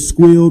partner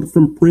squealed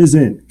from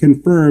prison,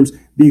 confirms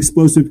the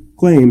explosive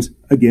claims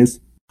against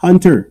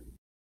Hunter.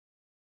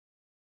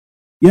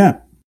 Yeah.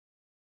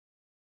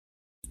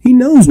 He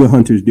knows what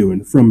Hunter's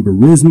doing, from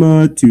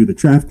Burisma to the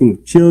trafficking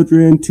of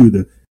children to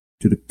the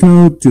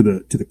coke to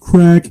the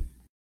crack.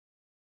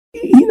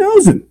 He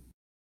knows him.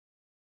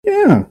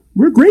 Yeah,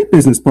 we're great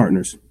business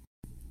partners.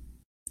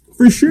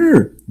 For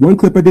sure. One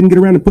clip I didn't get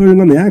around to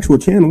putting on the actual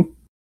channel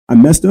I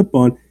messed up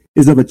on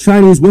is of a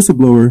Chinese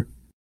whistleblower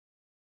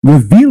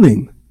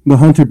revealing the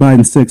Hunter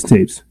Biden sex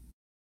tapes,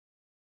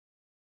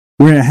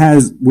 where it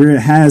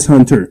has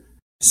Hunter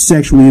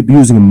sexually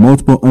abusing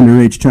multiple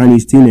underage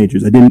Chinese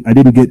teenagers. I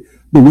didn't get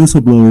the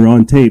whistleblower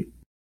on tape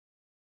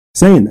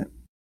saying that.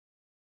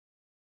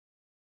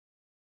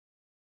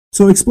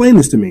 So explain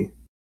this to me.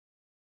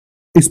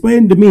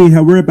 Explain to me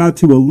how we're about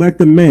to elect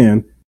a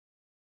man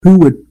who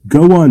would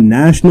go on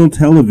national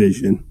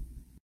television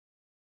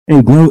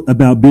and gloat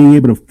about being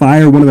able to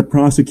fire one of the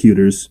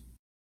prosecutors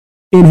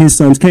in his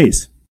son's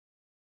case.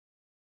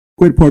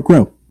 Quid pro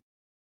quo.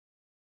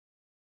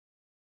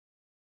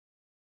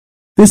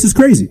 This is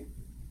crazy.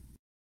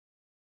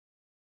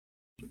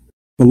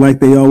 But like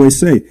they always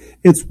say,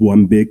 it's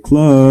one big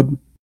club,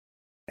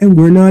 and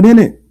we're not in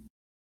it.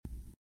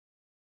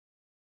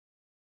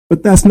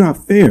 But that's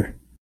not fair.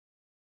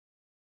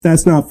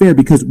 That's not fair,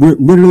 because we're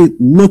literally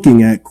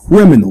looking at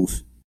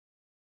criminals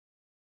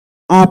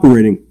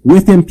operating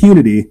with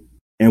impunity,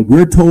 and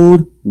we're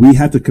told we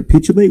have to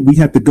capitulate, we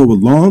have to go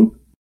along.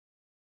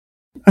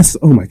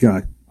 Oh my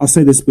God. I'll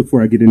say this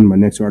before I get into my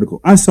next article.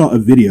 I saw a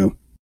video.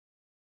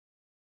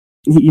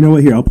 You know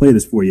what? Here, I'll play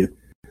this for you.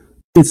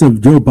 It's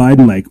of Joe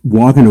Biden, like,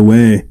 walking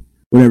away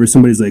Whenever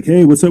somebody's like,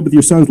 hey, what's up with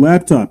your son's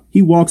laptop?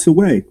 He walks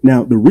away.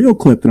 Now, the real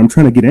clip that I'm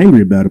trying to get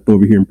angry about up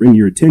over here and bring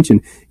your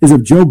attention is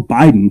of Joe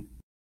Biden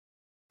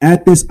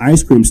at this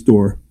ice cream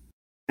store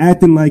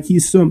acting like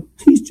he's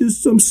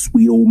just some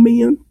sweet old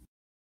man.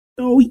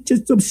 Oh, he's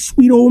just some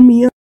sweet old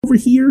man over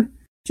here,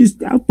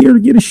 just out there to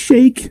get a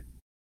shake.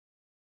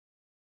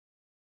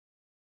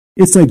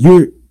 It's like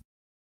you're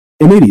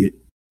an idiot.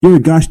 You're a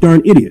gosh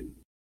darn idiot.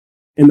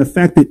 And the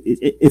fact that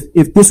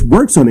if this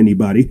works on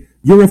anybody,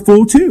 you're a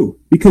fool too,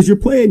 because you're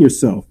playing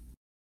yourself.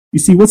 You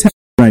see, what's happening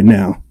right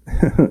now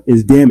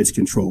is damage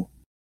control.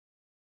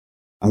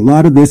 A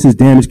lot of this is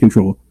damage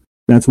control.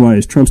 That's why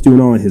as Trump's doing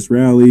all of his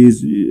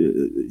rallies,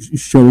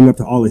 showing up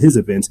to all of his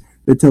events,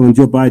 they're telling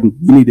Joe Biden,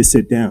 you need to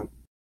sit down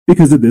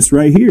because of this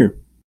right here.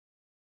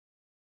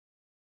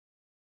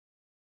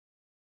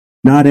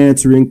 Not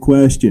answering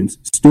questions,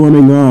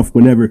 storming off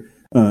whenever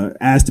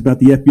asked about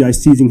the FBI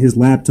seizing his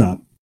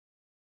laptop,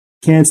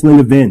 canceling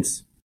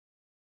events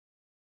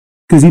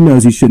because he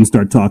knows he shouldn't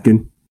start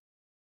talking.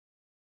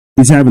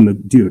 He's having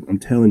I'm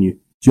telling you,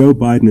 Joe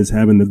Biden is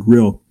having the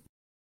grill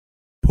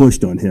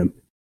pushed on him,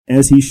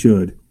 as he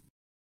should.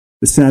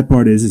 The sad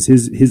part is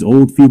his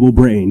old feeble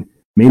brain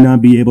may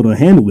not be able to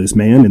handle this,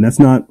 man, and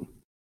that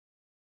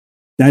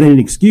ain't an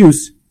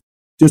excuse,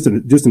 just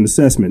an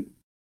assessment.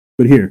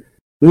 But here,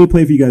 let me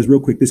play for you guys real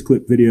quick this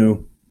clip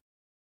video,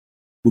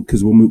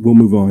 because we'll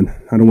move on.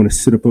 I don't want to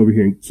sit up over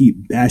here and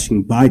keep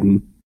bashing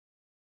Biden,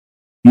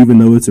 even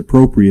though it's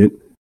appropriate.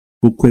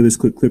 We'll play this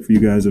clip for you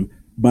guys of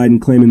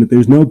Biden claiming that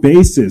there's no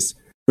basis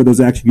for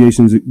those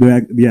accusations,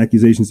 the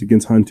accusations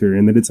against Hunter,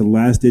 and that it's a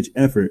last-ditch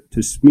effort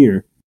to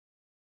smear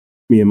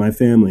me and my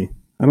family.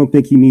 I don't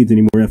think he needs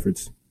any more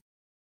efforts.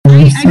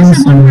 I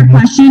just have one more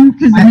question,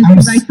 because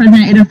Mr. Vice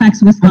President, it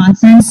affects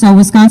Wisconsin. So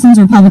Wisconsin's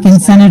Republican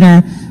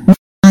Senator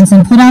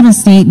put out a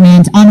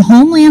statement on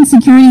Homeland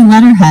Security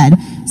letterhead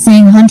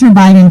saying Hunter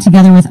Biden,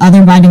 together with other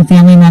Biden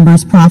family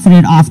members,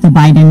 profited off the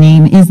Biden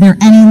name. Is there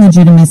any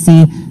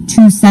legitimacy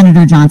to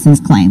Senator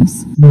Johnson's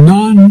claims?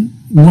 None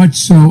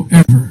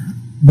whatsoever.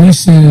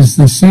 This is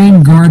the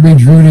same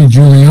garbage Rudy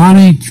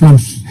Giuliani,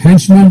 Trump's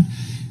henchman.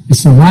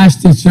 It's a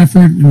last-ditch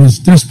effort in this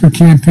desperate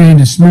campaign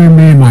to smear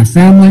me and my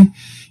family.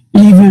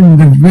 Even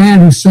the man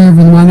who served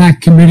on that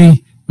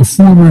committee, the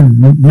former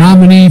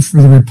nominee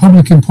for the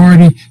Republican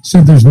Party,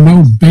 said there's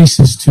no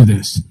basis to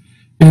this.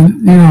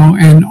 And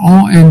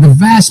the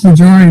vast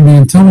majority of the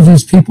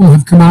intelligence people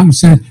have come out and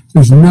said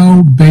there's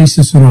no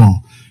basis at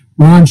all.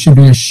 Ron should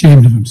be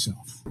ashamed of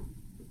himself.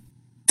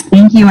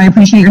 Thank you. I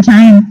appreciate your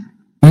time.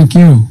 Thank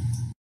you.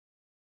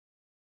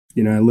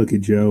 I look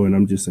at Joe and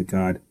I'm just like,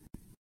 God,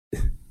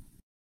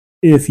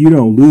 if you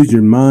don't lose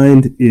your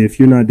mind, if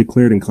you're not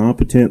declared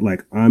incompetent,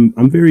 like I'm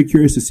very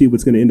curious to see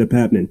what's going to end up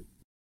happening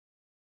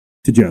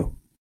to Joe.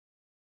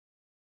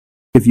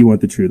 If you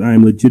want the truth, I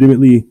am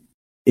legitimately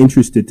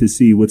interested to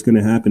see what's going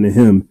to happen to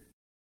him,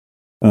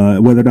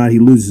 whether or not he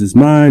loses his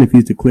mind, if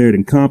he's declared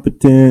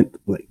incompetent.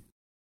 Like,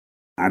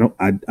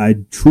 I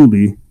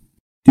truly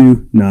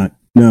do not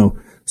know.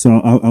 So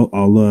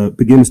I'll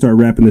begin to start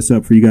wrapping this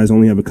up for you guys. I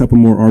only have a couple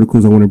more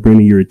articles I want to bring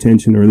to your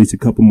attention, or at least a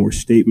couple more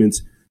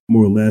statements,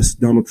 more or less.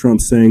 Donald Trump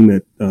saying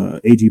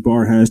that AG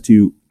Barr has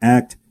to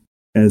act,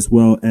 as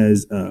well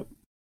as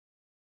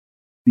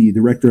the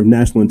director of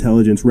national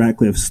intelligence,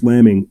 Ratcliffe,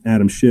 slamming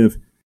Adam Schiff,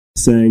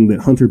 saying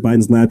that Hunter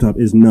Biden's laptop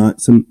is not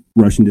some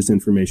Russian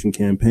disinformation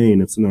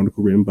campaign. It's an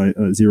article written by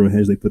Zero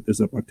Hedge. They put this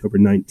up October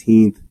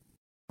 19th.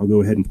 I'll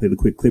go ahead and play the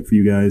quick clip for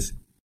you guys.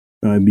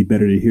 It'd be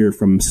better to hear it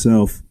from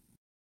himself.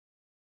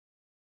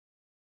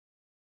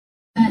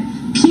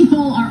 That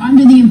people are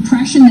under the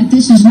impression that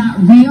this is not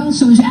real.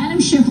 So is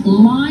Adam Schiff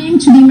lying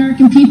to the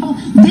American people?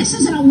 This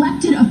is an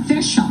elected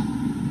official.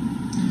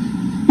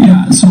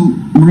 Yeah, so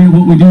Maria,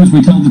 what we do is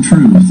we tell the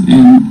truth.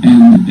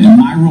 And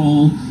my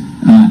role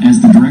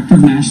as the Director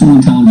of National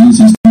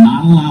Intelligence is to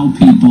not allow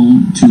people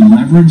to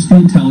leverage the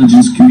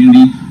intelligence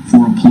community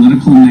for a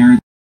political narrative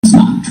that's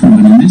not true.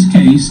 And in this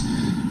case,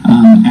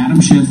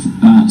 Adam Schiff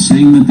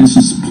saying that this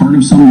is part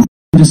of some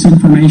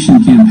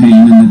disinformation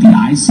campaign and that the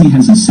IC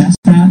has assessed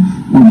that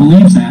or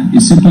believes that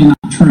is simply not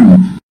true.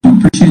 I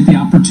appreciate the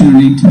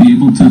opportunity to be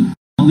able to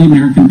tell the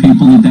American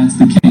people that that's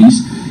the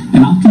case,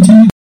 and I'll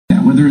continue to do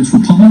that, whether it's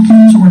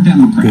Republicans or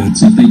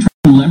Democrats. If they try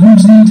to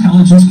leverage the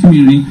intelligence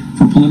community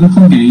for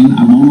political gain,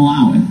 I won't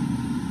allow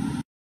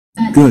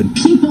it. Good.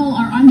 People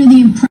are under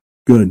the impression.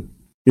 Good.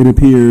 It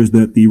appears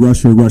that the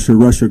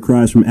Russia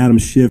cries from Adam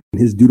Schiff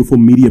and his dutiful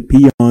media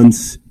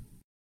peons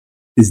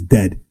is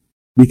dead.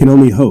 We can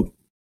only hope.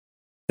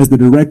 As the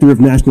Director of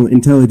National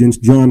Intelligence,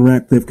 John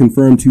Ratcliffe,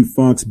 confirmed to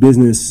Fox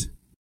Business's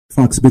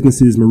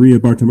Maria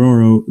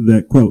Bartiromo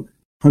that, quote,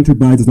 Hunter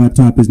Biden's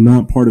laptop is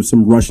not part of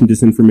some Russian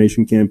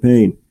disinformation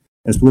campaign.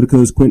 As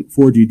Politico's Quint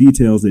Forgy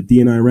details that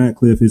DNI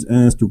Ratcliffe is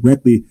asked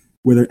directly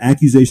whether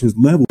accusations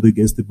leveled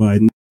against the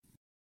Biden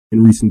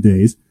in recent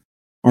days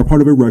are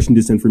part of a Russian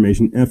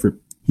disinformation effort.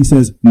 He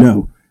says,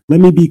 no.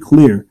 Let me be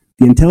clear.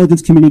 The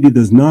intelligence community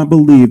does not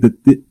believe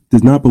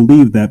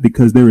that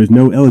because there is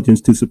no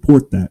evidence to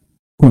support that.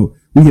 Quote,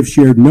 We have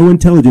shared no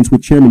intelligence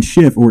with Chairman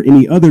Schiff or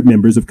any other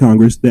members of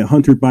Congress that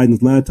Hunter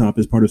Biden's laptop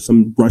is part of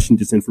some Russian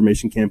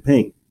disinformation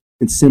campaign.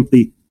 It's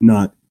simply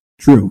not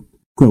true.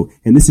 Quote,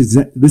 and this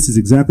is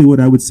exactly what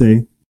I would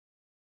say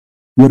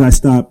would I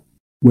stop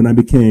when I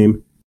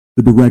became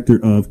the director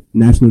of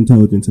national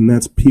intelligence, and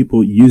that's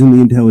people using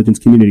the intelligence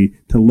community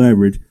to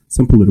leverage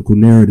some political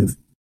narrative.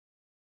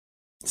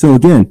 So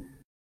again,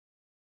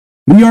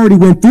 we already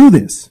went through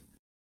this.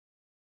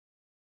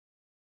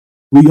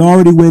 We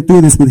already went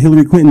through this with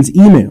Hillary Clinton's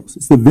emails.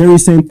 It's the very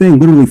same thing,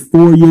 literally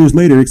 4 years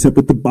later, except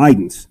with the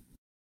Bidens.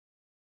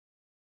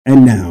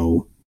 And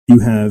now you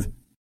have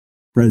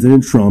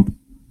President Trump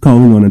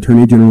calling on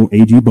Attorney General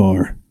A.G.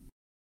 Barr,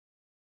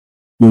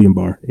 William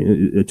Barr,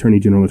 Attorney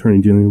General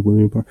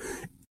William Barr,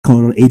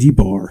 calling on A.G.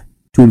 Barr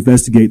to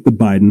investigate the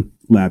Biden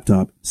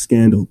laptop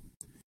scandal.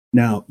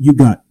 Now, you've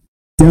got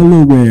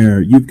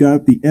Delaware, you've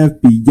got the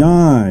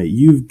FBI,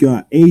 you've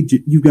got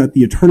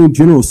the Attorney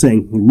General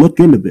saying, look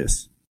into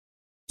this.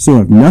 So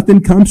if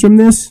nothing comes from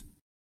this,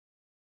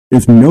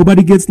 if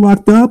nobody gets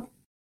locked up,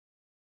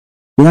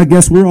 well, I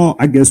guess we're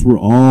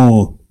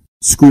all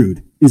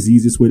screwed is the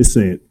easiest way to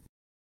say it.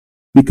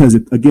 Because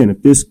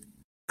if this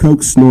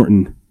coke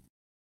snorting,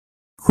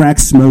 crack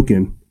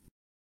smoking,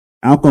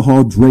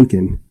 alcohol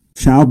drinking,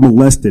 child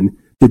molesting,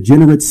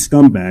 degenerate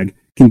scumbag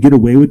can get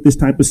away with this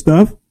type of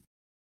stuff,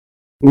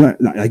 well,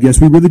 I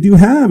guess we really do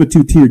have a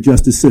two-tier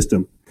justice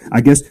system. I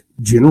guess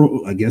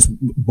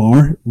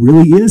Barr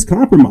really is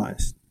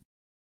compromised.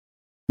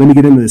 Let me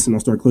get into this and I'll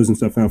start closing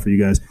stuff out for you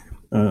guys.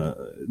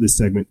 This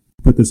segment.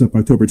 Put this up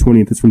October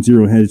 20th. It's from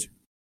Zero Hedge.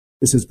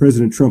 It says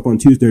President Trump on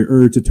Tuesday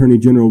urged Attorney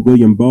General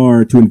William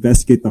Barr to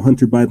investigate the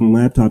Hunter Biden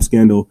laptop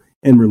scandal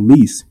and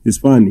release his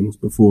findings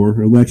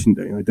before Election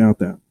Day. I doubt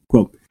that.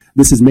 Quote,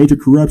 this is major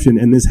corruption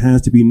and this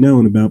has to be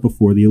known about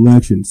before the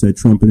election, said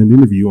Trump in an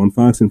interview on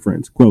Fox and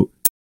Friends. Quote,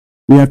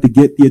 we have to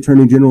get the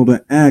Attorney General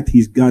to act.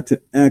 He's got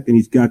to act and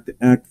he's got to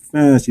act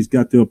fast. He's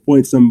got to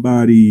appoint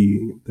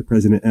somebody, the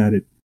president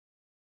added.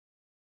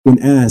 When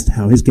asked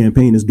how his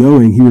campaign is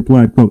going, he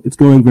replied, quote, it's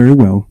going very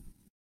well.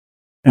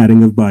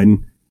 Adding of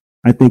Biden,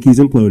 I think he's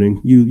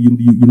imploding. You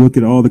look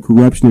at all the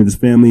corruption in his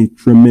family,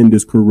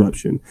 tremendous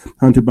corruption.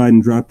 Hunter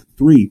Biden dropped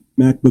 3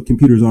 MacBook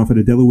computers off at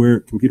a Delaware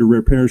computer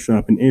repair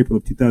shop in April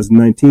of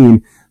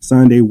 2019,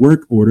 signed a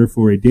work order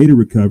for a data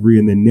recovery,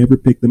 and then never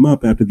picked them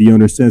up after the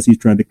owner says he's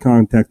tried to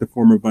contact the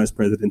former vice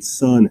president's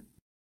son.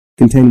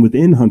 Contained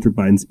within Hunter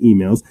Biden's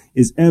emails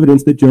is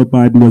evidence that Joe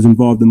Biden was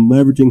involved in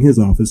leveraging his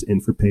office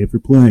in for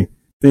pay-for-play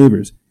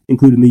favors,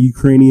 including the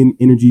Ukrainian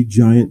energy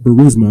giant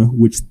Burisma,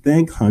 which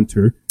thanked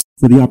Hunter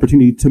for the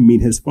opportunity to meet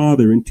his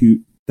father in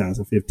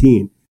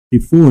 2015,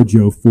 before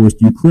Joe forced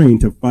Ukraine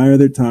to fire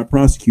their top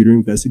prosecutor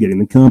investigating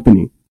the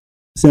company.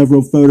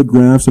 Several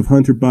photographs of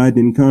Hunter Biden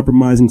in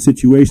compromising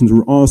situations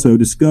were also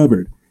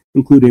discovered,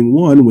 including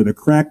one with a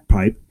crack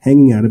pipe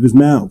hanging out of his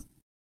mouth.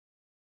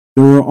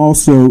 There were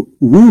also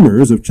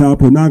rumors of child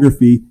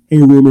pornography, a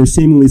rumor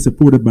seemingly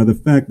supported by the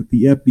fact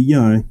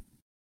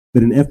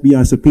that an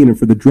FBI subpoena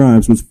for the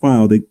drives was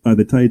filed by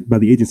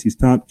the agency's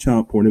top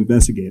child porn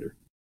investigator.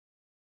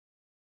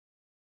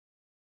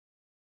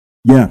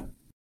 Yeah.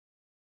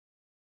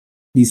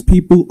 These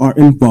people are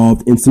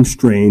involved in some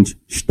strange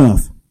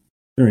stuff.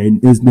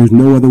 There's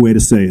no other way to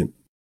say it.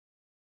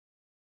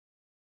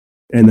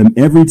 And then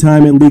every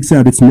time it leaks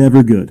out, it's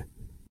never good.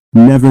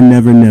 Never,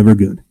 never, never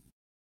good.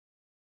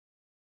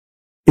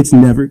 It's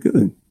never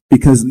good.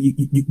 Because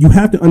you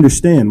have to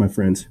understand, my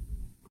friends,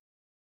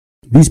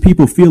 these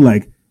people feel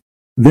like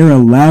they're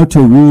allowed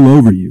to rule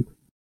over you.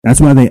 That's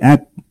why they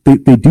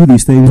do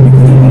these things.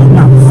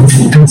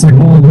 It's like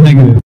all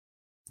negative.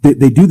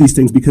 They do these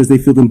things because they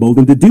feel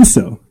emboldened to do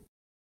so.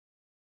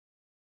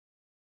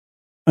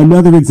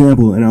 Another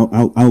example, and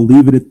I'll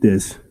leave it at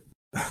this.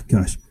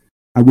 Gosh,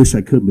 I wish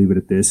I could leave it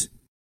at this.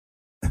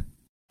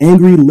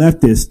 Angry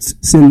leftists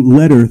send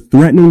letter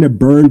threatening to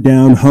burn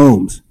down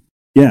homes.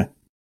 Yeah,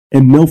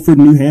 in Milford,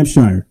 New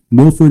Hampshire.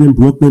 Milford and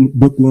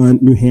Brookline,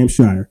 New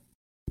Hampshire.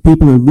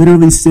 People are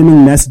literally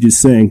sending messages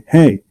saying,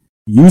 hey,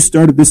 you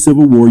started this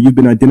civil war. You've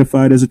been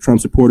identified as a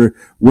Trump supporter.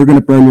 We're going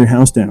to burn your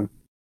house down.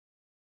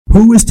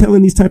 Who is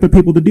telling these type of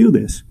people to do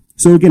this?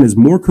 So again, as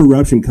more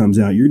corruption comes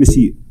out, you're going to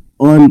see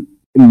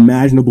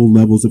unimaginable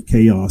levels of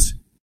chaos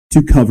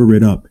to cover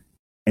it up.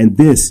 And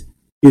this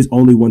is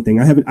only one thing.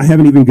 I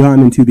haven't even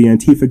gotten into the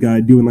Antifa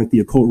guy doing like the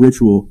occult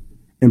ritual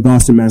in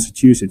Boston,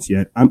 Massachusetts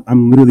yet.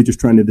 I'm literally just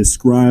trying to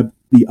describe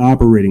the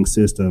operating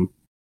system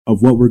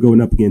of what we're going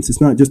up against.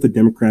 It's not just the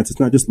Democrats. It's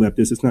not just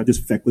leftists. It's not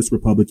just feckless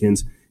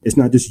Republicans. It's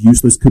not just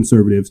useless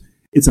conservatives.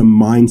 It's a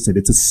mindset.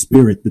 It's a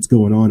spirit that's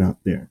going on out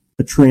there.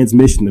 A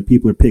transmission that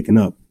people are picking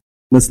up.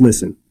 Let's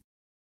listen.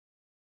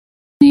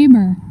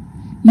 Neighbor,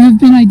 you have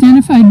been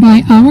identified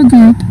by our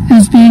group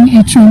as being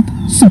a Trump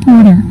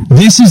supporter.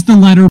 This is the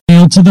letter mailed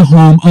mailed to the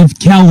home of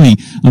Kelly,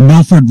 a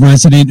Milford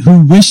resident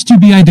who wished to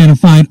be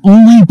identified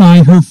only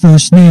by her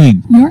first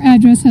name. Your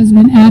address has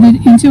been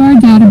added into our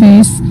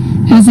database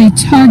as a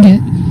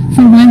target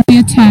for when the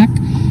attack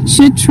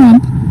should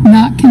Trump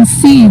not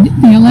concede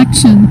the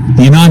election.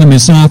 The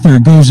anonymous author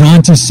goes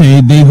on to say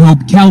they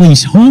hope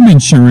Kelly's home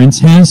insurance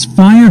has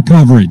fire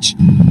coverage.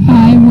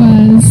 I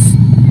was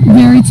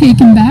very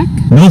taken back.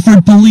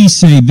 Milford police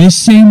say this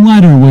same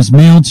letter was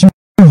mailed to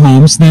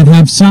homes that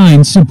have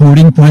signs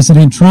supporting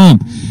President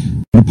Trump.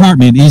 The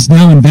department is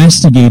now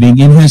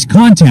investigating and has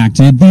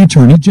contacted the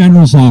Attorney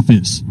General's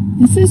office.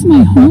 This is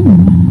my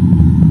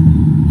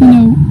home. You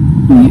know,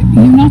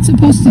 you're not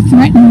supposed to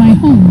threaten my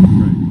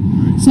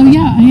home. So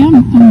yeah,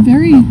 I'm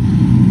very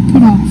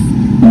put off.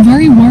 I'm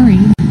very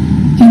worried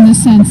in the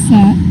sense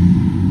that,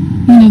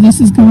 you know, this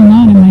is going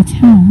on in my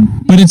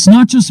town. But it's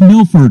not just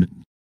Milford.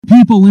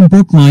 People in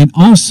Brookline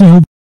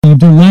also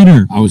received a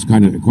letter. I was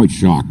quite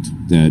shocked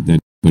that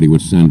anybody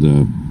would send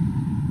a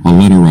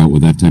letter out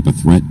with that type of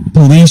threat.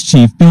 Police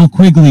Chief Bill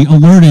Quigley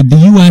alerted the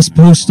U.S.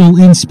 Postal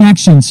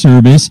Inspection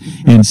Service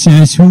and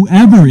says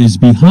whoever is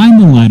behind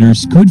the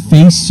letters could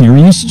face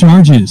serious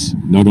charges.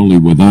 Not only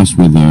with us,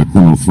 with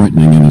criminal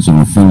threatening, and it's on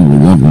a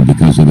felony level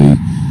because of the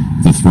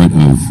threat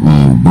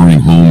of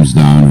burning homes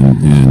down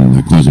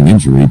and causing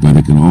injury, but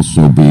it can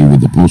also be with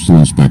the postal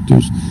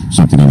inspectors,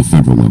 something on the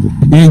federal level.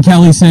 And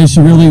Kelly says she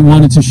really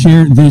wanted to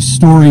share this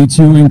story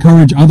to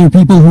encourage other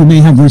people who may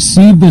have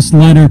received this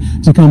letter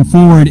to come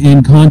forward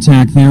and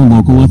contact their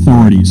local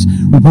authorities.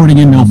 Reporting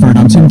in Milford,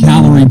 I'm Tim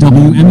Callery,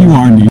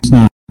 WMUR News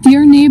 9.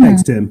 Dear neighbor.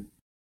 Thanks, Tim.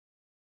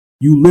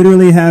 You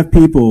literally have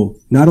people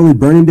not only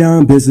burning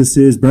down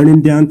businesses,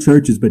 burning down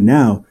churches, but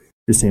now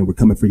they're saying we're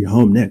coming for your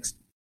home next.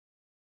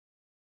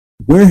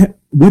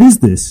 What is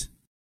this?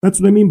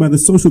 That's what I mean by the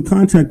social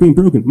contract being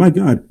broken. My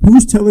God,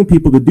 who's telling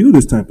people to do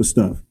this type of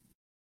stuff?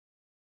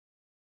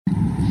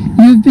 You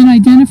have been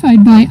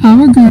identified by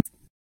our group.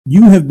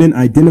 You have been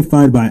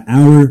identified by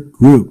our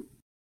group.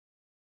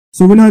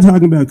 So we're not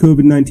talking about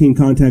COVID-19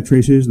 contact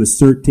tracers, the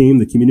CERT team,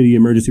 the Community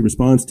Emergency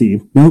Response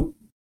Team. Nope.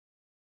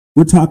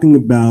 We're talking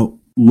about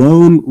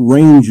Lone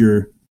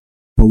Ranger,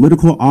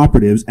 political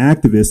operatives,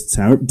 activists,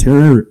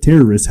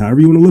 terrorists,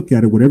 however you want to look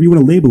at it, whatever you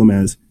want to label them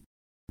as.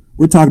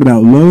 We're talking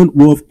about lone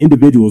wolf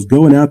individuals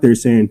going out there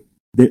saying,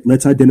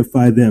 let's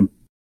identify them.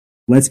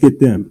 Let's get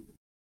them.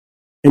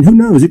 And who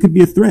knows? It could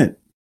be a threat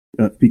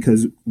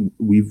because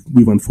we've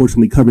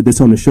unfortunately covered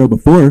this on the show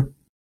before.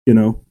 You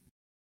know,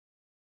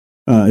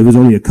 it was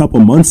only a couple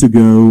months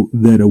ago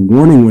that a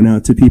warning went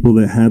out to people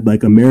that had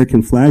like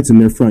American flags in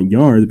their front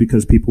yards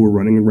because people were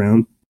running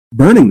around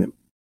burning them.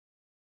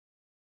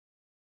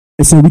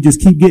 And so we just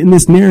keep getting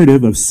this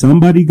narrative of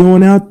somebody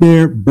going out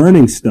there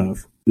burning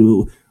stuff.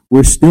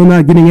 We're still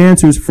not getting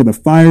answers for the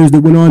fires that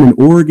went on in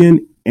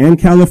Oregon and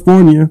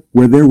California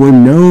where there were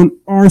known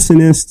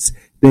arsonists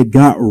that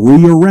got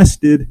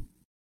rearrested.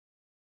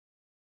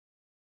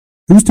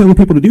 Who's telling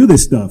people to do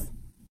this stuff?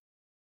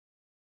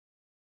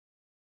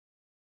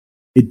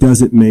 It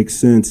doesn't make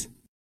sense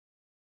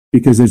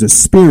because there's a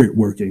spirit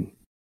working.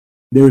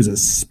 There's a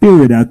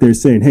spirit out there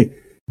saying, hey,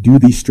 do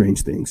these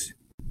strange things.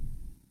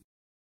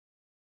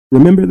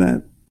 Remember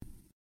that?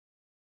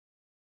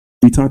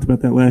 We talked about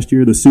that last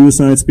year, the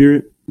suicide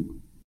spirit.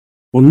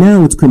 Well,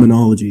 now it's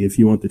criminology, if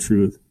you want the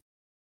truth.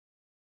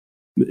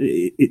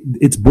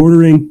 It's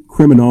bordering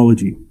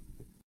criminology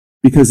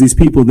because these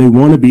people, they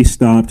want to be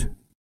stopped.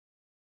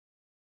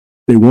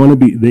 They want to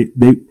be,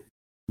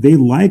 they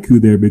like who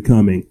they're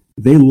becoming.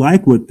 They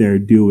like what they're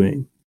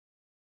doing.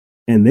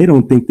 And they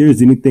don't think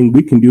there's anything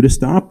we can do to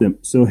stop them.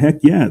 So heck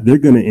yeah, they're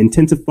going to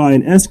intensify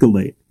and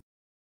escalate.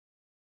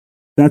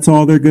 That's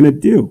all they're going to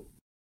do.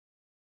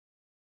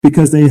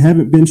 Because they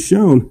haven't been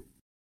shown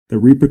the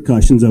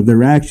repercussions of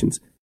their actions.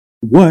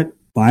 What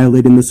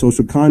violating the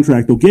social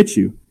contract will get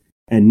you.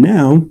 And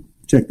now,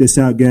 check this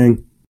out,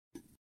 gang.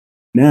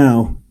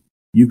 Now,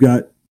 you've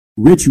got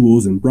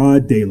rituals in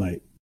broad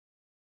daylight.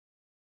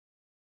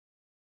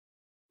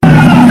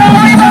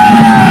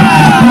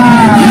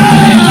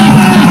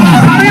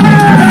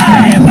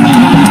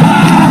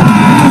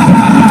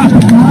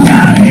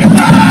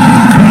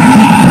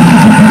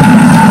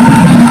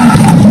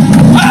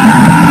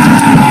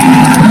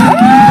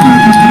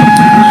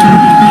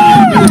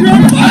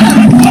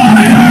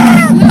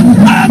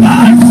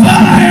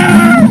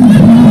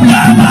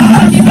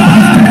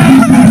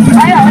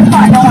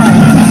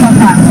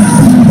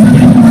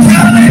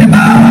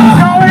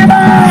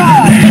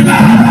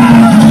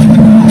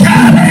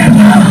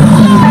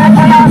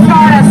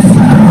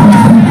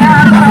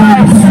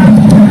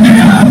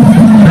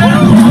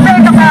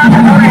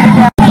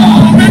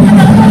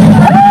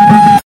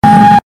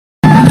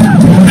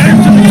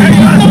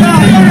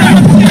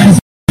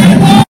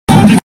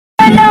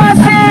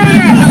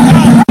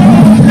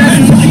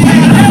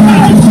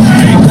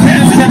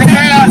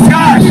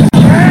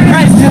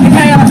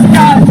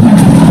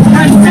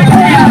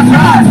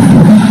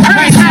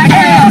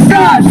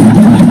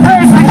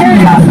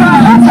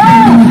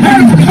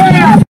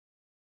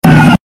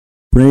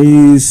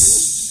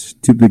 Praise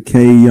to the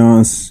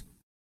chaos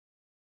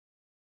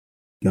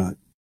God.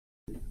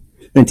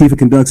 Antifa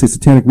conducts a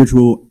satanic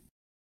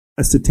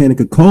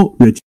occult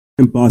ritual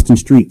in Boston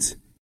streets.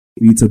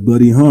 It eats a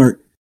bloody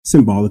heart,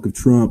 symbolic of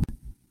Trump.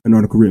 An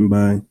article written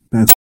by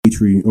Pastor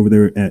Petrie over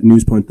there at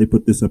Newspunch. They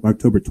put this up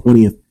October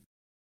 20th.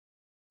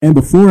 And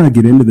before I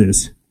get into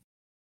this,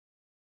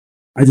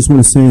 I just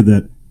want to say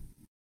that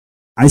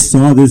I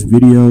saw this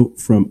video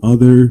from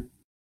other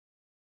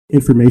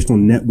informational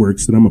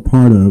networks that I'm a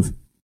part of,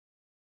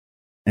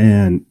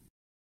 and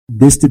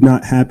this did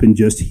not happen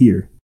just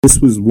here. This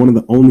was one of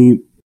the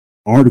only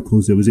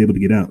articles that was able to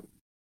get out.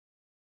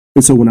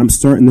 And so when I'm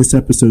starting this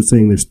episode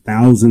saying there's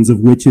thousands of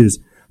witches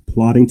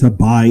plotting to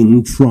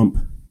bind Trump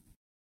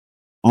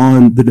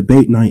on the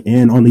debate night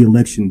and on the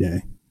election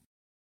day,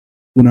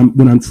 when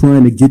I'm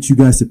trying to get you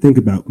guys to think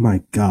about,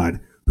 my God,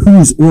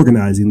 who's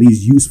organizing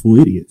these useful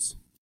idiots?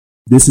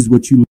 This is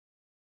what you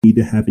need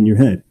to have in your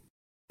head.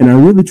 And I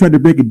really tried to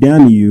break it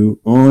down to you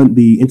on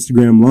the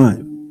Instagram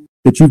Live,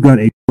 that you've got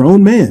a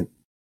grown man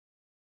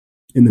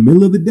in the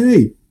middle of the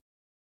day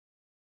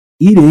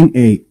eating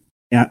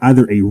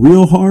either a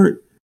real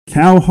heart,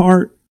 cow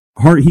heart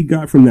he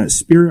got from that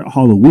Spirit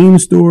Halloween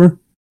store,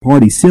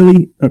 Party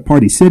City,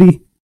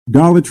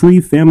 Dollar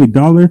Tree, Family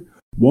Dollar,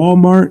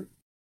 Walmart,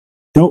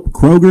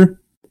 Kroger,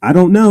 I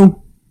don't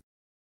know.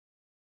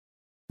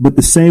 But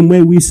the same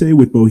way we say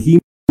with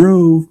Bohemian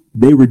Grove,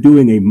 they were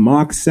doing a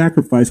mock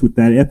sacrifice with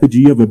that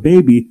effigy of a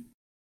baby.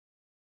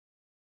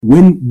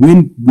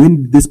 When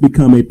did this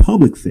become a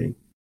public thing?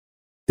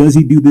 Does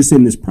he do this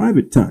in his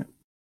private time?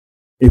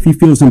 If he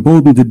feels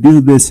emboldened to do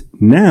this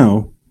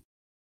now,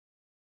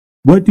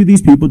 what do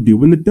these people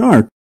do in the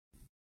dark?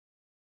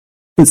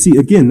 But see,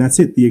 again, that's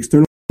it, the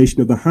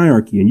externalization of the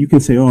hierarchy. And you can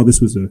say, oh,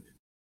 this was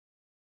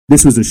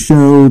a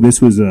show,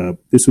 this was a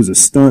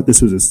stunt,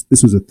 this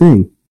was a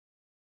thing.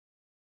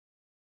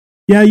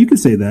 Yeah, you can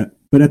say that,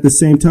 but at the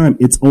same time,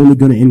 it's only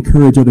going to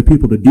encourage other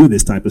people to do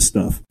this type of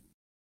stuff.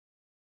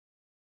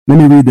 Let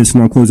me read this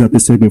and I'll close out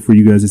this segment for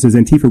you guys. It says,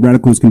 Antifa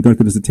radicals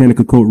conducted a satanic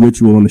occult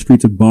ritual on the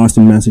streets of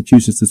Boston,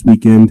 Massachusetts this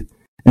weekend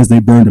as they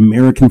burned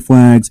American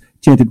flags,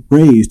 chanted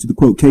praise to the,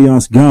 quote,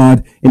 chaos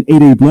god, and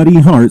ate a bloody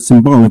heart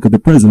symbolic of the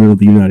President of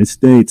the United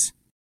States.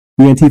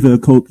 The Antifa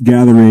occult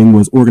gathering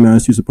was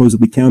organized to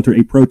supposedly counter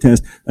a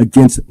protest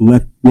against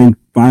left-wing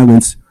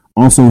violence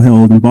also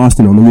held in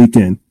Boston on the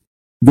weekend.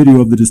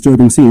 Video of the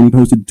disturbing scene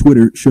posted to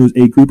Twitter shows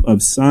a group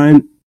of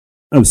sign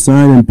and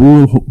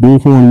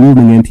bullhorn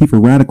wielding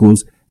Antifa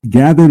radicals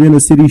gathered in a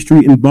city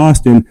street in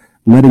Boston,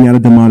 letting out a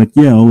demonic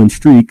yell and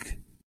shriek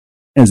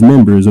as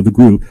members of the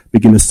group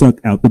begin to suck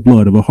out the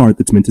blood of a heart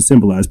that's meant to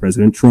symbolize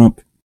President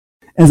Trump.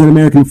 As an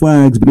American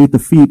flag's beneath the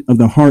feet of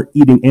the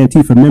heart-eating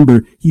Antifa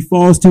member, he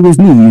falls to his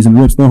knees and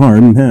rips the heart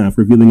in half,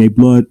 revealing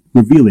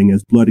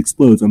as blood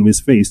explodes on his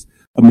face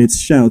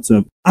amidst shouts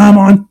of, "I'm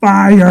on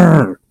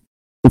fire!"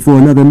 before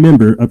another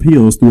member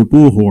appeals through a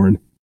bullhorn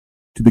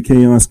to the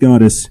chaos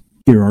goddess,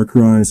 "Hear our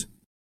cries."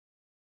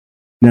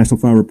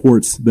 National File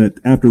reports that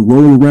after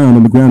rolling around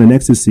on the ground in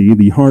ecstasy,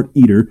 the heart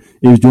eater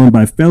is joined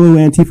by fellow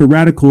Antifa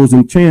radicals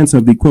in chants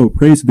of the, quote,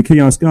 praise to the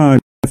chaos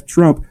god, F.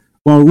 Trump,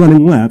 while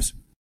running laps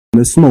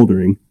on a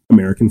smoldering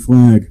American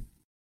flag.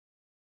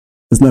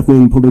 As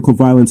left-wing political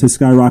violence has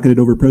skyrocketed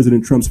over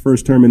President Trump's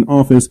first term in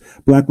office,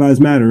 Black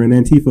Lives Matter and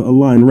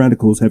Antifa-aligned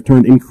radicals have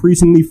turned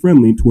increasingly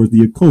friendly towards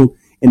the occult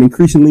and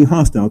increasingly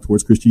hostile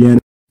towards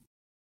Christianity.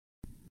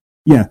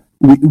 Yeah,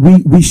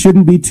 we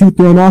shouldn't be too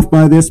thrown off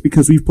by this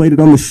because we've played it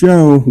on the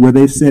show where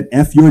they've said,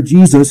 F your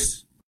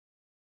Jesus.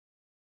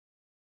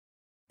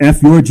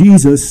 F your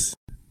Jesus.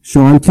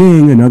 Sean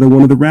King, another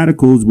one of the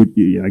radicals,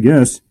 I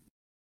guess,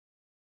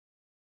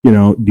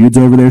 dude's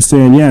over there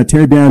saying, yeah,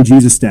 tear down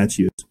Jesus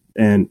statues.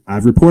 And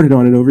I've reported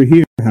on it over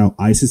here, how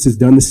ISIS has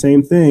done the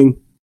same thing.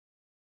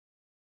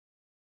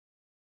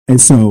 And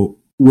so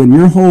when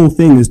your whole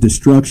thing is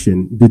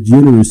destruction,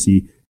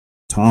 degeneracy,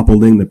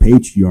 toppling the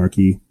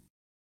patriarchy,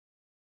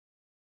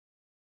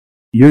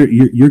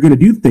 you're going to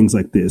do things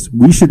like this.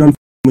 We should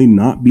unfortunately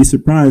not be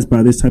surprised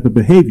by this type of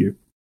behavior.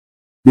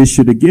 This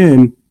should,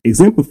 again,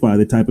 exemplify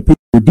the type of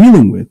people we're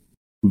dealing with,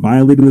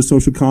 violating the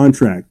social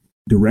contract,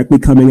 directly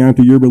coming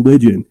after your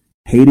religion,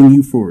 hating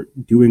you for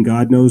it, doing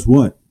God knows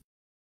what.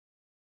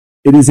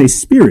 It is a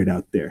spirit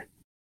out there.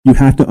 You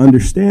have to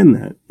understand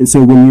that. And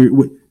so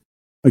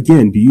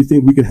again, do you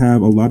think we could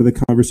have a lot of the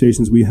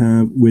conversations we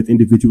have with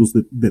individuals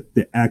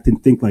that act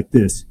and think like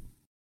this?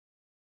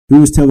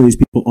 Who is telling these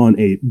people on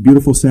a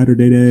beautiful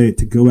Saturday day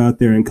to go out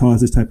there and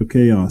cause this type of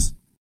chaos?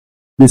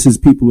 This is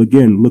people,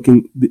 again,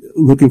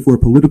 looking for a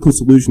political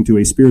solution to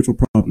a spiritual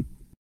problem.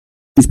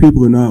 These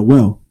people are not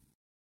well.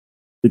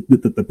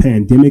 The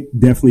pandemic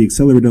definitely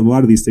accelerated a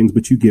lot of these things,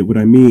 but you get what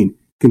I mean.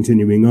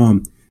 Continuing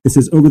on. It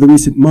says, over the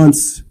recent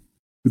months,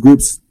 the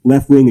group's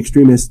left-wing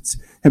extremists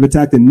have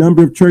attacked a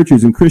number of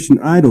churches and Christian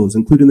idols,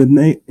 including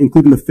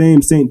the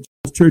famed St.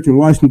 John's Church in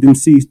Washington,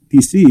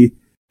 D.C.,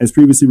 as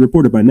previously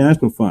reported by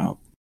National File.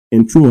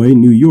 In Troy,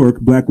 New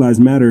York, Black Lives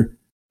Matter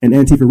and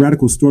Antifa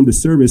radicals stormed a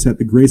service at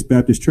the Grace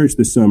Baptist Church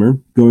this summer,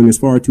 going as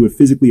far to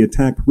physically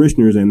attack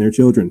parishioners and their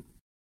children.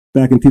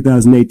 Back in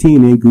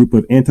 2018, a group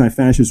of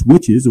anti-fascist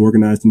witches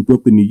organized in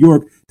Brooklyn, New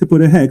York, to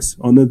put a hex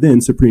on the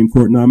then Supreme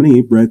Court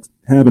nominee, Brett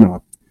Kavanaugh,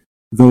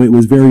 though it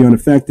was very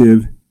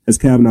ineffective, as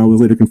Kavanaugh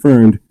was later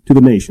confirmed to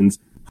the nation's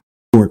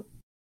court.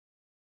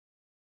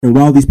 And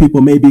while these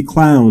people may be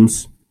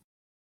clowns,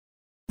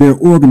 they're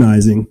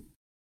organizing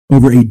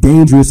over a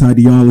dangerous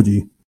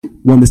ideology,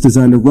 one that's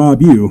designed to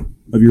rob you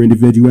of your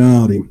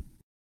individuality.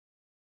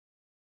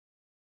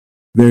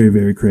 Very,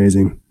 very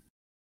crazy.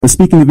 But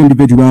speaking of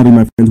individuality,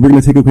 my friends, we're going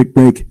to take a quick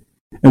break.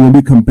 And when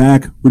we come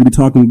back, we're going to be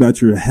talking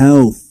about your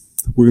health.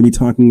 We're going to be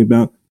talking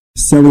about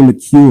selling the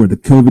cure, the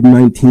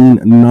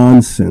COVID-19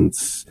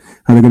 nonsense,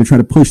 how they're going to try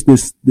to push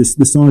this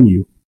on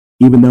you,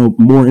 even though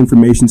more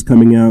information is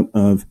coming out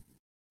of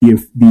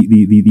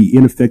the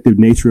ineffective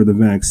nature of the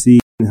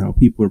vaccine, and how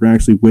people are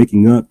actually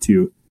waking up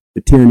to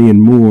the tyranny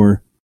and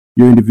more.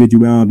 Your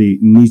individuality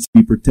needs to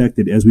be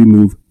protected as we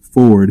move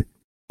forward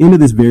into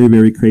this very,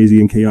 very crazy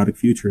and chaotic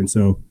future. And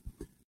so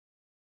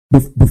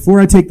before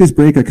I take this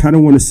break, I kind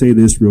of want to say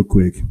this real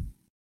quick,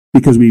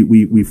 because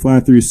we fly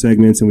through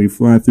segments and we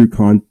fly through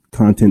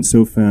content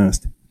so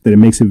fast that it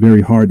makes it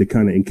very hard to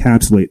kind of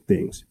encapsulate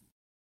things.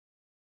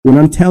 When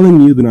I'm telling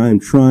you that I am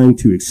trying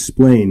to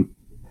explain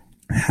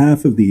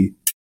half of the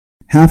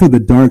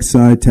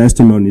Darkside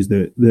testimonies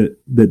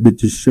that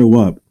just show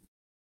up,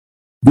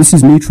 this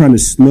is me trying to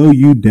slow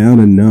you down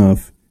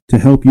enough to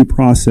help you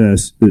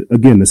process,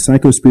 the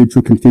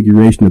psycho-spiritual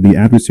configuration of the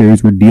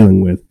adversaries we're dealing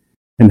with,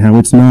 and how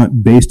it's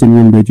not based in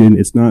religion,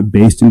 it's not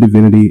based in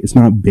divinity, it's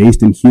not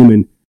based in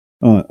human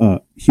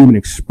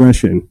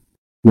expression,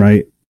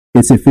 right?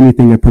 It's, if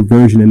anything, a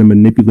perversion and a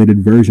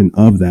manipulated version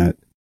of that.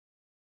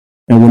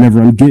 And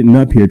whenever I'm getting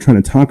up here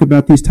trying to talk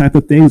about these type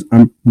of things,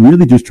 I'm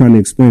really just trying to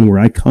explain where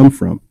I come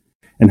from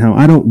and how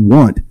I don't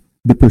want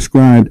the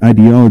prescribed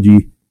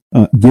ideology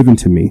given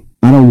to me.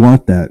 I don't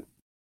want that.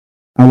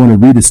 I want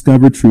to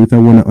rediscover truth. I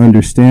want to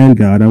understand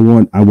God. I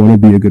want to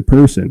be a good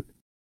person.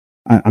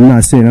 I'm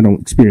not saying I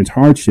don't experience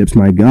hardships.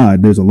 My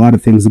God, there's a lot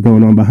of things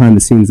going on behind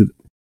the scenes that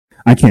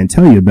I can't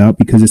tell you about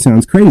because it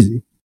sounds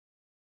crazy.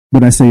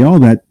 But I say all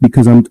that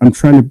because I'm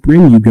trying to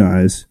bring you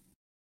guys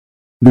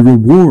the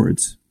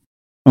rewards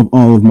of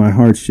all of my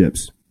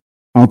hardships.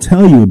 I'll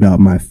tell you about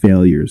my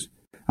failures.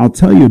 I'll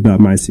tell you about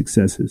my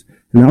successes,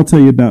 and I'll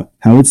tell you about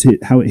how it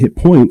hit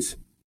points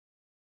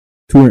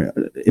to where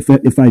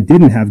if I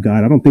didn't have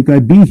God, I don't think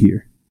I'd be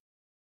here.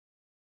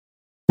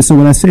 And so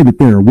when I say that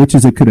there are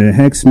witches that could have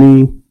hexed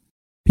me,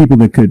 people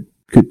that could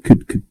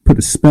put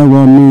a spell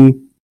on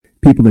me,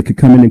 people that could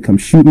come in and come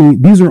shoot me,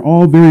 these are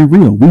all very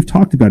real. We've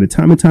talked about it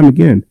time and time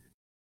again,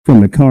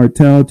 from the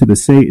cartel to the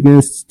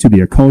Satanists to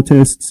the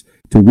occultists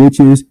to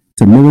witches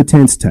to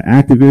militants to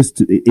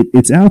activists.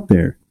 It's out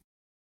there.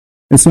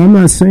 And so I'm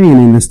not saying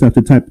any of this stuff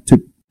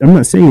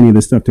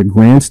to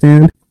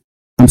grandstand.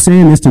 I'm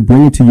saying this to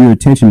bring it to your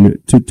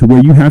attention to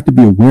where you have to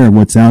be aware of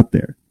what's out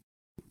there.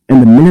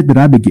 And the minute that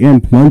I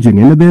began plunging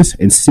into this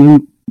and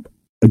seeing,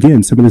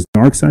 again, some of this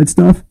dark side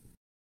stuff,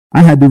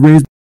 I had to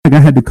raise, I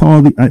had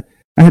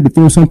to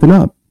throw something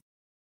up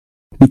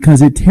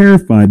because it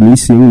terrified me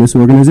seeing this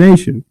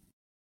organization.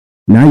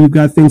 Now you've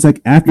got things like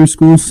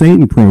after-school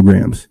Satan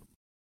programs.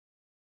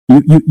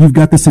 You've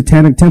got the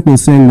Satanic Temple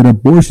saying that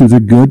abortions are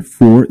good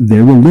for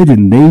their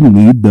religion. They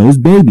need those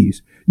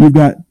babies. You've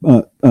got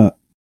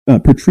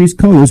Patrice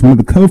Cullors, one of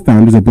the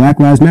co-founders of Black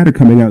Lives Matter,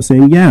 coming out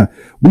saying, yeah,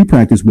 we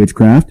practice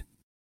witchcraft.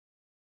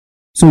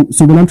 So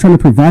when I'm trying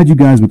to provide you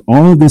guys with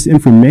all of this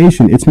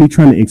information, it's me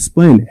trying to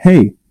explain,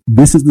 hey,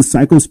 this is the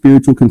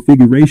psycho-spiritual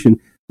configuration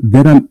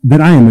that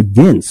I am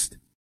against.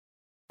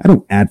 I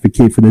don't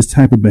advocate for this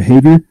type of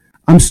behavior.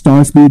 I'm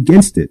staunchly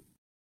against it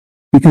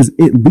because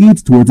it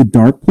leads towards a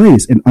dark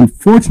place. And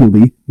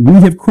unfortunately, we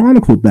have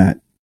chronicled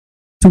that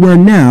to where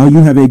now you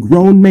have a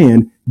grown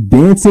man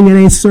dancing in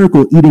a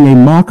circle, eating a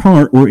mock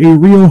heart or a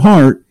real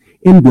heart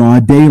in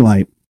broad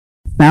daylight.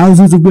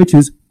 Thousands of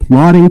witches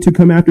plotting to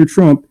come after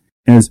Trump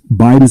as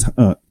Biden's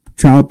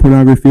child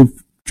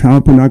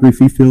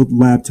pornography-filled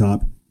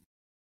laptop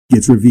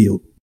gets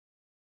revealed.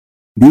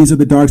 These are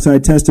the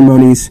Darkside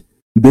testimonies.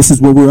 This is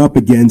what we're up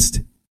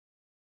against.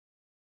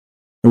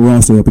 And we're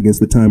also up against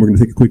the time. We're going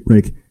to take a quick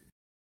break.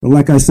 But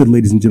like I said,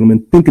 ladies and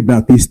gentlemen, think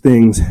about these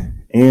things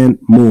and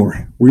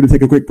more. We're going to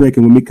take a quick break,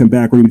 and when we come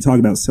back, we're going to be talking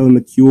about selling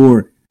the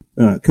cure,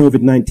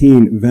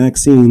 COVID-19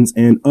 vaccines,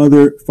 and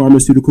other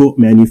pharmaceutical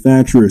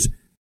manufacturers.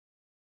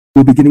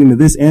 We'll be getting into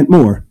this and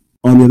more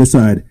on the other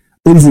side.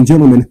 Ladies and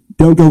gentlemen,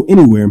 don't go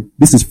anywhere.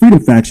 This is Freedom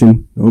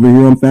Faction over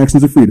here on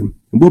Factions of Freedom.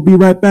 And we'll be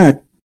right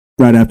back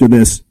right after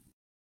this.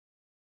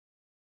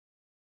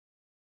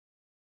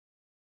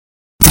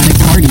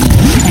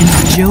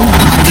 Joe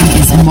Biden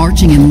is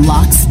marching in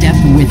lockstep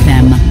with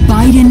them.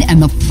 Biden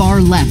and the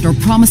far left are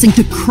promising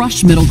to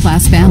crush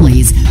middle-class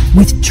families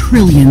with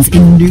trillions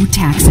in new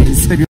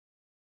taxes.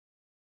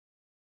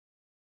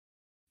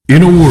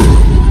 In a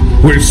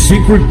world where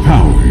secret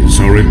powers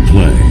are at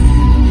play,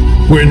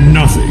 where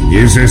nothing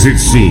is as it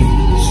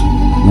seems,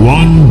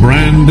 one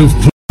brand of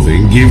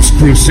clothing gives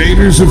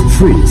crusaders of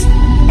truth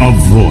a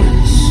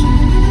voice.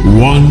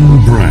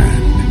 One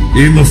brand.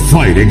 in the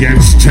fight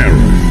against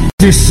terror,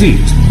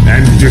 deceit,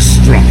 and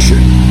destruction.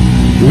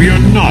 We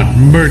are not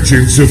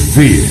merchants of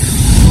fear.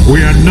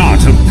 We are not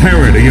a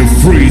parody of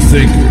free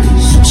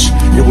thinkers.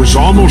 It was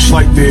almost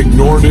like they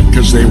ignored it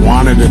because they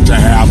wanted it to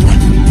happen.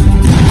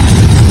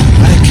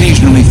 I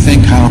occasionally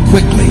think how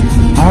quickly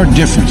our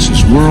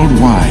differences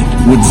worldwide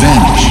would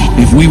vanish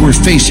if we were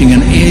facing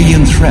an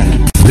alien threat.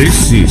 This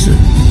season,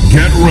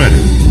 get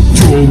ready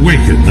to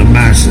awaken the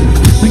masses.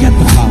 Forget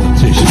the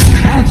politicians.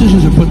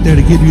 Politicians are put there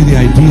to give you the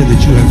idea that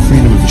you have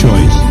freedom of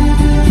choice.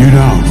 You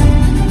don't.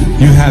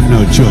 You have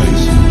no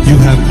choice. You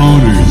have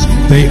owners.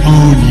 They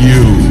own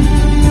you.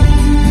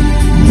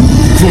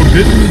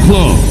 Forbidden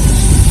Clothes.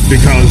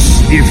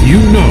 Because if you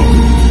know,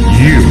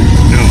 you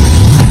know.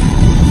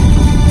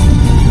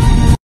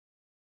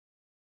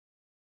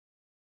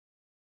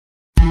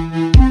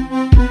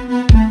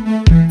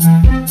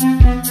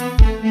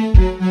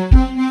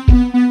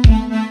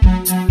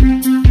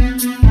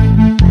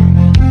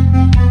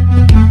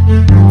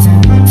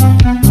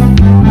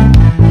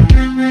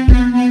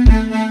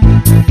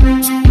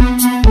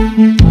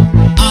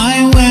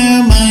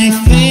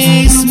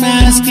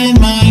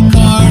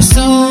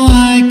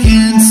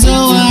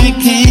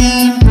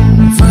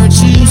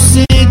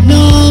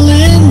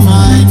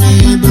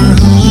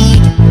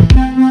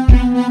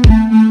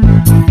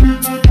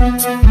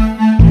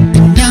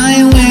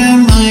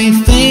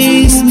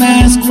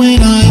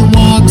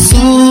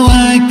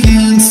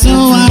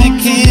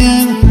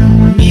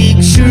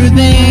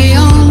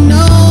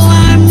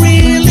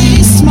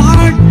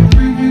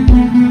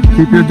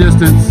 Keep your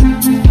distance.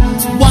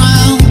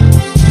 While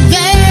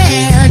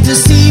they're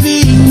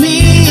deceiving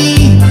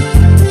me,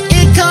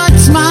 it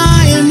cuts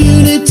my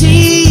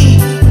immunity.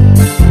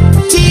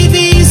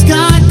 TV's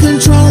got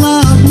control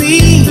of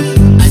me.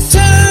 I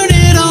turn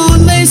it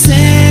on, they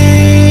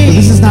say. But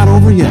this is not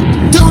over yet.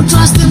 Don't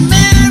trust the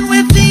man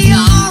with the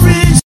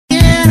orange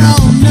skin,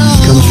 oh no.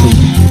 It comes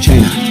from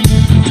China.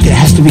 There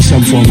has to be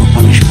some form of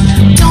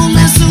punishment. Don't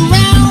mess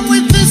around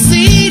with the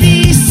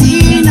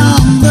CDC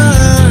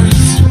numbers.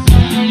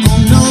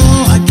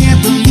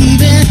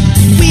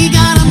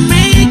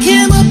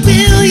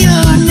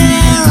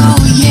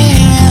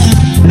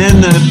 Then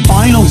the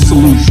final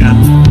solution,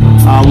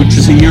 which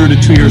is a year to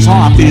 2 years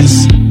off,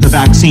 is the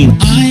vaccine.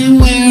 I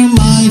wear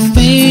my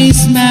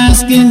face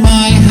mask in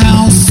my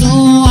house so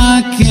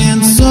I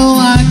can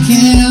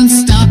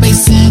stop a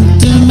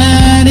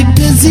symptomatic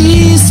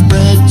disease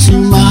spread to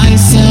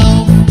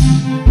myself.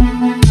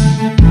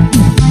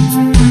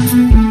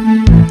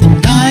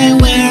 And I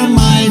wear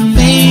my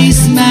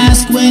face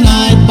mask when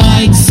I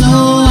bike so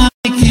I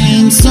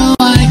can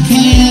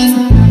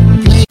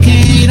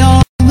placate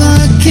all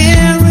the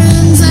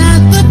Karens at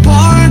the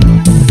park.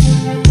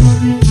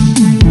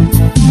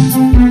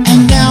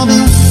 And now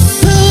the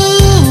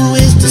who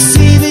is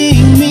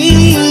deceiving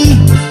me.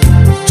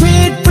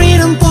 Trade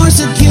freedom for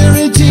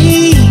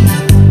security.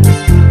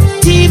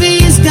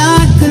 TV's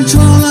got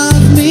control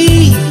of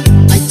me.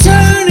 I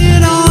turn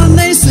it on,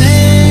 they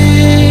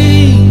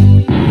say.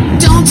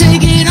 Don't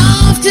take it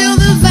off till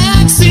the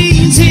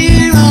vaccine's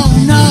here, oh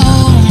no.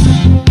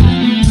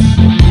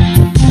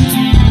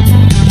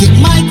 Get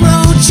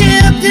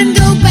microchipped and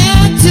go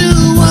back to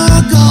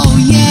work, oh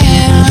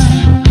yeah.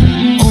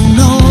 Oh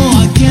no,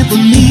 I can't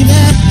believe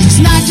it. It's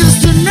not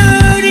just a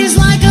nerd, he's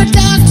like a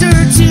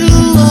doctor too,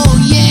 oh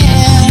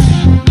yeah.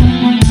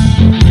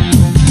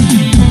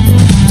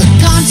 The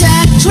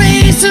contact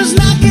tracer's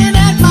knocking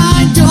at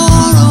my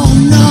door, oh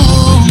no.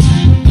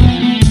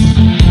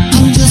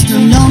 I'm just a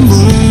number.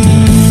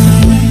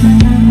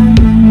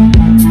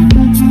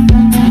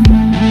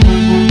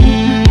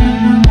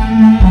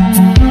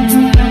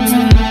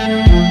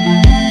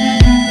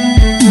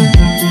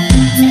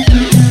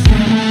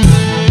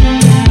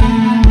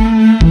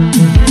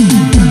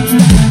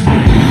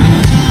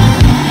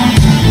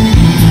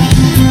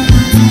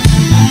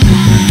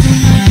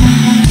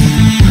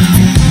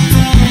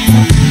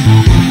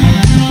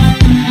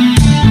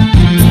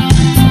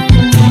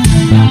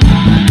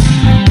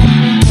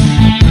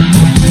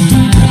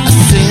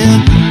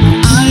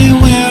 I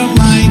wear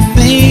my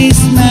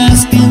face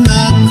mask in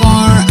the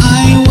car.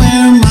 I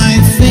wear my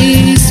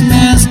face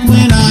mask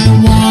when I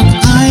walk.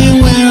 I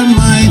wear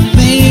my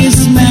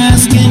face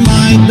mask in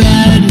my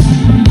bed.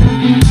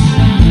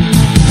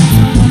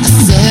 I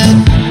said,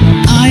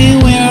 I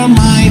wear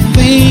my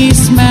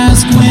face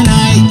mask when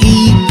I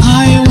eat.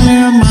 I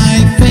wear my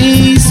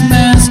face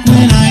mask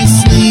when I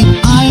sleep.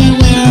 I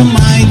wear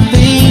my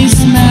face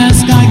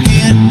mask, I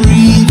can't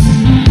breathe.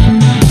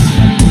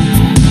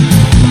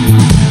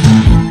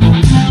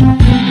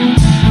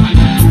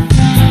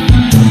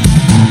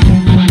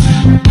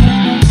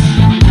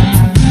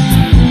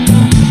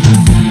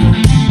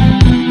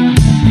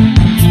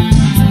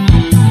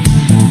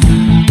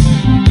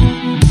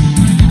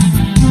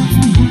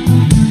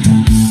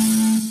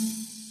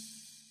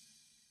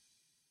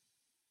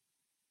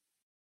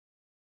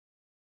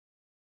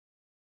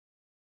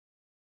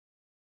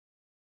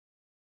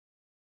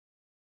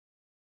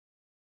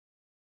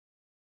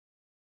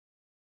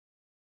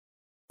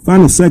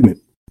 Final segment.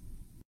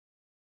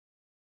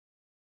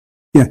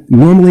 Yeah,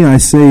 normally I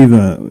save,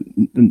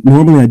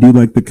 normally I do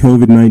like the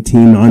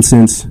COVID-19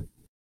 nonsense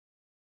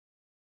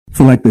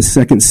for like the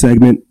second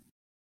segment,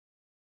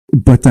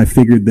 but I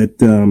figured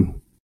that,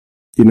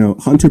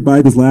 Hunter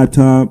Biden's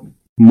laptop,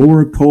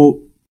 more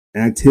occult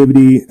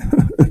activity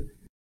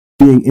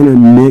being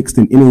intermixed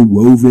and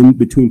interwoven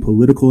between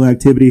political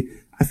activity,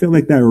 I feel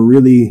like that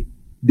really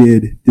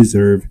did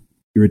deserve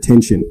your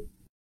attention.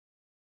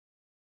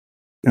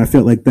 I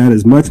felt like that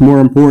is much more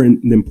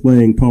important than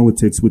playing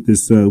politics with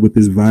this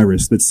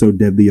virus that's so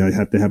deadly. I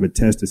have to have a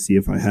test to see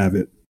if I have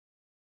it.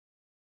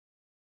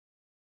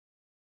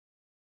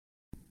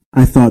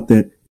 I thought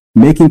that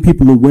making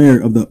people aware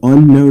of the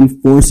unknown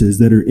forces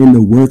that are in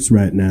the works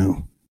right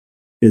now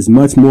is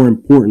much more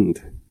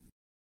important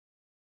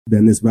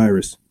than this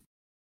virus.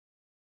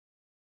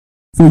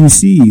 For you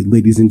see,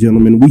 ladies and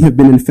gentlemen, we have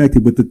been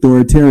infected with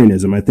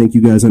authoritarianism. I think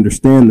you guys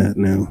understand that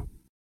now.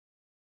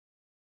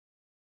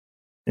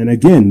 And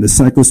again, the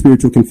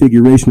psycho-spiritual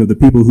configuration of the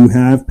people who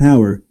have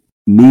power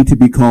need to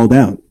be called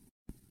out.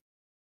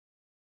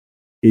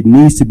 It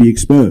needs to be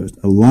exposed.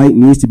 A light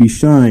needs to be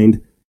shined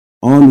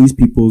on these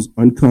people's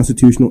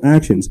unconstitutional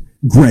actions.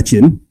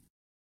 Gretchen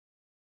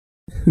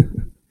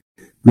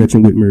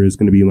Whitmer is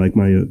going to be like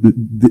my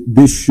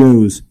this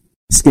show's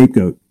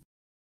scapegoat.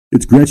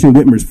 It's Gretchen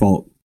Whitmer's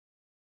fault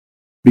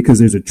because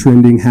there's a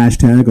trending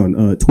hashtag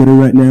on Twitter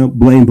right now.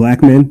 Blame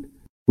black men.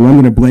 Well, I'm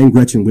going to blame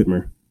Gretchen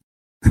Whitmer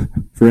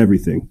for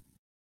everything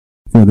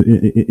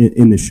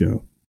in this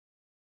show.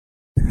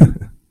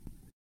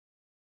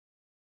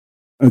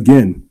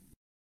 Again,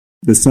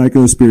 the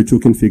psycho-spiritual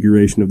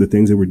configuration of the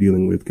things that we're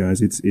dealing with,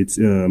 guys. It's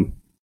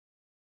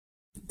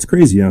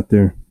crazy out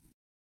there.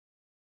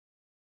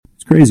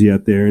 It's crazy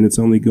out there, and it's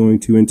only going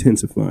to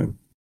intensify.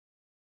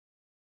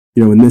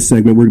 In this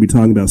segment, we're going to be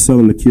talking about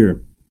selling the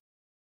cure.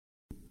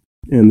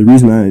 And the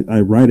reason I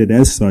write it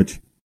as such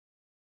is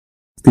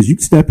because you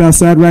can step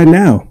outside right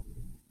now.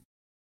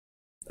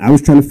 I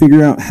was trying to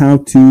figure out how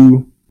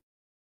to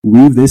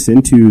weave this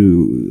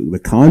into the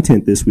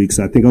content this week,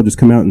 so I think I'll just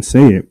come out and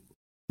say it.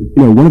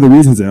 One of the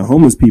reasons that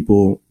homeless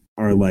people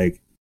are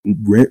like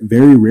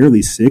very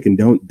rarely sick and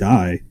don't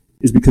die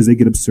is because they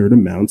get absurd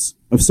amounts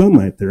of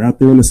sunlight. They're out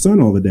there in the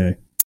sun all the day.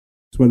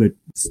 That's why their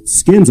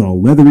skin's all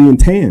leathery and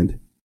tanned.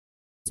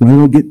 That's why they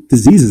don't get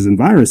diseases and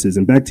viruses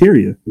and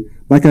bacteria.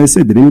 Like I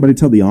said, did anybody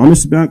tell the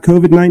Amish about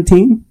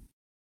COVID-19?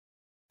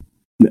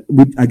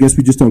 I guess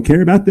we just don't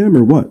care about them,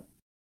 or what?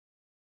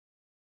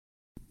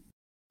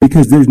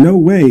 Because there's no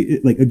way,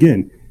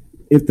 again,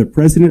 if the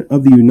president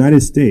of the United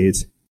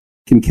States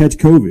can catch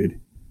COVID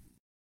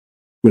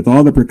with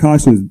all the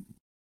precautions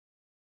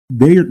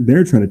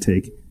they're trying to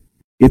take,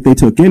 if they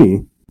took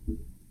any,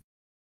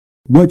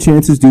 what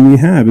chances do we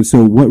have? And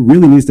so what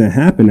really needs to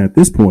happen at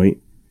this point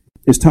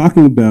is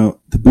talking about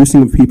the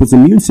boosting of people's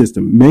immune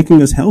system, making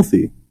us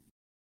healthy.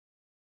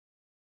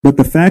 But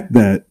the fact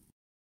that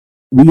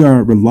we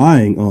are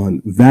relying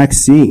on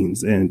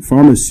vaccines and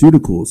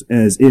pharmaceuticals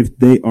as if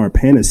they are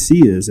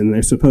panaceas and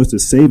they're supposed to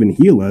save and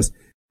heal us,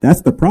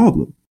 that's the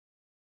problem.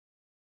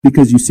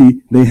 Because you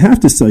see, they have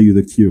to sell you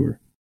the cure.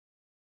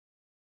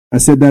 I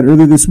said that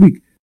earlier this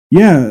week.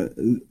 Yeah,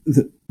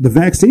 the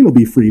vaccine will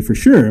be free for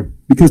sure,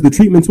 because the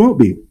treatments won't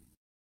be.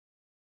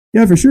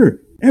 Yeah, for sure.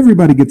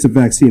 Everybody gets a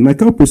vaccine. Like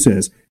Oprah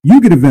says, you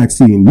get a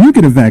vaccine, you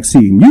get a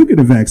vaccine, you get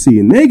a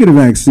vaccine, they get a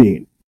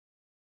vaccine.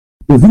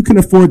 Well, who can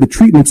afford the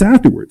treatments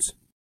afterwards?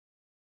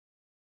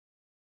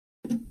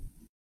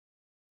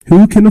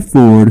 Who can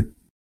afford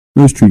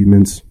those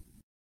treatments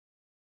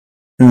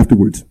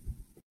afterwards?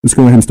 Let's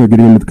go ahead and start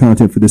getting into the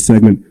content for this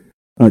segment.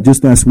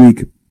 Just last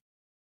week,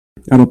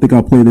 I don't think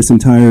I'll play this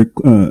entire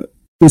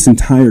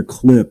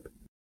clip.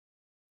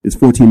 It's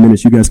 14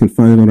 minutes. You guys can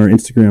find it on our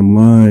Instagram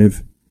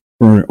Live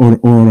or on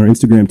our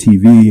Instagram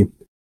TV.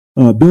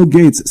 Bill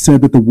Gates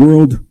said that the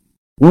world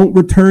won't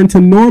return to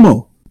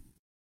normal.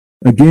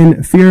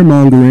 Again,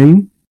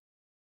 fear-mongering.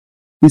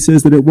 He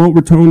says that it won't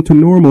return to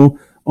normal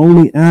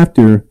only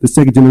after the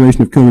second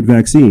generation of COVID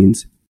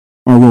vaccines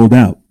are rolled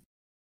out.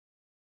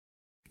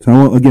 So I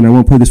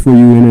won't play this for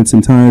you in its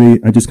entirety.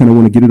 I just kind of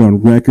want to get it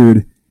on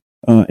record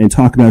and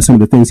talk about some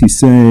of the things he's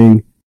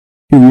saying.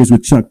 Here he is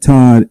with Chuck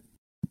Todd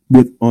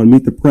on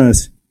Meet the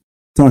Press,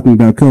 talking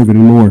about COVID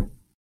and more.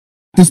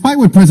 Despite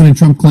what President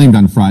Trump claimed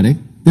on Friday,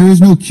 there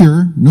is no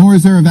cure, nor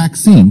is there a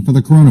vaccine for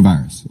the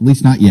coronavirus, at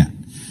least not yet.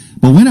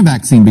 But when a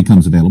vaccine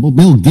becomes available,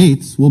 Bill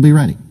Gates will be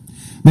ready.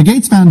 The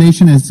Gates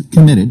Foundation has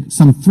committed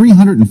some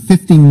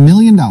 $350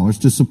 million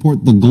to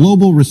support the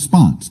global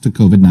response to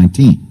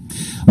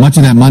COVID-19. Much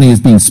of that money is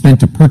being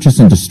spent to purchase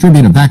and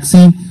distribute a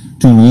vaccine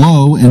to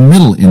low and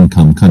middle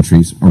income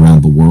countries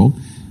around the world.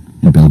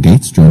 And Bill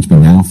Gates joins me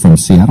now from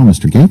Seattle.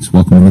 Mr. Gates,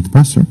 welcome to Meet the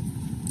Press, sir.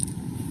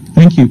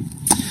 Thank you.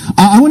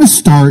 I want to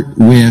start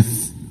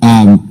with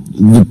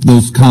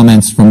those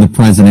comments from the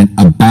president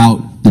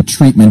about the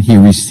treatment he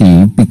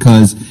received,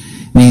 because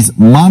these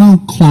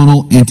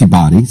monoclonal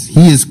antibodies,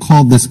 he has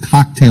called this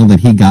cocktail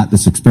that he got,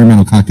 this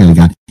experimental cocktail he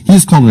got, he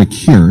has called it a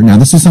cure. Now,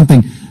 this is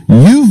something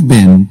you've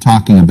been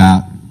talking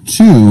about,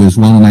 too, as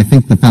well, and I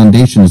think the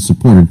foundation has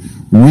supported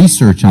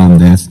research on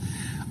this.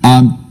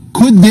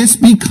 Could this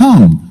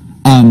become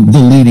the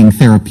leading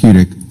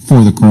therapeutic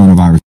for the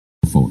coronavirus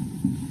forward?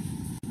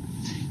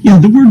 Yeah,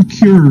 the word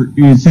cure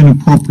is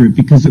inappropriate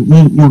because it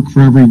won't work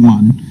for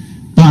everyone.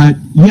 But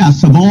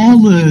yes, of all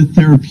the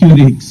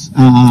therapeutics,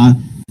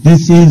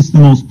 this is the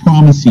most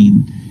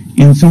promising.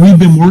 And so we've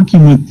been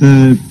working with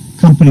the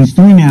companies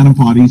doing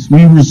antibodies.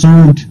 We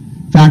reserved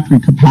factory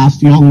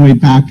capacity all the way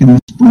back in the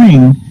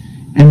spring.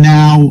 And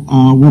now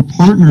we're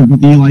partnered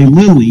with Eli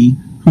Lilly,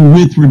 who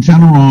with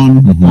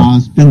Regeneron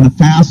has been the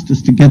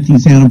fastest to get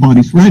these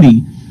antibodies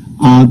ready.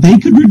 They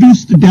could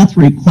reduce the death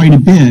rate quite a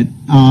bit.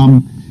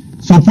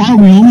 So far,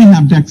 we only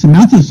have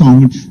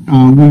dexamethasone, which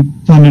we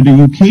funded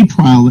a UK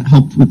trial that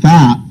helped with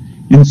that.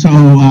 And so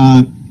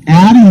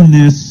adding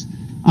this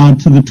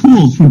to the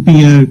tools would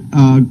be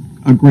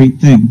a great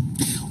thing.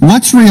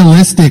 What's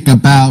realistic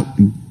about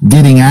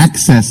getting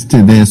access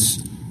to this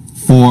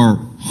for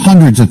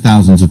hundreds of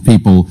thousands of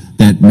people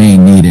that may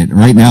need it?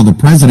 Right now, the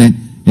president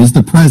is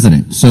the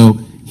president, so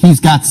he's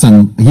got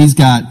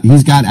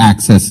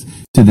access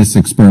to this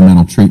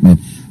experimental treatment.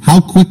 How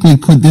quickly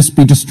could this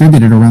be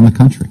distributed around the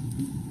country?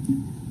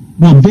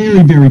 Well,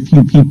 very, very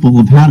few people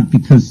have had it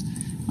because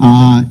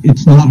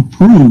it's not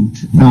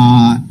approved,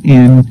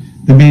 and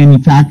the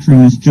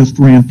manufacturing is just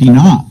ramping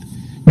up.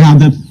 Now,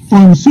 the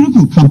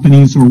pharmaceutical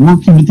companies are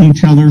working with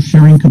each other,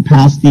 sharing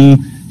capacity,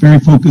 very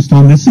focused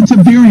on this. It's a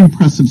very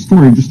impressive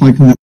story, just like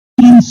on the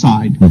vaccine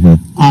side.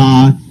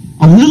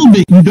 A little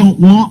bit, you don't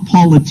want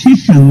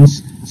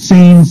politicians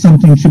saying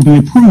something should be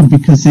approved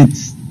because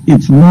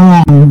it's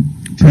wrong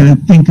to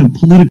think of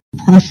political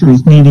pressure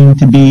as needing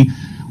to be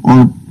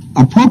or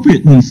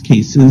appropriate in these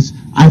cases.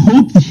 I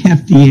hope the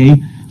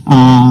FDA,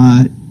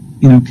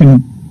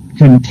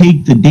 can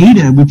take the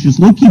data, which is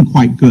looking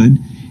quite good,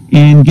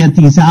 and get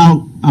these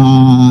out,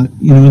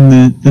 in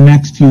the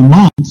next few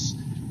months,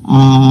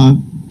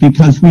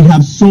 because we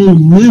have so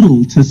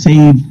little to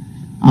save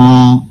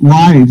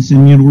lives,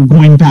 and we're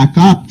going back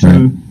up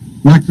to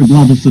record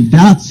levels of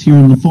deaths here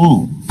in the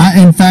fall.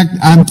 In fact,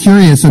 I'm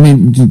curious. I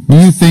mean, do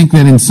you think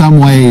that in some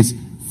ways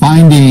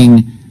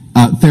finding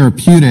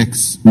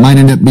therapeutics might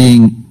end up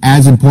being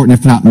as important,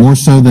 if not more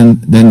so, than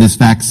this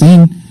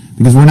vaccine?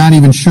 Because we're not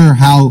even sure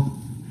how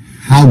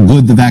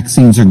good the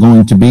vaccines are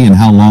going to be and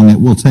how long it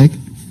will take.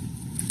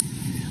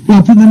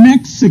 Well, for the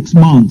next 6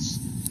 months,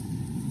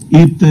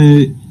 if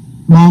the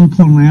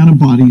monoclonal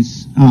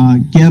antibodies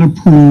get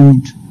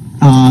approved,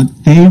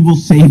 they will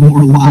save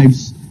more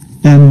lives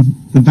than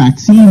the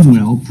vaccine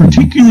will,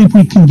 particularly if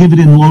we can give it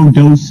in low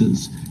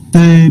doses.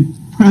 The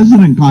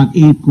president got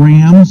 8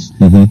 grams,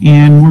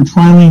 and we're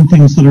trialing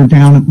things that are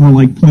down at more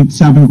like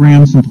 0.7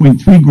 grams and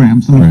 0.3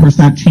 grams. And, of course,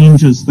 that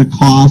changes the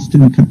cost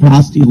and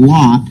capacity a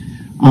lot,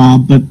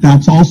 but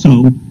that's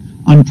also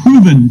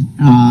unproven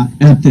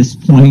at this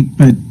point,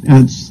 but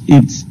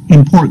it's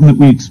important that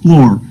we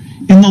explore.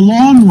 In the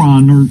long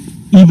run, or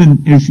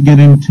even as you get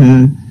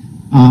into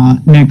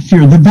next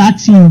year, the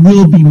vaccine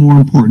will be more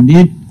important.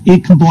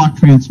 It can block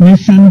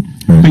transmission,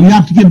 but you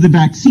have to give the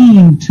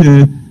vaccine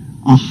to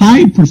a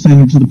high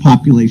percentage of the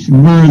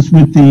population, whereas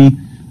with the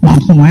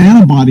monoclonal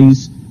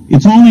antibodies,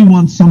 it's only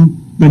once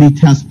somebody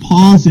tests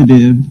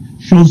positive,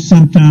 shows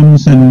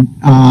symptoms, and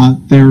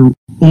they're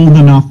old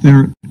enough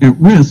they're at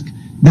risk.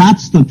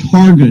 That's the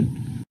target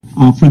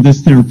for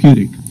this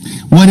therapeutic.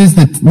 What is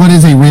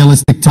a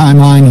realistic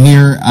timeline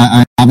here?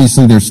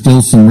 Obviously, there's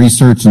still some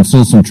research and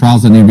still some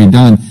trials that need to be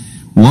done.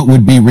 What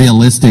would be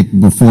realistic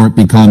before it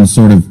becomes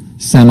sort of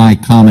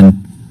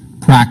semi-common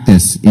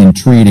practice in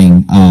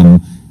treating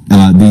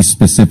these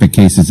specific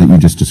cases that you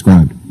just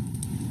described?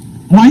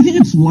 Well, I think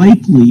it's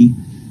likely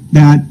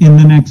that in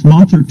the next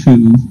month or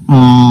two,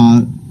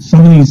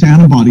 some of these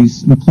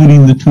antibodies,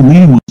 including the two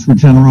leading ones,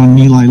 Regeneron and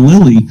Eli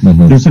Lilly,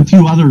 there's a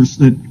few others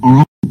that are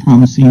also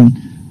promising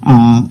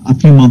a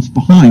few months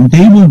behind.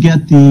 They will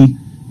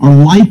are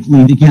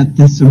likely to get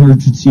this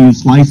emergency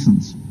use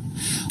license.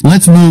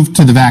 Let's move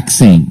to the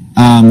vaccine.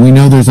 We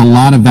know there's a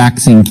lot of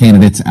vaccine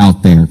candidates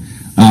out there.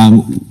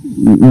 From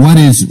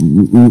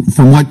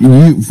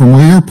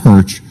your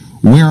perch,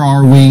 where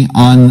are we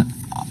on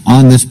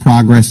this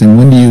progress, and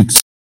when do you?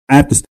 I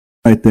have to stop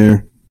right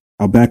there.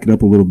 I'll back it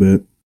up a little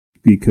bit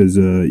because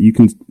you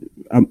can.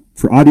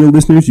 For audio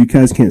listeners, you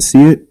guys can't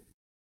see it,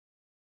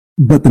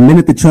 but the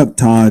minute that Chuck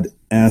Todd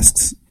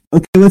asks,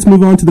 "Okay, let's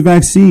move on to the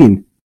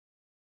vaccine,"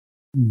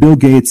 Bill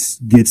Gates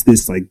gets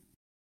this like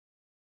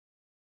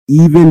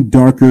even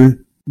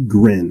darker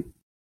grin,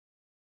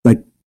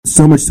 like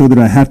so much so that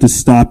I have to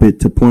stop it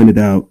to point it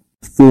out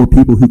for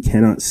people who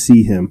cannot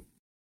see him.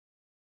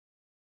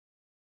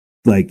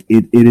 Like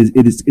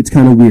it's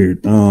kind of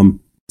weird.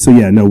 So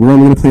yeah, no, we're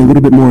only going to play a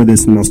little bit more of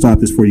this, and I'll stop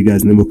this for you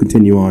guys, and then we'll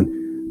continue on.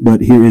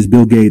 But here is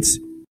Bill Gates,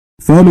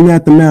 foaming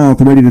at the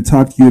mouth, ready to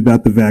talk to you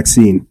about the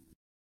vaccine.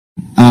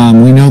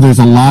 We know there's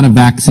a lot of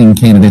vaccine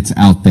candidates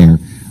out there.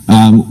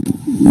 From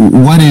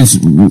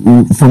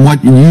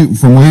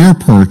your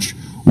perch,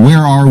 where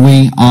are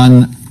we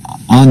on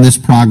this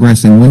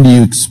progress, and when do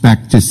you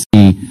expect to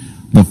see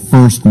the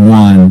first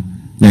one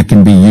that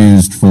can be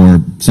used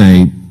for,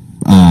 say,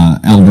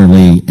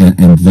 elderly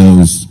and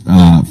those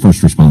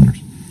first responders?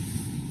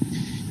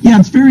 Yeah,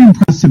 it's very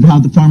impressive how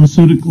the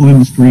pharmaceutical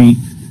industry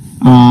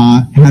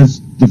has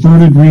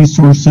diverted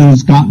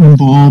resources, gotten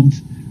involved.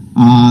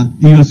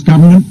 The U.S.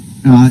 government,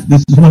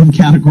 this is one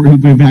category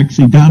we've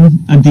actually done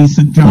a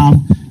decent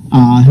job,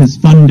 has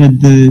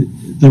funded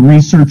the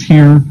research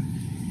here.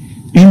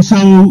 And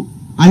so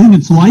I think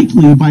it's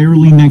likely by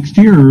early next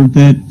year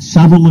that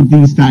several of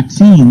these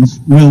vaccines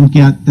will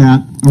get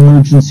that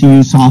emergency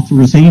use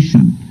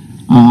authorization.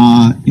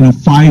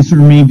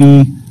 Pfizer may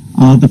be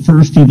the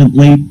first, even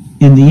late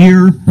in the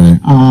year,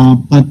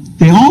 but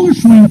they all are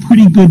showing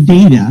pretty good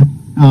data.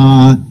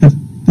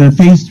 The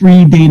phase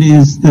 3 data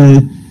is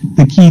the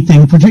key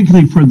thing,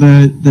 particularly for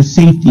the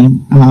safety,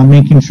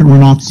 making sure we're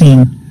not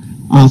seeing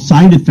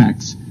side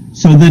effects.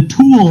 So the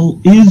tool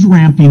is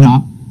ramping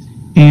up,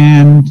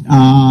 and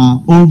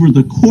over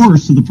the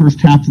course of the first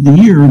half of the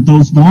year,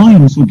 those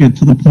volumes will get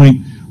to the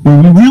point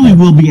where we really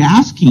will be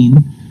asking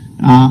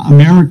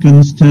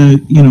Americans to,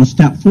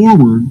 step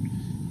forward.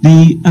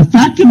 The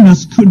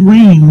effectiveness could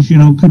range,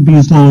 could be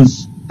as low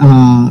as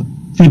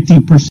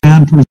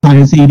 50% or as high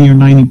as 80 or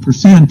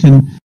 90%.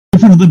 And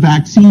different of the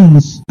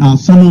vaccines,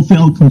 some will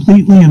fail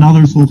completely and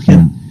others will hit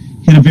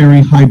a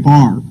very high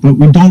bar, but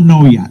we don't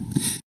know yet.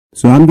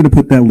 So I'm going to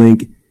put that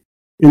link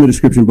in the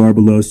description bar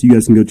below so you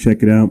guys can go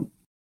check it out.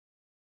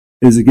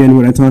 Is again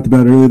what I talked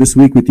about earlier this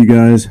week with you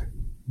guys,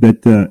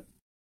 that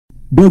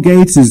Bill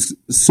Gates is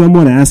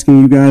someone asking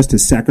you guys to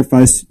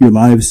sacrifice your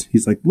lives.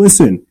 He's like,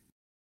 listen,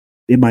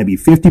 it might be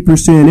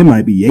 50%, it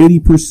might be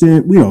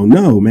 80%. We don't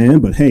know, man.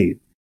 But hey,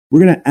 we're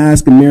going to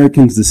ask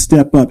Americans to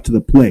step up to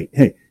the plate.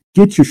 Hey,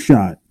 get your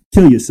shot.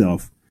 Kill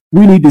yourself.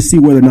 We need to see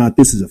whether or not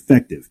this is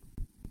effective.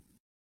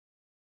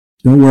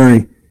 Don't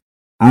worry.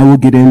 I will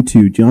get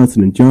into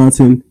Johnson &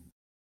 Johnson,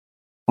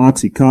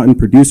 OxyContin,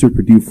 producer,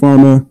 Purdue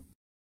Pharma,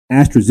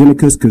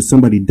 AstraZeneca, because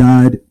somebody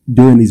died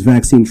during these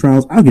vaccine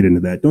trials. I'll get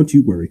into that. Don't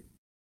you worry.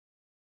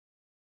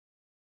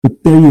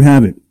 But there you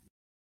have it.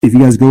 If you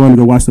guys go on and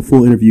go watch the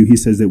full interview, he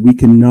says that we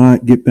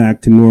cannot get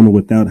back to normal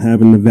without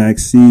having the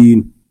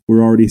vaccine.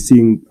 We're already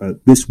seeing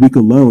this week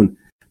alone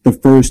the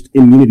first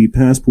immunity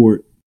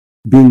passport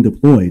being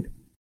deployed.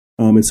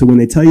 And so when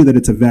they tell you that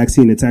it's a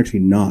vaccine, it's actually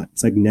not.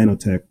 It's like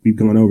nanotech. We've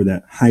gone over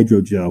that.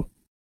 Hydrogel.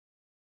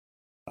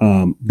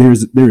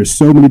 There is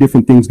so many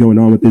different things going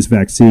on with this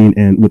vaccine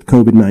and with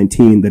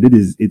COVID-19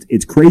 that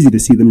it's crazy to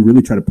see them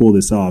really try to pull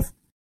this off,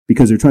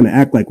 because they're trying to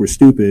act like we're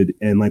stupid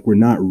and like we're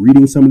not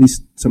reading some of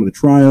the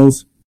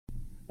trials,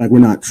 like we're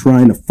not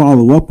trying to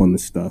follow up on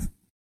this stuff.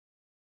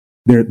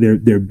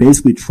 They're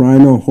basically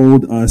trying to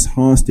hold us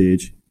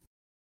hostage.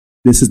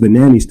 This is the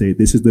nanny state.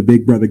 This is the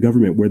big brother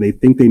government where they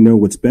think they know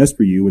what's best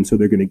for you, and so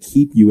they're going to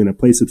keep you in a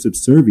place of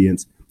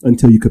subservience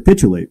until you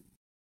capitulate.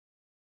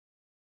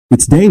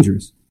 It's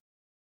dangerous.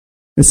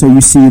 And so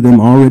you see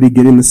them already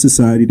getting the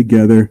society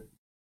together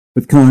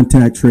with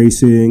contact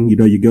tracing.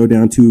 You go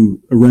down to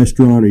a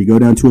restaurant or you go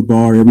down to a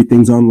bar,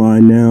 everything's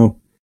online now.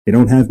 They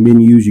don't have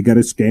menus. You got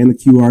to scan the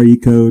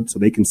QR code so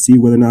they can see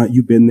whether or not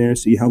you've been there,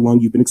 see how long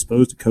you've been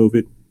exposed to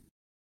COVID.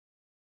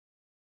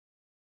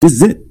 This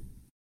is it.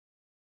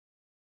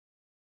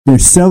 They're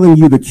selling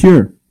you the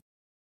cure.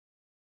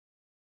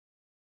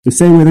 The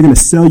same way they're going to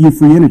sell you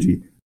free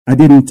energy. I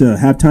didn't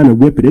have time to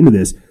whip it into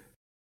this,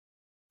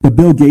 but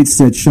Bill Gates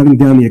said shutting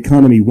down the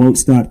economy won't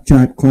stop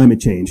climate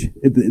change,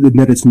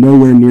 that it's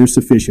nowhere near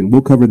sufficient.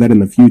 We'll cover that in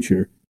the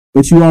future.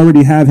 But you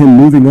already have him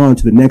moving on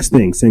to the next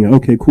thing, saying,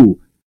 okay, cool.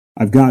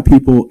 I've got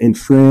people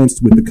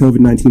entranced with the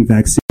COVID-19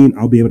 vaccine.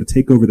 I'll be able to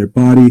take over their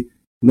body.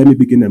 Let me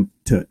begin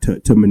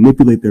to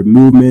manipulate their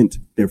movement,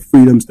 their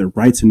freedoms, their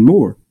rights, and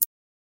more.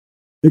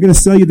 They're going to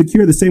sell you the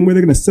cure the same way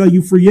they're going to sell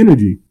you free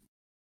energy.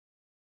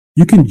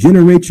 You can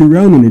generate your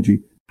own energy,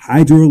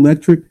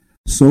 hydroelectric,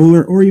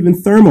 solar, or even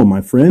thermal,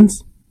 my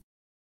friends.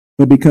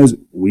 But because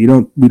we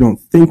don't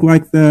think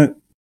like that,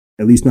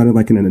 at least not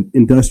like an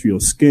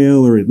industrial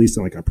scale or at least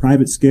on like a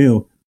private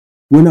scale,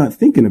 we're not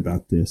thinking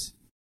about this.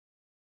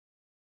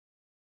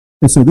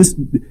 And so this,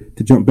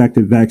 to jump back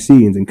to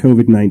vaccines and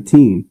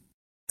COVID-19,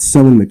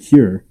 selling the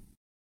cure.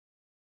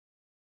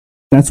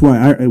 That's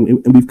why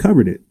and we've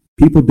covered it.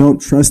 People don't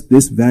trust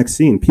this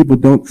vaccine. People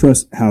don't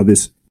trust how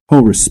this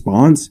whole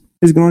response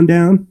has gone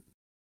down.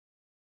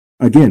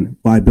 Again,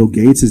 why Bill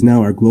Gates is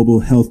now our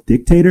global health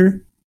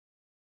dictator.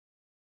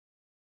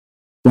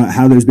 But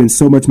how there's been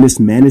so much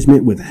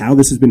mismanagement with how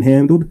this has been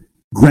handled.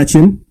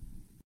 Gretchen.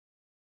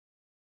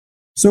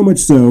 So much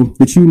so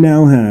that you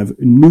now have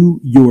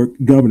New York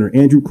Governor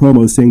Andrew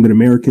Cuomo saying that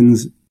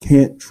Americans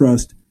can't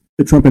trust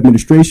the Trump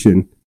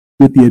administration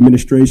with the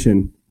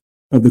administration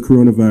of the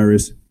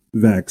coronavirus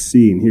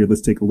vaccine. Here,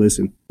 let's take a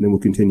listen, and then we'll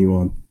continue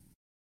on.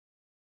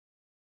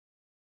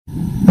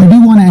 I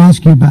do want to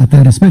ask you about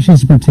that, especially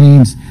as it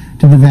pertains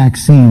to the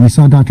vaccine. We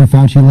saw Dr.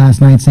 Fauci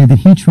last night say that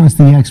he trusts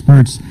the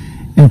experts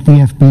at the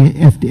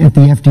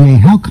FDA.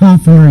 How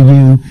confident are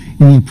you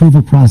in the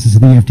approval process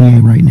of the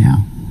FDA right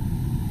now?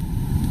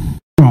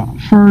 Well,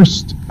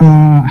 first,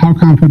 how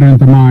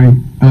confident am I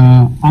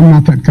I'm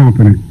not that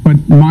confident, but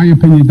my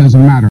opinion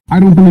doesn't matter. I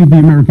don't believe the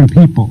American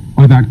people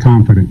are that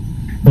confident.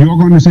 You're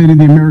going to say to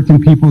the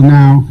American people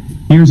now,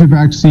 here's a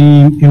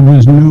vaccine, it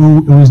was new,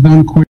 it was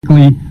done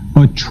quickly,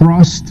 but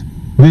trust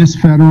this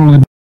federal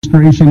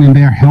administration and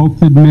their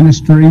health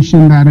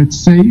administration that it's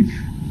safe.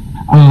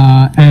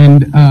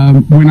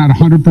 We're not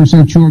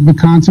 100% sure of the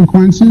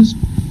consequences.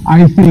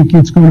 I think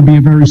it's going to be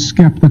a very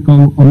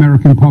skeptical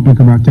American public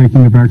about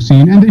taking the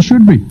vaccine, and they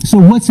should be. So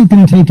what's it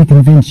going to take to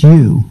convince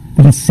you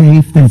that it's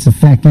safe, that it's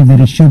effective, that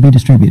it should be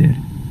distributed?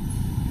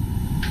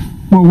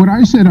 Well, what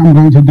I said I'm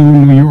going to do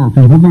in New York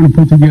is we're going to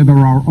put together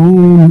our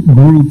own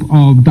group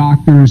of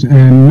doctors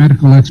and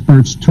medical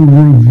experts to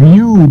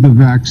review the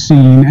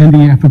vaccine and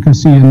the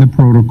efficacy and the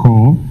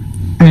protocol.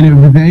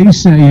 And if they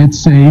say it's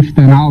safe,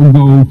 then I'll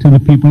go to the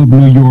people of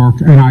New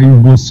York and I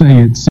will say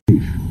it's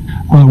safe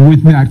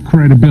with that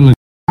credibility.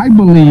 I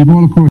believe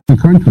all across the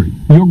country,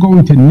 you're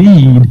going to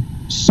need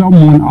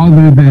someone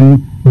other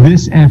than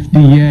this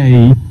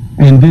FDA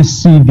and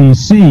this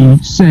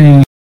CDC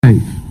saying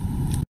it's safe.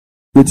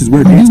 Which is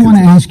where I do want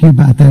to ask you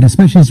about that,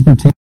 especially as it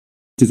pertains.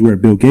 Which is where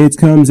Bill Gates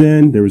comes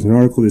in. There was an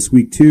article this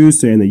week too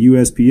saying that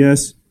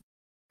USPS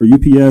or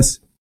UPS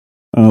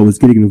was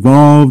getting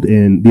involved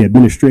in the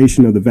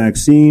administration of the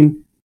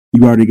vaccine.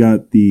 You already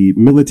got the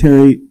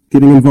military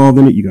getting involved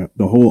in it. You got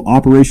the whole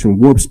Operation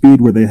Warp Speed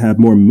where they have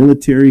more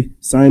military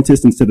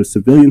scientists instead of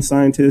civilian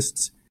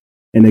scientists.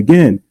 And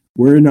again,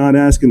 we're not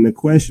asking the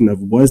question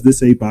of, was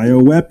this a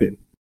bioweapon?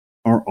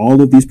 Are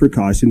all of these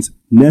precautions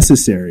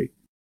necessary?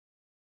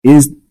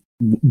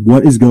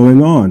 What is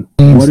going on?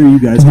 What are you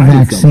guys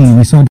hiding from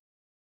us?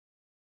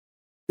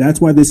 That's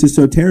why this is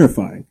so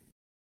terrifying.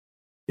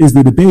 Is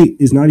the debate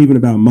is not even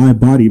about my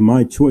body,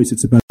 my choice.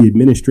 It's about the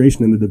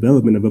administration and the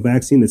development of a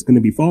vaccine that's going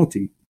to be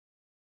faulty.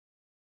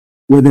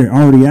 Where they're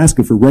already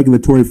asking for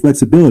regulatory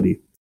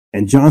flexibility.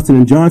 And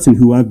Johnson & Johnson,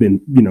 who I've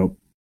been,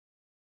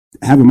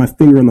 having my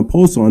finger on the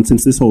pulse on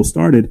since this whole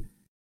started,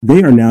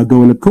 they are now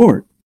going to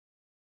court.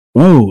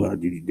 Oh,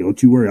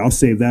 don't you worry. I'll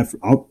save that.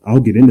 I'll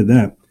get into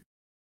that.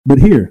 But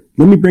here,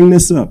 let me bring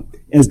this up.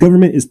 As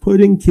government is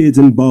putting kids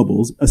in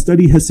bubbles, a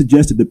study has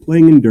suggested that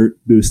playing in dirt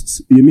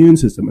boosts the immune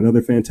system.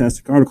 Another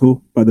fantastic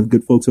article by the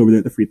good folks over there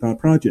at the Free Thought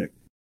Project.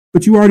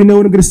 But you already know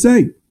what I'm going to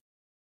say.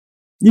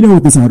 You know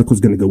what this article is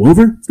going to go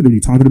over? It's going to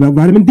be talking about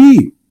vitamin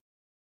D.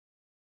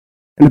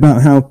 And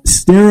about how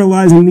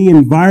sterilizing the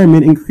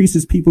environment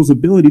increases people's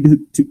ability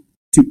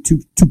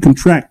to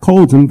contract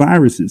colds and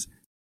viruses.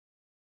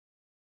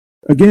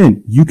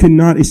 Again, you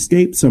cannot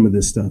escape some of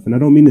this stuff. And I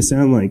don't mean to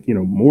sound like,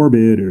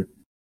 morbid or,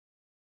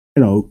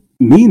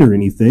 mean or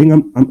anything.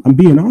 I'm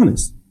being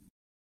honest.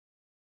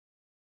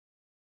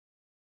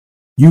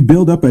 You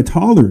build up a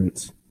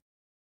tolerance.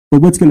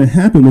 But what's going to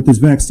happen with this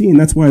vaccine,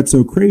 that's why it's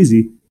so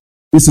crazy.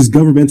 This is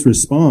government's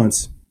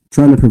response,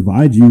 trying to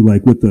provide you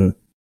like with an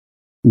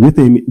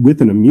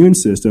immune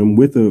system,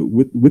 with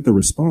a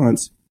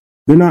response.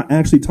 They're not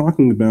actually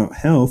talking about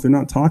health. They're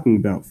not talking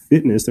about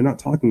fitness. They're not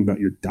talking about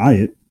your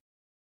diet.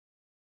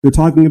 They're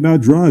talking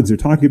about drugs. They're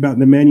talking about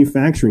the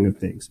manufacturing of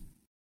things.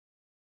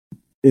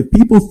 If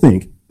people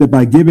think that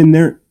by giving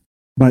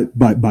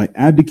by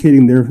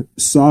abdicating their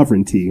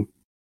sovereignty,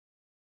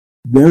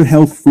 their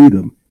health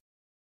freedom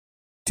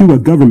to a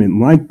government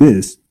like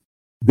this,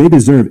 they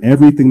deserve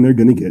everything they're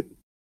going to get.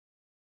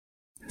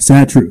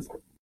 Sad truth.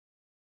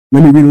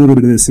 Let me read a little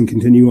bit of this and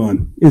continue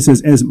on. It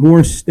says, as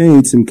more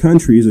states and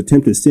countries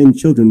attempt to send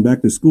children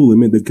back to school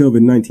amid the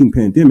COVID-19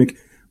 pandemic,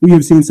 we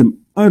have seen some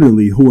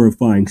utterly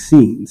horrifying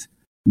scenes.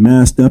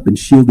 Masked up and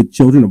shielded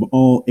children of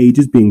all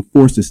ages being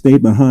forced to stay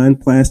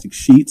behind plastic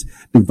sheets,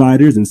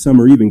 dividers, and some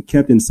are even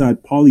kept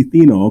inside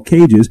polyphenol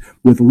cages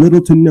with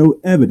little to no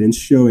evidence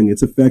showing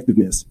its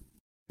effectiveness.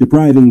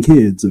 Depriving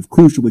kids of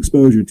crucial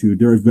exposure to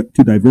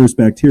diverse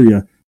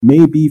bacteria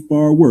may be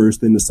far worse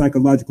than the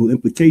psychological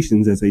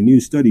implications, as a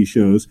new study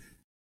shows.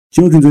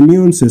 Children's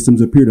immune systems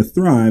appear to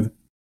thrive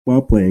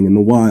while playing in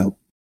the wild.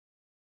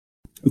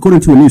 According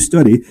to a new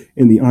study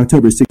in the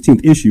October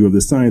 16th issue of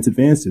the Science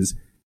Advances,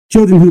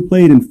 children who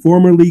played in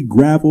formerly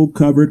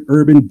gravel-covered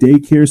urban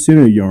daycare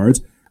center yards,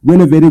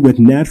 renovated with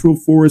natural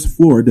forest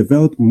floor,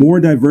 developed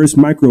more diverse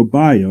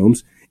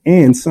microbiomes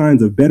and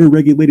signs of better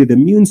regulated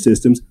immune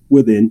systems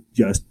within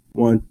just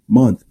 1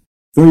 month.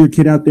 Throw your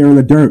kid out there in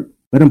the dirt.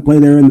 Let them play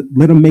there and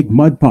let them make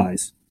mud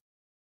pies.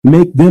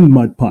 Make them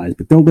mud pies,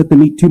 but don't let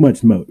them eat too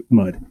much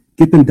mud.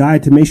 Get them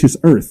diatomaceous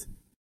earth.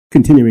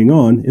 Continuing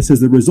on, it says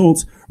the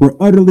results were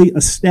utterly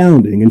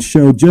astounding and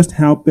show just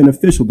how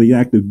beneficial the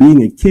act of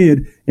being a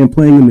kid and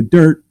playing in the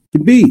dirt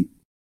can be.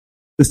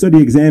 The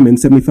study examined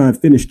 75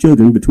 Finnish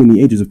children between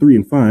the ages of 3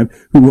 and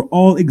 5 who were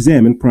all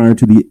examined prior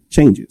to the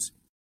changes.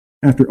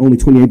 After only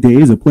 28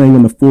 days of playing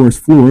on the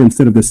forest floor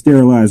instead of the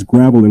sterilized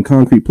gravel and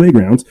concrete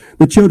playgrounds,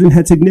 the children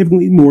had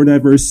significantly more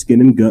diverse skin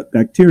and gut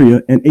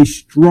bacteria and a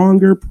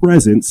stronger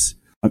presence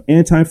of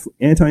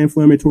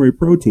anti-inflammatory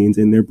proteins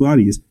in their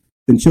bodies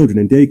than children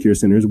in daycare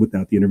centers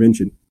without the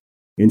intervention.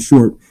 In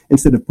short,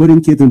 instead of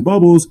putting kids in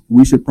bubbles,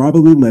 we should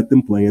probably let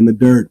them play in the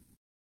dirt.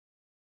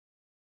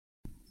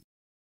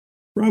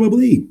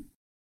 Probably.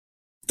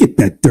 Get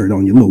that dirt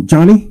on you, little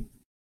Johnny.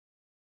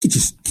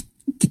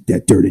 Get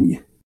that dirt in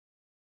you.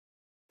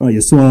 Oh, you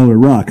swallowed a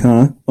rock,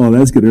 huh? Oh,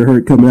 that's going to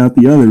hurt coming out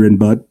the other end,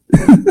 bud.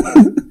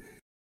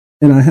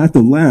 And I have to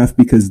laugh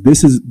because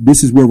this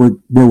is where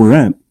we're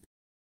at.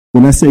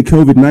 When I say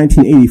COVID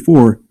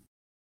 1984,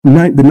 the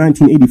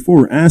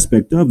 1984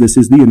 aspect of this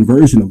is the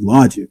inversion of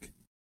logic,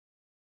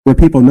 where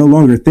people no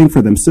longer think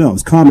for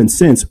themselves. Common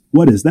sense,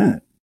 what is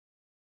that?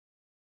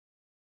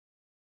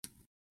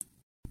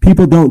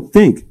 People don't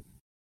think.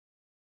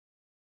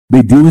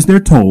 They do as they're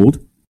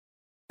told,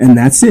 and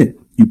that's it.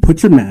 You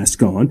put your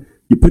mask on,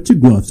 you put your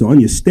gloves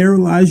on, you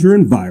sterilize your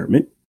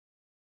environment,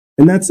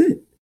 and that's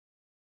it.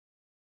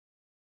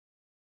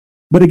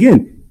 But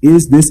again,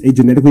 is this a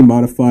genetically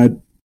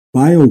modified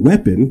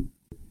bioweapon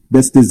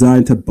that's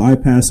designed to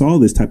bypass all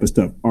this type of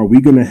stuff? Are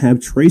we going to have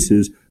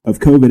traces of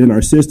COVID in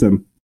our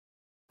system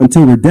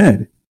until we're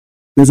dead?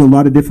 There's a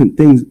lot of different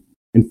things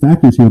and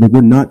factors here that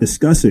we're not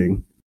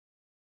discussing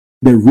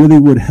that really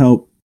would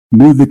help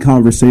move the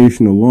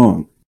conversation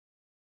along.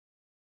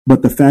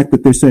 But the fact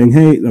that they're saying,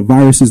 hey, the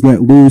virus is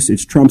let loose,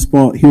 it's Trump's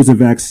fault, here's a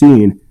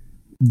vaccine,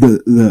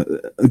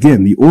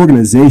 the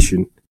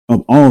organization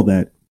of all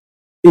that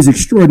is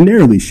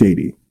extraordinarily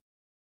shady.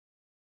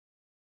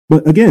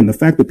 But again, the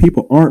fact that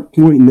people aren't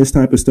pointing this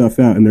type of stuff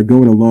out and they're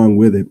going along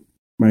with it,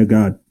 my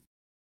God,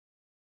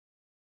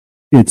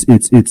 it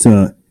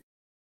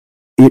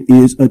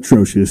is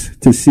atrocious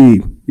to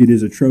see. It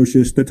is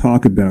atrocious to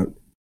talk about.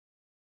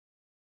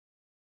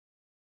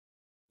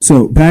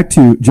 So back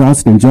to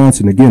Johnson &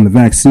 Johnson, again, the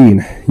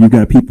vaccine. You've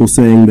got people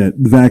saying that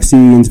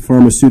vaccines,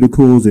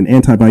 pharmaceuticals, and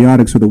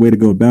antibiotics are the way to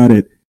go about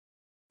it.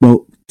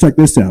 Well, check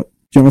this out.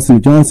 Johnson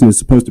 & Johnson is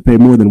supposed to pay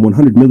more than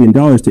 $100 million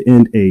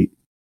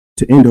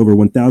to end over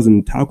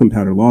 1,000 talcum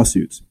powder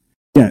lawsuits.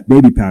 Yeah,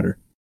 baby powder.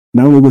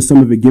 Not only was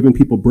some of it giving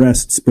people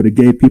breasts, but it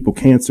gave people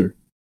cancer.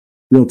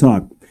 Real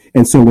talk.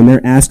 And so when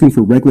they're asking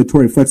for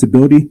regulatory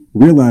flexibility,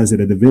 realize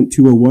that at Event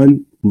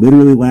 201,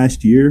 literally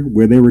last year,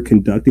 where they were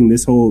conducting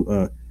this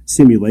whole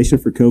simulation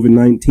for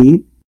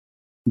COVID-19,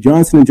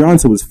 Johnson &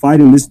 Johnson was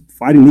fighting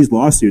these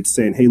lawsuits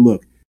saying, hey,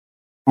 look,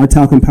 our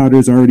talcum powder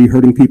is already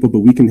hurting people, but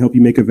we can help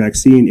you make a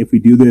vaccine. If we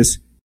do this,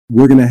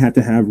 we're going to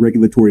have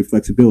regulatory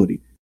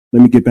flexibility.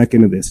 Let me get back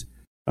into this.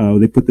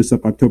 They put this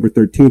up October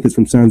 13th. It's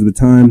from Signs of the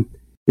Time.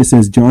 It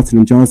says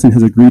Johnson & Johnson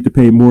has agreed to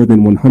pay more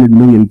than $100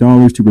 million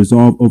to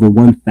resolve over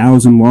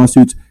 1,000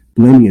 lawsuits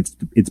blaming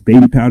its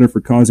baby powder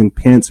for causing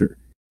cancer.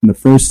 In the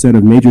first set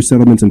of major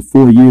settlements in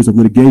 4 years of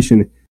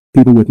litigation,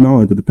 people with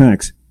knowledge of the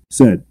facts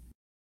said.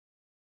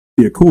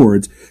 The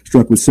accords,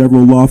 struck with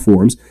several law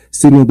firms,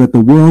 signaled that the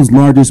world's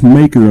largest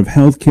maker of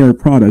healthcare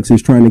products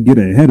is trying to get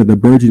ahead of the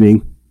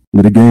burgeoning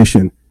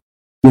litigation,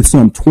 with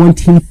some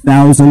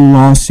 20,000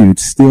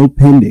 lawsuits still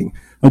pending,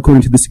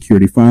 according to the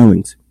security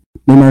filings.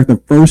 They mark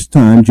the first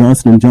time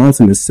Johnson &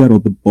 Johnson has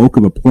settled the bulk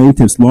of a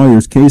plaintiff's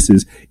lawyer's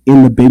cases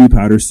in the baby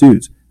powder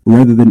suits,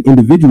 rather than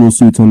individual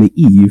suits on the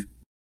eve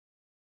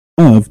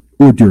of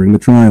or during the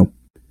trial.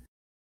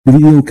 The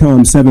deal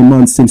comes 7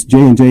 months since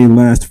J&J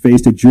last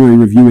faced a jury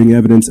reviewing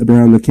evidence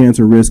around the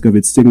cancer risk of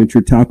its signature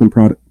talcum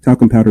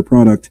powder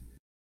product,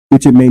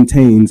 which it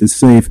maintains is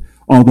safe,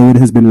 although it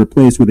has been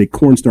replaced with a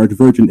cornstarch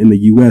version in the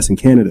U.S. and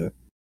Canada.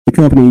 The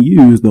company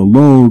used the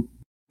lull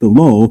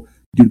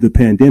due to the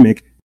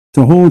pandemic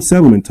to hold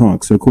settlement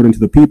talks, according to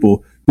the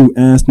people who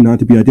asked not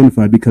to be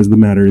identified because the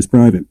matter is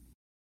private.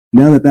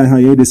 Now that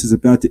hiatus is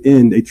about to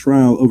end, a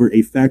trial over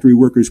a factory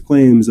worker's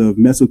claims of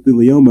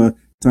mesothelioma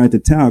tied to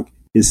talc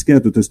is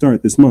scheduled to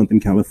start this month in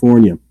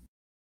California.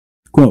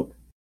 Quote,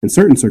 in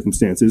certain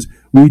circumstances,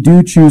 we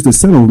do choose to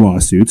settle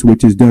lawsuits,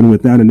 which is done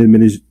without an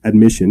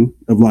admission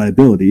of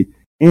liability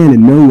and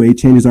in no way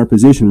changes our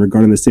position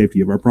regarding the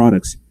safety of our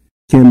products.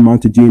 Kim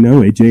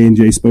Montegino, a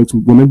J&J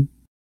spokeswoman,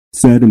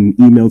 said in an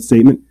emailed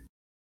statement.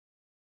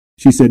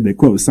 She said that,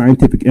 quote,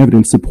 scientific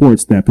evidence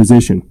supports that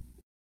position.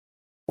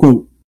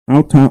 Quote,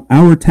 our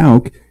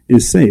talc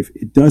is safe.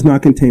 It does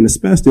not contain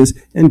asbestos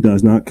and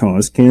does not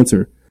cause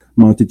cancer,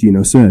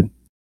 Montegino said.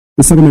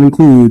 The settlement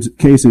includes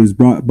cases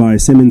brought by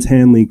Simmons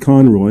Hanley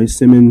Conroy,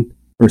 Simon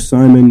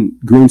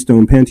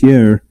Greenstone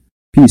Pantier,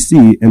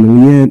 PC, and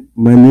the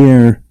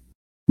Lanier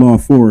Law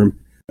Firm,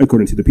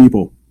 according to the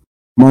people.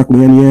 Mark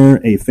Lanier,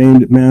 a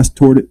famed mass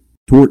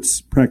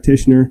torts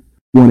practitioner,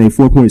 won a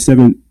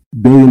 $4.7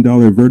 billion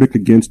verdict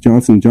against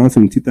Johnson &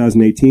 Johnson in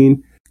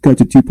 2018, cut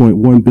to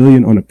 $2.1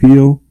 billion on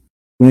appeal.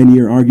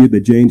 Lanier argued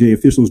that J&J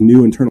officials'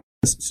 new internal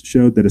tests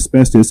showed that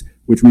asbestos,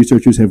 which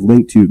researchers have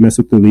linked to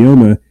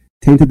mesothelioma,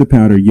 tainted the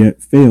powder, yet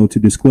failed to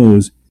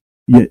disclose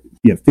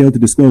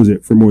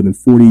it for more than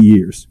 40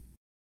 years.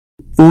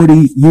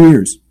 40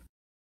 years.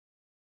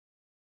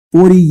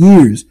 40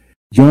 years.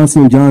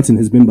 Johnson & Johnson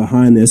has been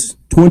behind this.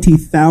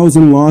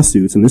 20,000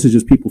 lawsuits, and this is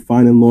just people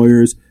finding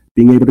lawyers,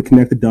 being able to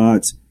connect the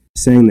dots,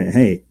 saying that,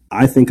 hey,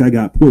 I think I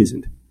got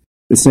poisoned.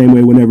 The same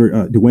way whenever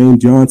Dwayne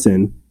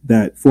Johnson,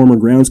 that former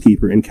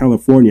groundskeeper in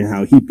California,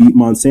 how he beat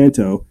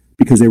Monsanto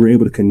because they were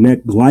able to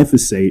connect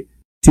glyphosate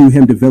to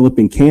him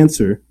developing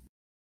cancer.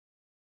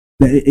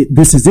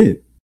 This is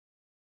it.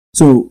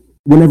 So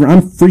whenever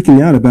I'm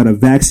freaking out about a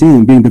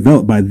vaccine being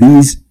developed by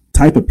these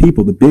type of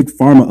people, the big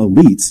pharma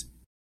elites,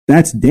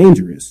 that's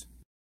dangerous.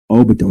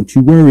 Oh, but don't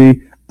you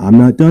worry, I'm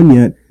not done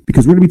yet,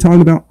 because we're going to be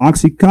talking about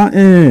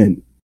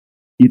OxyContin.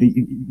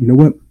 You know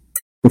what?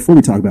 Before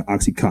we talk about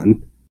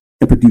OxyContin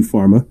and Purdue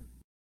Pharma,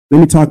 let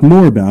me talk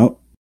more about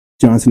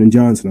Johnson &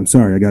 Johnson. I'm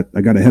sorry, I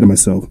got ahead of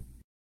myself.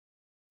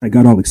 I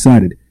got all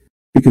excited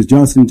because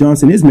Johnson &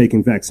 Johnson is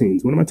making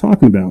vaccines. What am I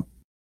talking about?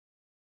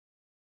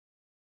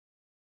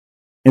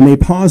 And they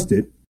paused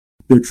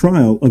their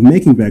trial of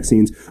making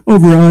vaccines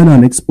over an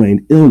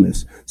unexplained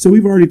illness. So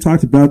we've already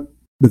talked about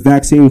the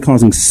vaccine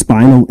causing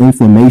spinal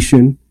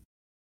inflammation,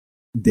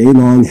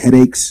 day-long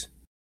headaches,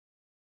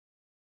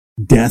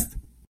 death,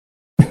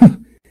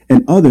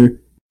 and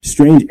other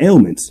strange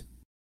ailments.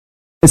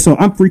 And so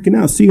I'm freaking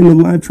out seeing the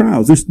live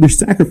trials. They're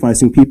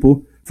sacrificing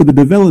people for the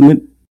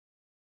development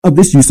of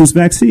this useless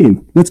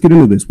vaccine. Let's get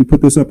into this. We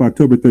put this up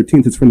October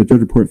 13th. It's from the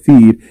Drudge Report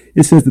feed.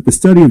 It says that the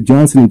study of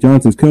Johnson &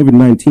 Johnson's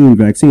COVID-19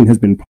 vaccine has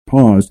been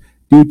paused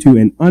due to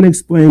an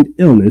unexplained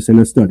illness in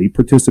a study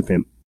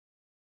participant.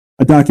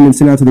 A document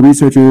sent out to the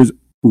researchers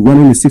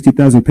running the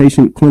 60,000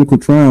 patient clinical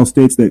trial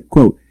states that,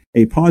 quote,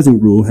 a pausing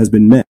rule has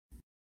been met,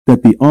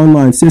 that the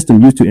online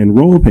system used to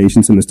enroll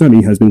patients in the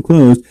study has been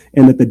closed,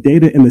 and that the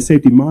Data and the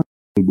Safety Monitoring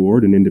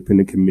Board, an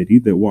independent committee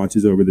that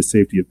watches over the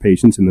safety of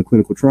patients in the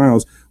clinical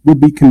trials, would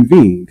be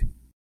convened.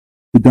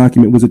 The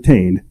document was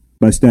obtained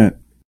by STAT.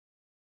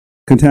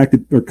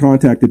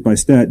 Contacted by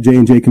STAT,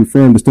 J&J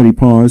confirmed the study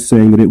pause,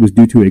 saying that it was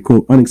due to a,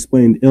 quote,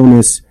 unexplained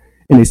illness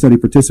in a study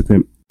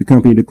participant. The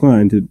company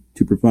declined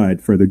to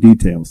provide further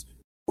details.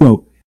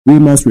 Quote, we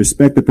must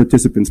respect the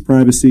participant's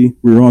privacy.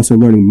 We're also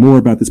learning more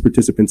about this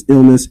participant's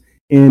illness,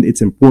 and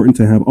it's important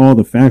to have all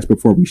the facts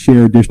before we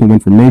share additional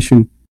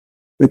information,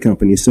 the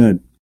company said.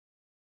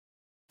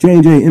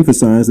 J&J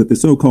emphasized that the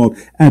so-called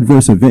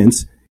adverse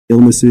events,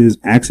 illnesses,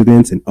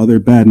 accidents, and other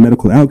bad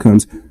medical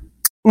outcomes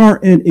are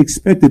an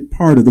expected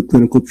part of the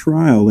clinical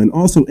trial, and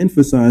also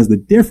emphasized the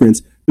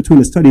difference between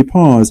a study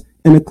pause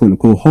and a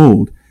clinical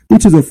hold,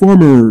 which is a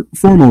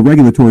formal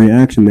regulatory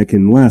action that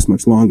can last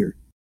much longer.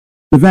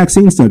 The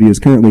vaccine study is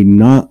currently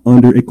not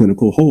under a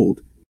clinical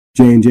hold.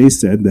 J&J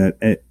said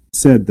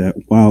that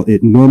while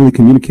it normally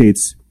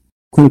communicates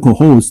clinical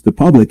holds to the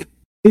public,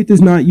 it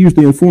does not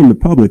usually inform the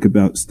public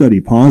about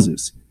study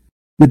pauses.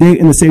 The Data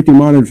and the Safety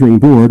Monitoring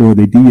Board, or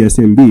the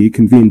DSMB,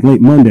 convened late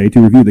Monday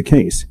to review the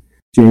case.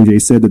 J&J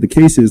said that the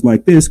cases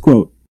like this,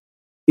 quote,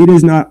 it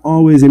is not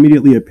always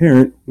immediately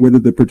apparent whether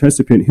the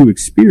participant who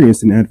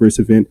experienced an adverse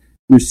event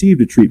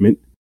received a treatment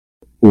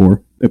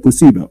or a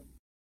placebo.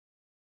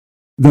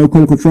 Though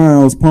clinical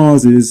trials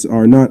pauses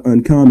are not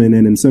uncommon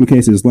and in some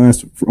cases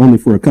last only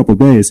for a couple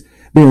days,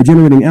 they are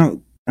generating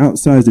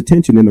outsized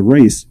attention in the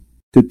race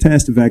to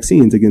test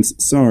vaccines against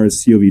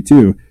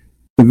SARS-CoV-2,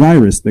 the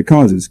virus that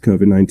causes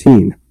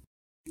COVID-19.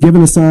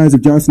 Given the size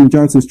of Johnson &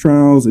 Johnson's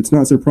trials, it's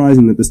not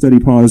surprising that the study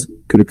pause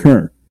could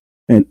occur,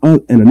 and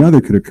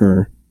another could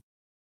occur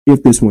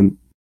if this one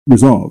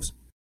resolves,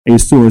 a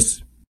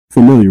source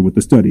familiar with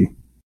the study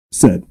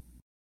said.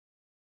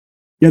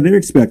 Yeah, they're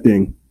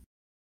expecting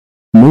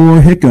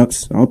more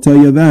hiccups, I'll tell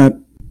you that.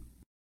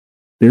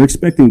 They're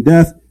expecting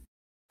death.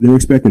 They're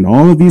expecting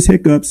all of these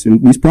hiccups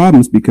and these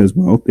problems because,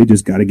 well, they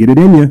just got to get it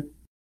in you.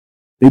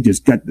 They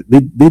just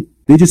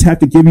have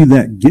to give you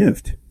that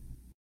gift.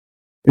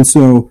 And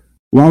so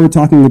while we're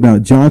talking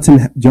about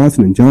Johnson &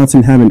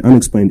 Johnson having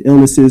unexplained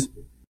illnesses,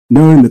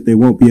 knowing that they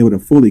won't be able to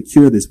fully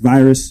cure this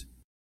virus,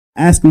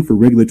 asking for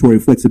regulatory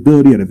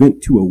flexibility at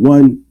Event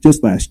 201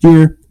 just last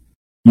year,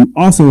 you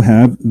also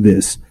have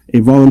this, a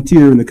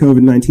volunteer in the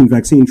COVID-19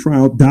 vaccine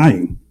trial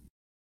dying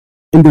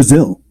in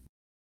Brazil.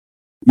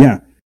 Yeah,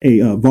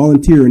 a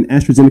volunteer in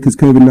AstraZeneca's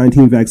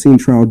COVID-19 vaccine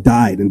trial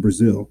died in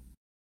Brazil.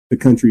 The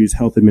country's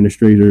health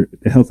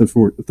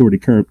authority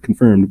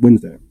confirmed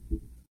Wednesday.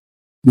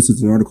 This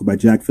is an article by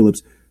Jack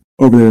Phillips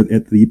over there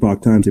at the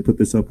Epoch Times. They put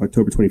this up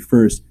October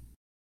 21st.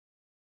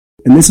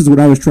 And this is what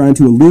I was trying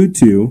to allude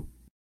to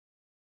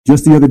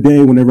just the other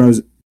day whenever I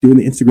was doing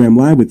the Instagram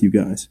Live with you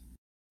guys,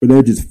 where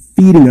they're just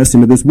feeding us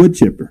into this wood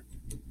chipper.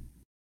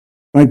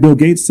 Like Bill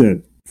Gates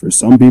said, for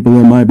some people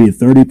it might be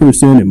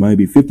 30%, it might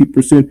be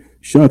 50%,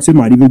 shucks, it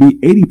might even be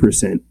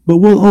 80%. But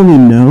we'll only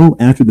know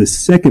after the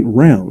second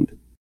round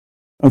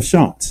of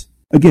shots.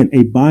 Again,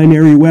 a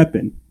binary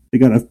weapon. They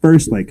got to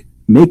first,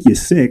 make you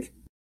sick,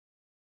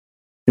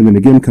 and then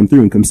again come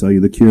through and come sell you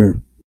the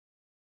cure.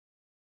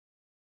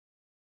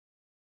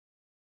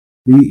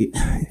 The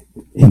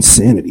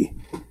insanity.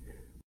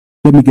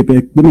 Let me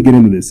get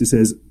into this. It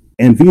says,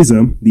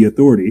 Anvisa, the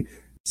authority,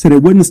 said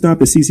it wouldn't stop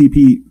the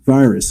CCP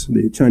virus,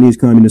 the Chinese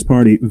Communist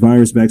Party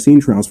virus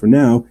vaccine trials for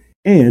now,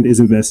 and is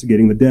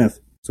investigating the death.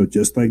 So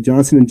just like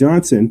Johnson &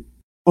 Johnson,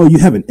 oh, you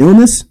have an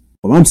illness?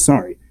 Well, I'm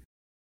sorry.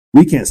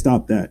 We can't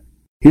stop that.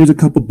 Here's a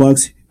couple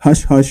bucks.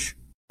 Hush, hush.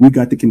 We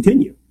got to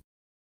continue.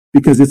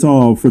 Because it's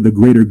all for the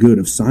greater good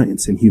of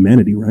science and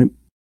humanity, right?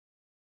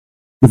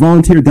 The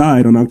volunteer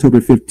died on October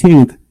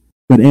 15th,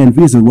 but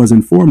Anvisa was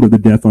informed of the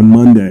death on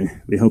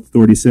Monday, the health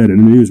authority said in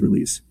a news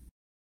release.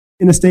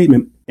 In a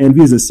statement,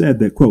 Anvisa said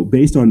that, quote,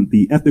 based on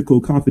the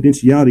ethical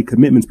confidentiality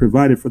commitments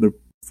provided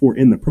for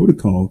in the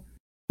protocol,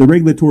 the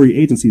regulatory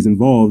agencies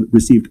involved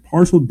received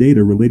partial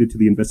data related to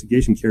the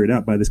investigation carried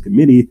out by this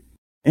committee,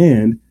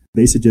 and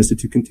they suggested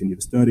to continue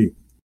the study.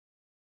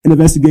 An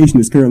investigation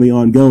is currently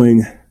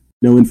ongoing.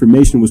 No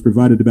information was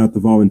provided about the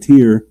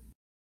volunteer.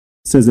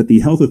 Says that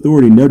the health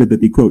authority noted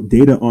that the, quote,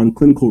 data on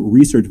clinical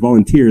research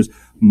volunteers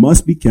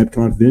must be kept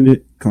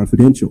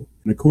confidential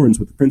in accordance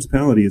with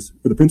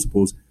the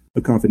principles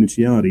of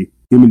confidentiality,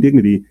 human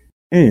dignity,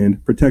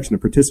 and protection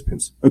of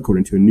participants,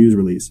 according to a news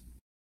release.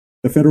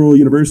 The Federal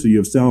University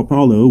of Sao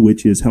Paulo,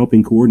 which is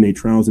helping coordinate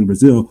trials in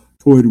Brazil,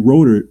 told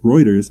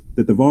Reuters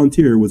that the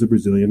volunteer was a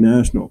Brazilian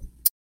national.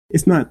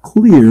 It's not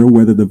clear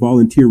whether the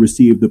volunteer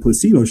received the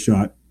placebo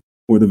shot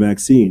or the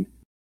vaccine.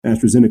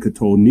 AstraZeneca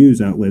told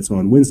news outlets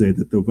on Wednesday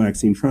that the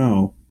vaccine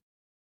trial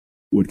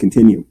would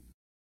continue.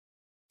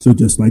 So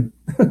just like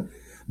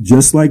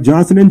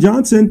Johnson &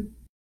 Johnson,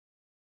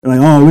 like,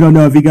 oh, we don't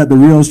know if he got the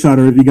real shot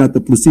or if he got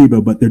the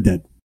placebo, but they're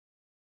dead.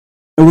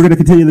 And we're going to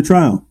continue the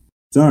trial.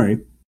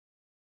 Sorry.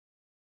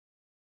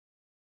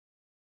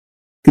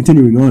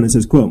 Continuing on, it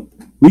says, quote,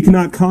 we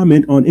cannot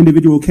comment on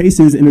individual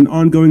cases in an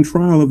ongoing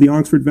trial of the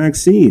Oxford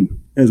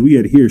vaccine, as we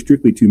adhere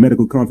strictly to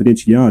medical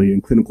confidentiality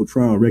and clinical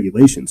trial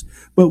regulations,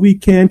 but we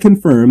can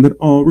confirm that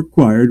all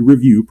required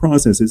review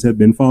processes have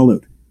been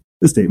followed.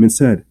 The statement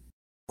said,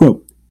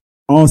 quote,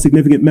 all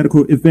significant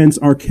medical events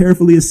are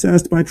carefully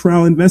assessed by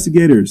trial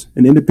investigators,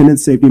 an independent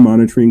safety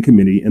monitoring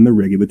committee, and the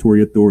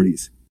regulatory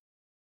authorities.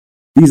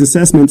 These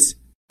assessments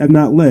have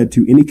not led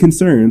to any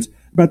concerns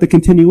about the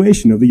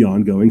continuation of the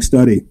ongoing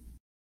study.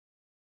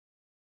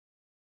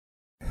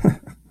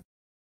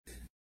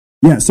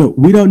 Yeah, so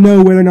we don't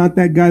know whether or not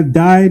that guy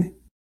died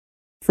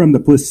from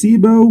the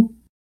placebo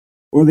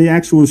or the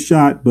actual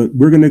shot, but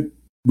we're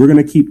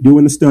gonna keep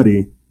doing the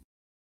study.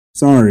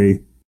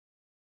 Sorry.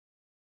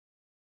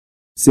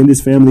 Send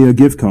his family a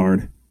gift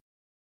card.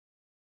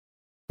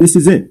 This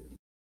is it.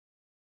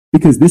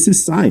 Because this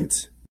is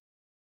science.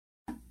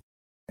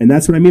 And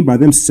that's what I mean by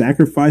them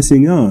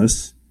sacrificing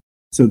us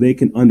so they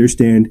can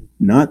understand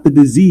not the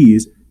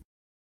disease,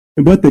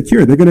 but the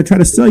cure. They're going to try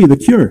to sell you the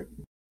cure.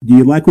 Do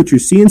you like what you're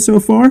seeing so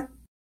far?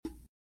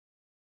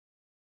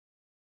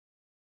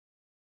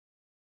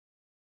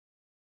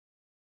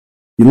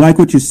 You like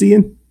what you're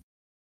seeing?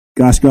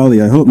 Gosh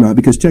golly, I hope not,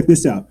 because check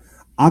this out.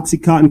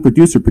 OxyContin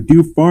producer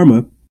Purdue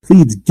Pharma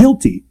pleads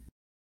guilty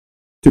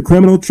to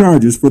criminal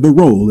charges for the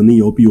role in the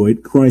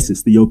opioid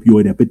crisis, the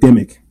opioid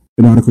epidemic.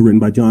 An article written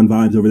by John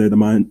Vibes over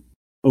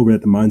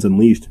at the Minds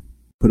Unleashed,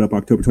 put up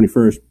October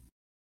 21st.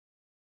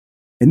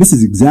 And this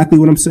is exactly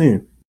what I'm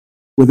saying.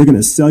 Where they're going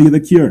to sell you the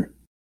cure.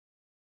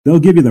 They'll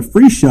give you the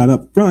free shot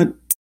up front,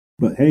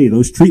 but hey,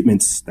 those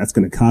treatments, that's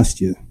going to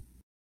cost you.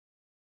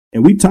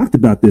 And we talked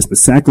about this, the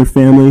Sackler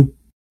family,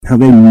 how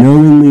they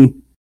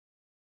knew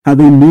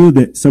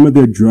that some of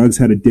their drugs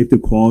had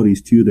addictive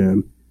qualities to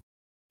them.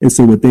 And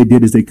so what they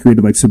did is they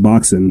created like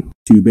Suboxone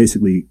to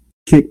basically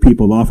kick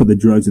people off of the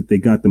drugs that they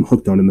got them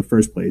hooked on in the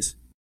first place.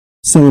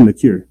 Selling the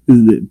cure. This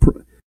is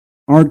the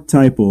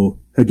archetypal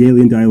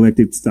Hegelian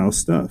dialectic style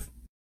stuff.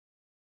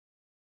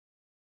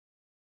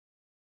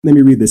 Let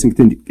me read this and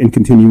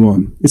continue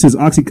on. It says,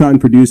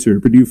 OxyContin producer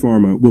Purdue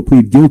Pharma will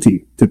plead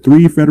guilty to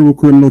 3 federal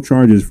criminal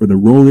charges for the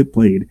role it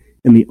played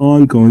in the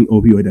ongoing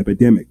opioid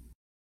epidemic.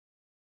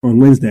 On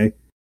Wednesday,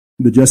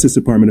 the Justice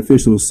Department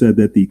officials said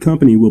that the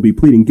company will be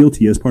pleading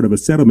guilty as part of a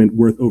settlement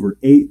worth over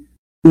 $8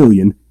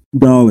 billion.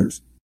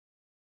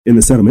 In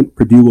the settlement,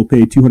 Purdue will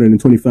pay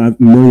 $225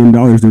 million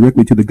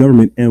directly to the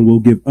government and will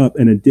give up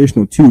an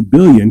additional $2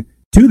 billion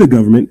to the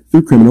government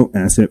through criminal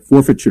asset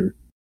forfeiture.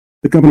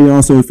 The company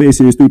also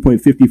faces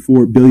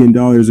 $3.54 billion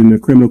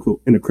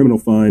in a criminal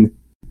fine,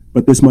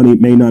 but this money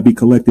may not be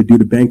collected due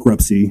to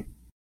bankruptcy.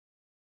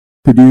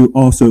 Purdue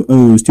also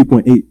owes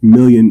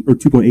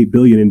 $2.8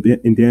 billion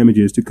in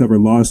damages to cover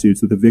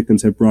lawsuits that the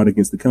victims have brought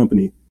against the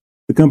company.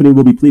 The company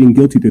will be pleading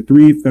guilty to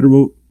 3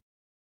 federal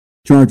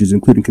charges,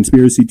 including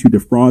conspiracy to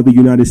defraud the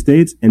United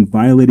States and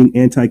violating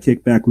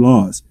anti-kickback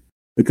laws.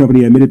 The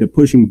company admitted to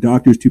pushing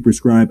doctors to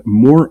prescribe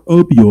more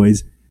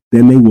opioids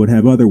than they would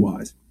have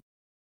otherwise.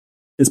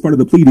 As part of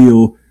the plea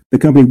deal, the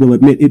company will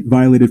admit it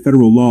violated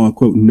federal law,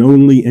 quote,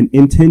 knowingly and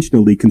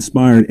intentionally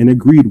conspired and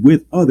agreed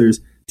with others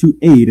to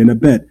aid and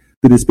abet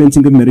the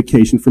dispensing of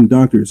medication from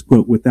doctors,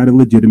 quote, without a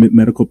legitimate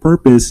medical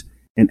purpose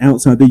and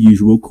outside the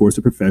usual course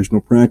of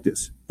professional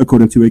practice,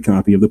 according to a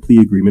copy of the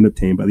plea agreement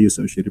obtained by the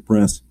Associated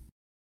Press.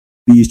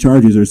 These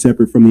charges are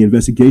separate from the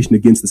investigation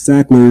against the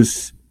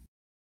Sacklers,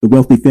 the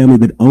wealthy family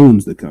that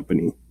owns the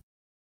company.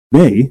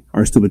 They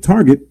are still the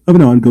target of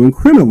an ongoing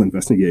criminal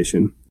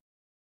investigation.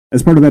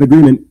 As part of that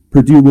agreement,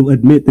 Purdue will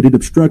admit that it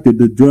obstructed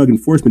the Drug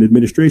Enforcement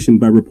Administration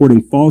by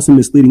reporting false and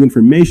misleading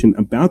information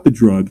about the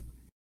drug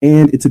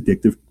and its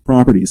addictive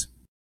properties.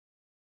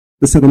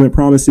 The settlement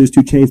promises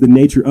to change the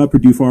nature of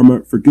Purdue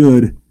Pharma for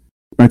good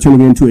by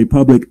turning it into a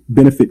public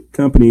benefit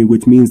company,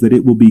 which means that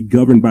it will be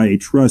governed by a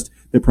trust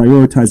that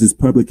prioritizes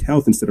public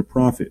health instead of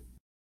profit.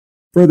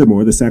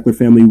 Furthermore, the Sackler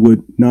family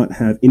would not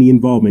have any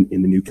involvement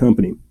in the new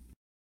company.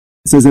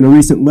 It says in a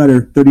recent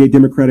letter, 38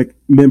 Democratic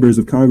members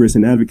of Congress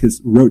and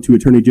advocates wrote to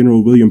Attorney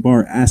General William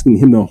Barr asking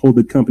him to hold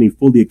the company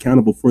fully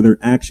accountable for their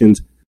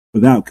actions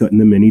without cutting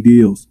them any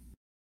deals.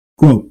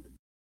 Quote,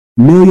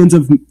 millions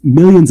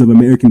of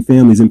American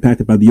families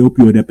impacted by the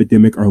opioid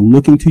epidemic are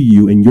looking to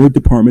you and your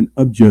Department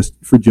of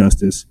for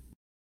justice.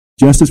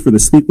 Justice for the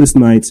sleepless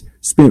nights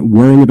spent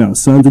worrying about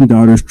sons and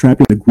daughters trapped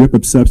in the grip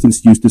of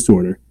substance use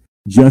disorder.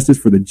 Justice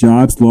for the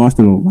jobs lost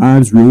and the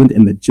lives ruined,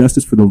 and the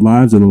justice for the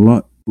lives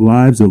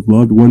of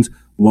loved ones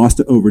lost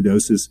to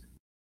overdoses.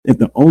 If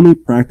the only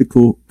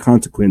practical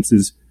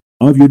consequences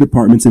of your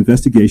department's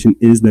investigation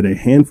is that a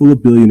handful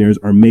of billionaires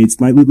are made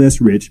slightly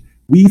less rich,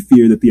 we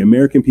fear that the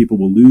American people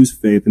will lose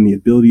faith in the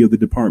ability of the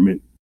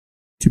department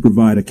to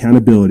provide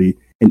accountability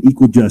and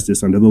equal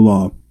justice under the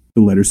law,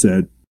 the letter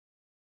said.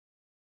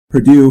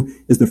 Purdue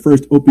is the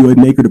first opioid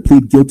maker to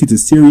plead guilty to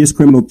serious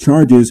criminal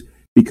charges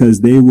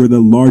because they were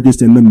the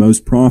largest and the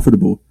most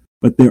profitable.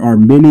 But there are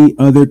many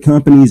other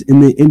companies in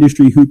the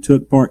industry who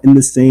took part in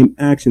the same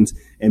actions,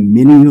 and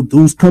many of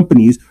those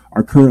companies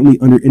are currently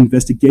under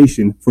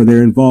investigation for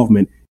their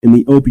involvement in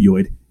the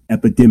opioid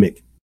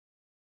epidemic.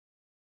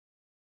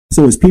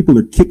 So as people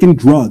are kicking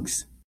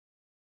drugs,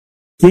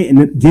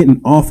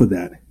 getting off of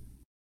that,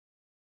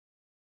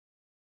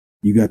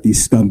 you got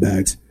these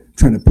scumbags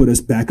trying to put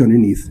us back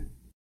underneath.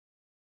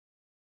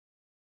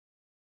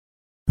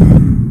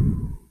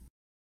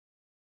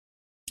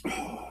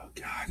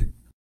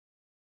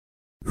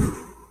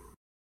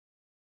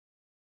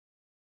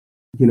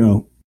 You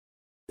know,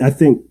 I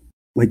think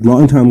like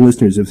longtime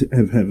listeners have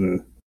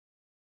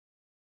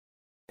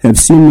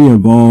seen me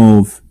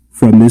evolve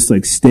from this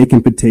like steak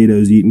and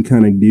potatoes eating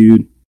kind of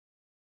dude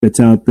that's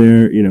out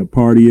there, you know,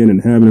 partying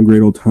and having a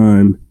great old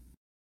time,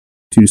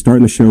 to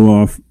starting the show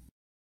off,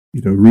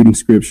 you know, reading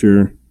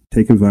scripture,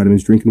 taking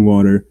vitamins, drinking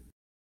water,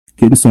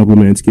 getting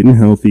supplements, getting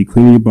healthy,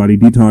 cleaning your body,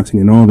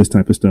 detoxing, and all this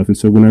type of stuff. And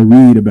so when I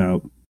read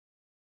about,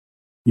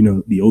 you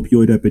know, the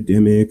opioid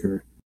epidemic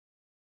or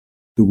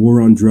the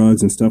war on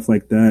drugs and stuff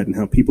like that, and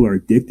how people are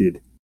addicted,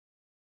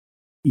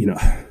 you know,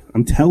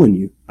 I'm telling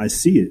you, I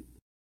see it.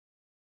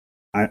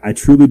 I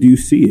truly do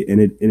see it,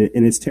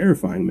 and it's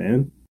terrifying,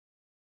 man.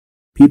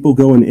 People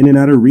going in and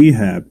out of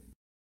rehab,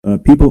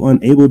 people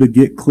unable to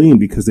get clean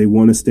because they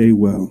want to stay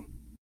well.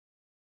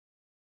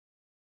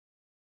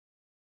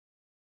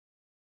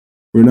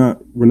 We're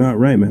not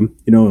right, man.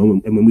 You know,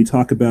 and when we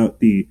talk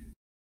about the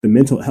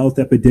mental health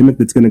epidemic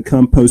that's going to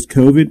come post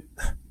COVID,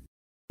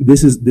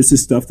 this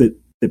is stuff that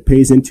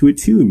pays into it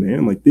too,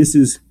 man. Like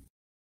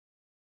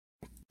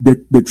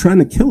they're trying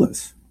to kill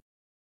us.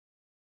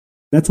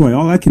 That's why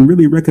all I can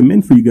really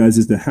recommend for you guys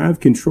is to have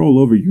control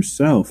over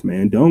yourself,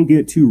 man. Don't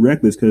get too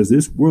reckless, because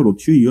this world will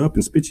chew you up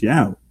and spit you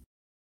out.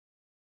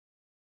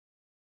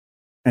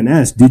 And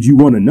ask, did you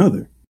want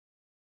another?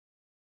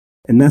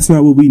 And that's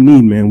not what we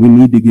need, man. We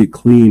need to get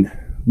clean.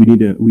 We need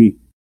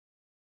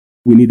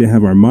to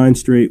have our mind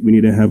straight. We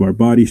need to have our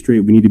body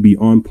straight. We need to be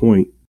on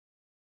point.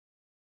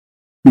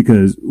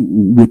 Because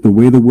with the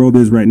way the world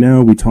is right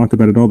now, we talk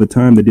about it all the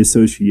time, the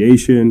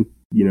dissociation,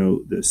 you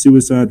know, the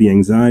suicide, the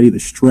anxiety, the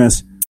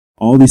stress,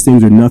 all these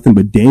things are nothing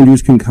but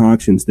dangerous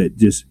concoctions that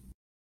just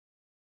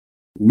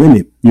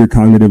limit your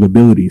cognitive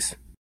abilities.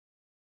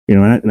 You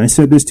know, and I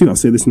said this too. I'll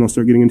say this and I'll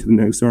start getting into the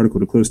next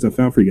article to close stuff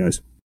out for you guys.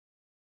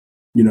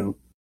 You know,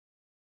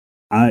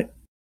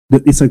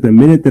 it's like the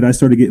minute that I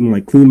started getting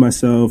like clean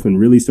myself and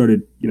really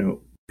started, you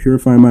know,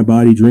 purifying my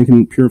body,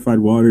 drinking purified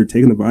water,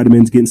 taking the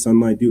vitamins, getting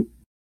sunlight,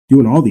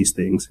 doing all these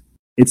things.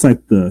 It's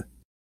like the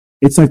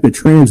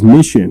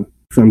transmission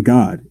from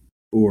God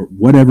or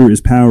whatever is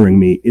powering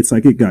me. It's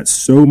like it got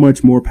so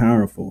much more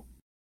powerful.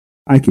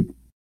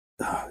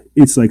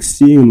 It's like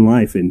seeing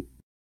life in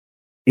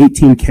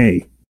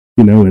 18K,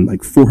 you know, and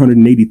like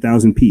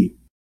 480,000p,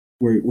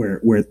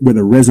 where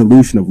the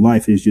resolution of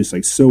life is just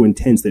like so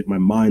intense that my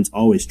mind's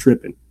always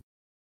tripping.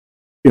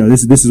 You know,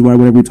 this is why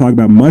whenever we talk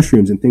about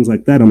mushrooms and things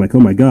like that, I'm like, oh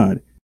my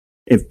God,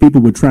 if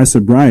people would try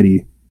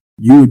sobriety,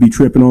 you would be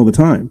tripping all the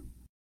time.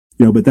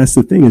 You know, but that's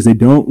the thing, is they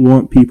don't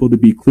want people to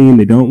be clean.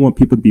 They don't want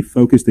people to be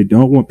focused. They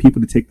don't want people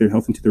to take their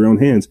health into their own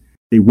hands.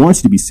 They want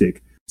you to be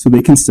sick so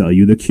they can sell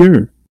you the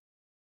cure.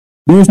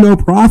 There's no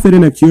profit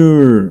in a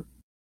cure.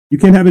 You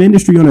can't have an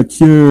industry on a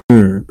cure,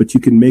 but you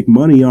can make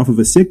money off of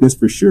a sickness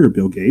for sure,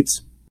 Bill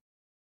Gates.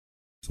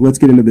 So let's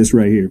get into this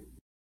right here.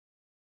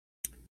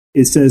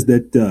 It says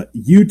that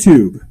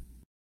YouTube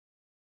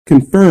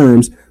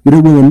confirms that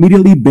it will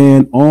immediately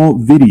ban all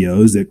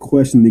videos that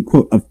question the,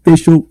 quote,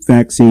 official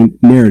vaccine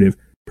narrative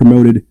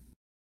promoted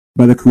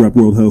by the corrupt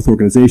World Health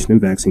Organization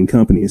and vaccine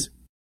companies.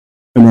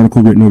 An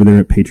article written over there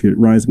at Patriot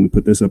Rising. We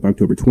put this up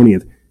October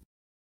 20th.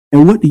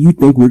 And what do you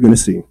think we're going to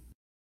see?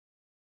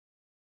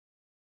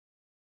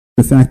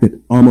 The fact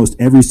that almost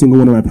every single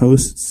one of my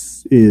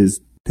posts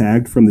is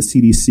tagged from the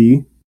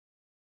CDC.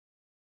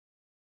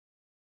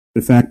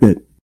 The fact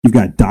that you've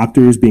got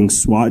doctors being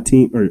SWAT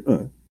teamed,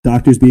 or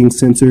doctors being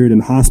censored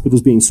and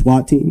hospitals being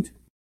SWAT teamed.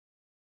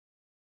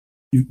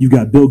 You've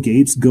got Bill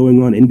Gates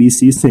going on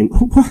NBC saying,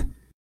 oh,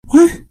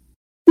 what?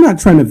 I'm not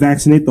trying to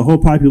vaccinate the whole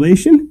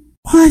population.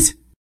 What?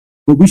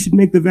 But we should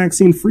make the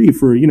vaccine free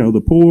for,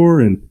 the poor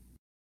and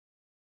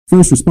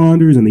first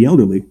responders and the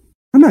elderly.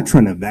 I'm not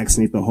trying to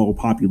vaccinate the whole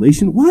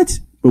population. What?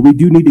 But we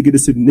do need to get a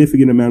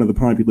significant amount of the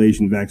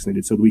population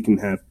vaccinated so that we can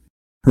have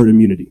herd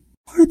immunity.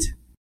 What?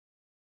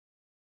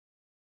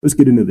 Let's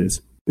get into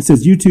this. It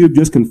says YouTube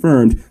just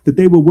confirmed that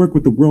they will work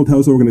with the World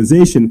Health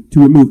Organization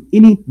to remove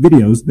any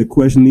videos that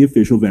question the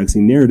official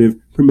vaccine narrative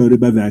promoted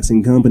by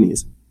vaccine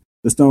companies.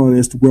 The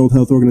Stalinist World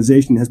Health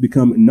Organization has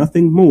become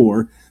nothing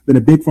more than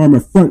a big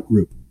pharma front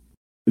group,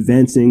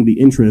 advancing the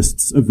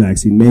interests of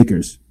vaccine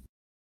makers.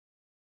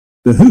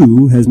 The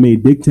WHO has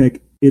made big tech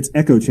its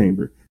echo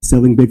chamber,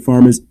 selling big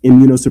pharma's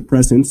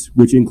immunosuppressants,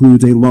 which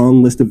includes a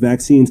long list of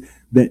vaccines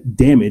that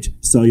damage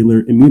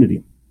cellular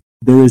immunity.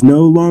 There is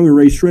no longer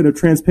a shred of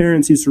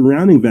transparency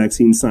surrounding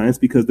vaccine science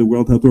because the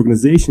World Health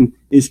Organization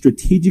is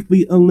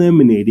strategically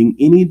eliminating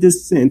any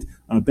dissent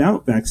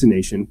about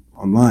vaccination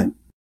online.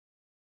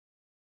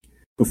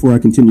 Before I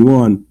continue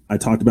on, I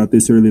talked about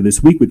this earlier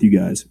this week with you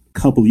guys. A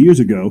couple years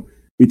ago,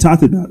 we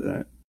talked about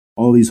that.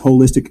 All these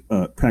holistic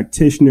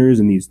practitioners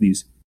and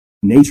these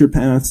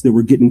naturopaths that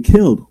were getting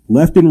killed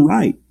left and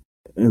right.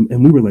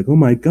 And we were like, oh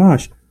my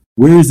gosh,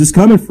 where is this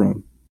coming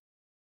from?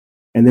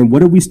 And then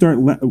what did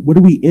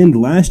we end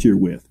last year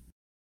with?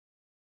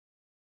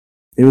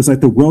 It was like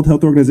the World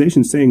Health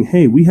Organization saying,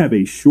 hey, we have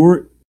a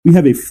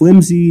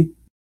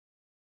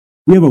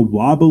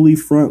wobbly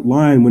front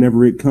line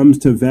whenever it comes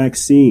to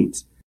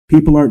vaccines.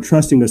 People aren't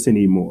trusting us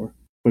anymore.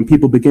 When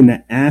people begin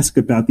to ask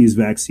about these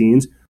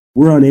vaccines,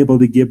 we're unable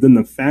to give them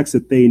the facts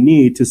that they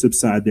need to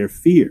subside their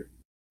fear.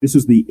 This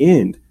was the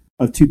end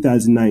of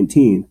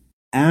 2019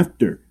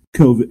 after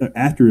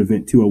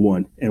Event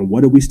 201. And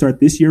what did we start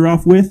this year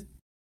off with?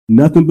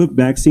 Nothing but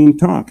vaccine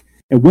talk.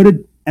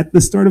 And at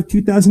the start of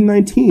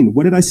 2019,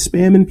 what did I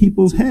spam in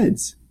people's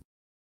heads?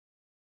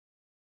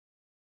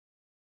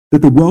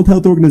 That the World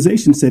Health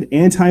Organization said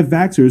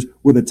anti-vaxxers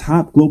were the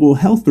top global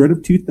health threat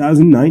of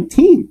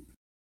 2019.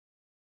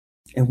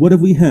 And what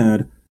have we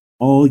had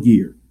all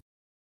year?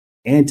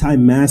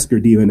 Anti-masker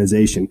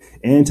demonization,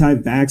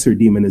 anti-vaxxer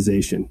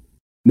demonization.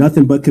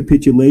 Nothing but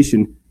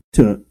capitulation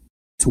to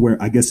where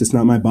I guess it's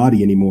not my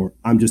body anymore.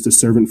 I'm just a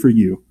servant for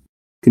you.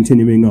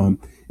 Continuing on,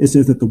 it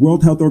says that the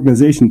World Health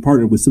Organization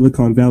partnered with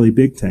Silicon Valley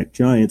big tech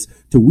giants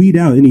to weed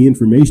out any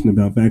information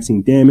about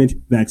vaccine damage,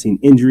 vaccine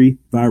injury,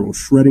 viral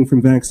shredding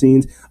from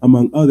vaccines,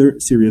 among other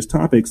serious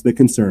topics that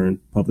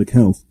concern public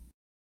health.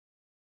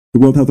 The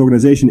World Health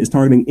Organization is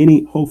targeting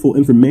any hopeful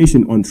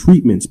information on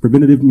treatments,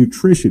 preventative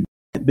nutrition,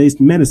 plant-based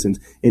medicines,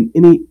 and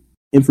any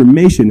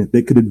information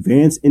that could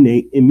advance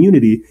innate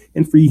immunity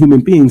and free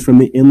human beings from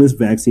the endless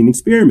vaccine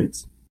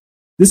experiments.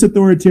 This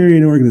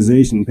authoritarian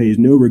organization pays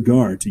no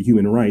regard to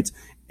human rights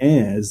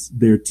as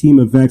their team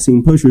of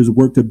vaccine pushers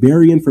work to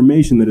bury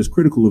information that is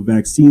critical of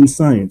vaccine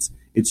science,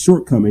 its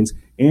shortcomings,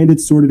 and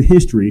its sordid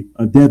history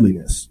of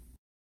deadliness.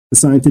 The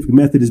scientific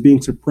method is being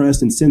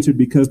suppressed and censored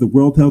because the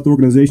World Health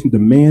Organization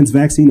demands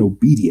vaccine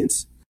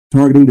obedience,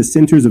 targeting the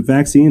centers of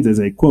vaccines as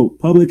a, quote,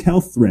 public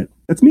health threat.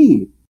 That's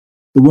me.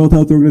 The World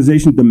Health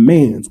Organization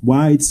demands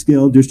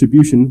wide-scale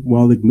distribution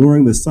while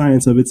ignoring the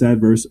science of its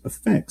adverse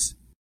effects.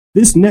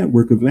 This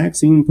network of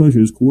vaccine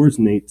pushers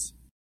coordinate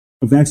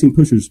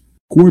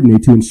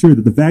to ensure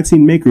that the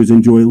vaccine makers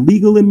enjoy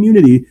legal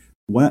immunity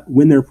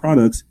when their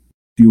products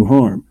do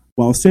harm,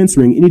 while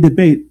censoring any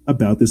debate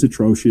about this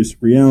atrocious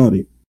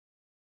reality.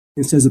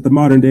 It says that the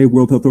modern-day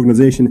World Health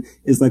Organization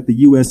is like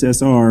the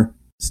USSR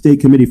State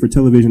Committee for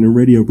Television and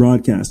Radio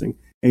Broadcasting,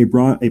 a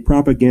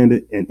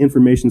propaganda and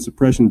information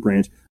suppression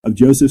branch of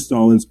Joseph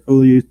Stalin's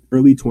early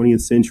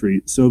 20th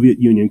century Soviet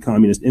Union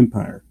Communist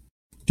Empire.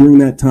 During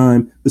that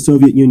time, the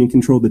Soviet Union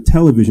controlled the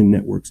television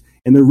networks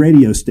and the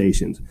radio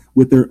stations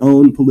with their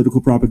own political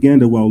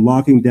propaganda while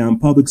locking down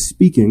public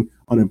speaking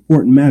on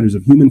important matters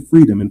of human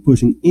freedom and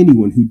pushing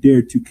anyone who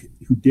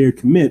dared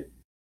commit,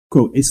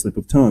 quote, a slip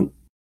of tongue.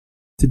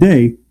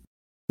 Today,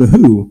 the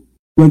WHO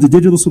runs a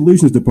digital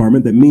solutions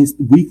department that meets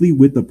weekly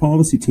with the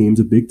policy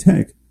teams of big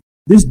tech.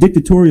 This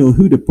dictatorial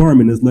WHO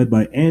department is led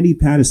by Andy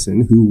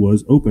Pattison, who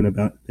was open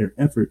about their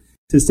effort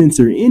to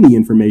censor any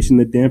information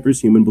that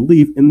dampers human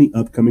belief in the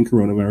upcoming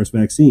coronavirus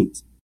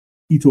vaccines.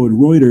 He told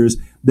Reuters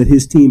that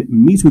his team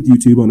meets with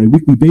YouTube on a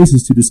weekly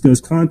basis to discuss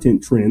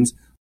content trends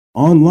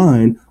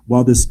online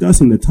while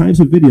discussing the types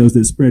of videos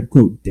that spread,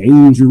 quote,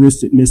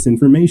 dangerous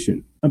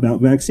misinformation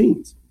about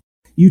vaccines.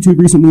 YouTube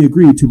recently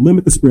agreed to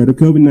limit the spread of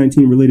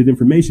COVID-19 related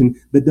information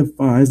that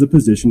defies the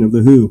position of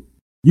the WHO.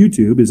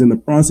 YouTube is in the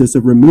process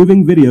of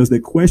removing videos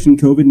that question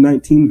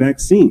COVID-19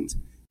 vaccines.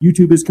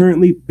 YouTube is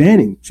currently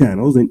banning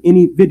channels and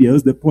any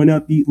videos that point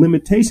out the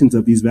limitations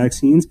of these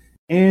vaccines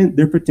and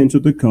their potential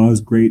to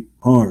cause great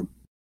harm.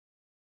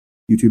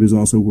 YouTube is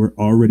also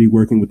already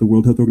working with the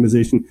World Health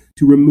Organization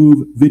to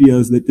remove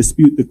videos that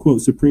dispute the,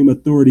 quote, supreme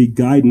authority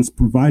guidance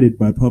provided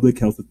by public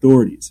health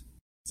authorities.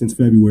 Since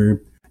February,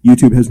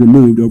 YouTube has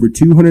removed over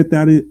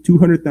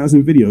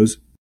 200,000 videos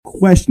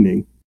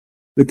questioning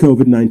the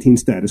COVID-19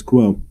 status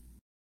quo.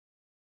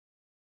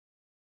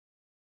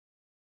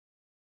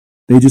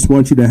 They just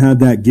want you to have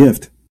that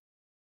gift.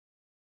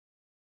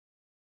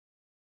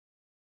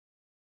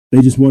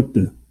 They just want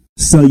to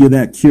sell you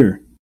that cure.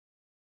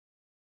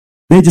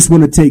 They just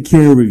want to take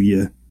care of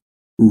you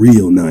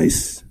real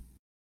nice.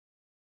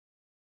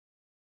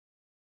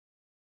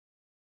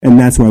 And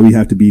that's why we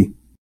have to be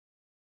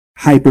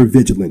hyper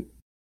vigilant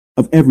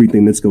of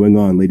everything that's going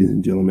on, ladies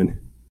and gentlemen.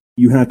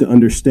 You have to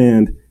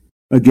understand,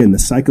 again, the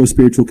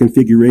psycho-spiritual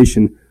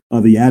configuration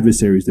of the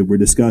adversaries that we're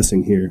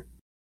discussing here,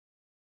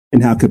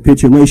 and how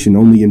capitulation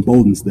only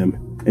emboldens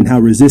them, and how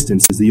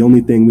resistance is the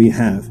only thing we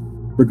have,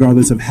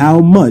 regardless of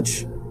how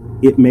much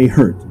it may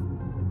hurt.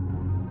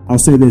 I'll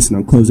say this and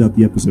I'll close out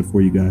the episode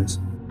for you guys.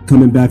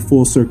 Coming back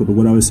full circle to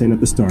what I was saying at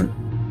the start.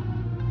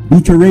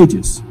 Be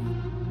courageous,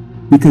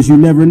 because you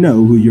never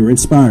know who you're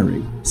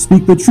inspiring.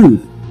 Speak the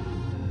truth,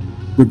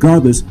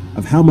 regardless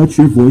of how much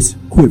your voice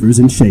quivers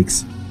and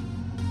shakes.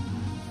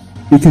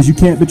 Because you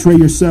can't betray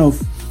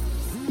yourself,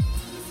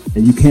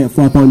 and you can't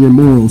flop on your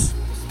morals.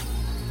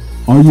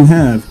 All you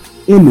have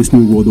in this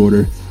new world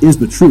order is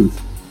the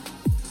truth.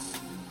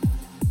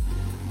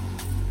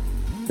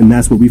 And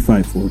that's what we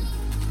fight for.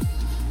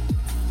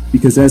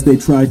 Because as they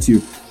try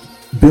to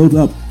build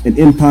up an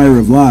empire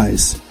of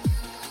lies,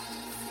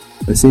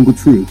 a single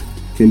truth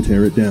can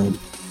tear it down.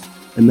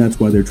 And that's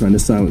why they're trying to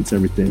silence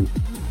everything,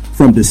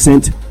 from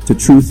dissent to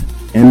truth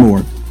and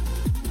more.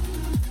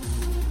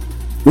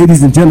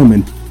 Ladies and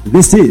gentlemen,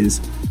 this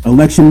is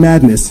Election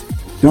Madness,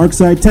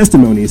 Darkside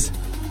Testimonies,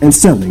 and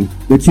Selling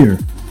the Cure.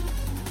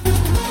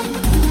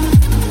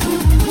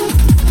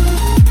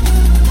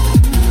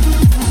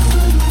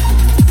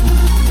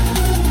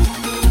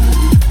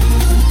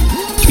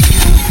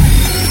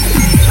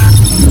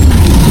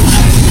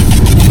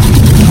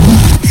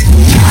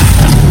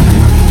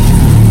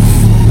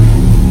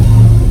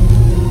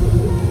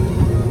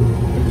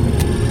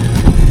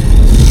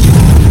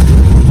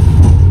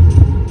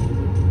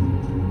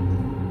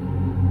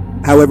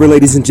 However,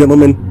 ladies and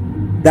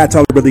gentlemen, that's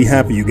all I really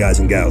have for you guys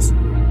and gals.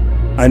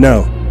 I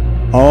know,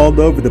 all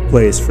over the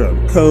place,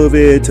 from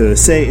COVID to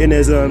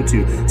Satanism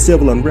to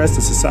civil unrest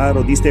to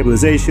societal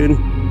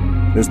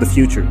destabilization, there's the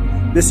future.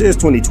 This is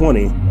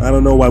 2020. I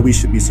don't know why we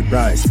should be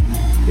surprised.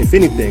 If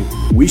anything,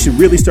 we should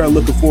really start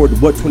looking forward to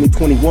what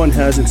 2021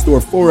 has in store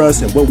for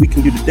us and what we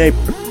can do today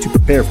to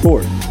prepare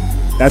for it.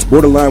 That's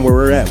borderline where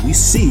we're at. We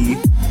see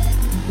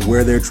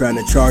where they're trying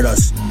to chart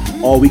us.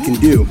 All we can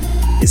do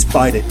is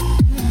fight it.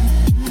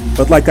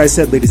 But like I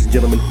said, ladies and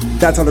gentlemen,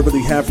 that's all I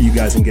really have for you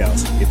guys and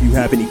gals. If you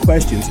have any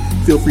questions,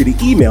 feel free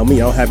to email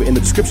me. I'll have it in the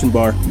description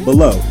bar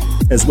below,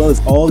 as well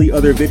as all the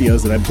other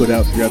videos that I put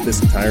out throughout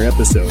this entire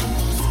episode.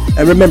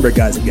 And remember,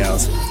 guys and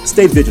gals,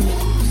 stay vigilant,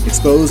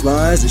 expose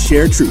lies, and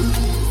share truth.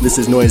 This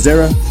is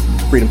Noisera,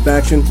 Freedom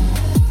Faction,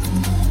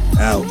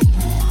 out.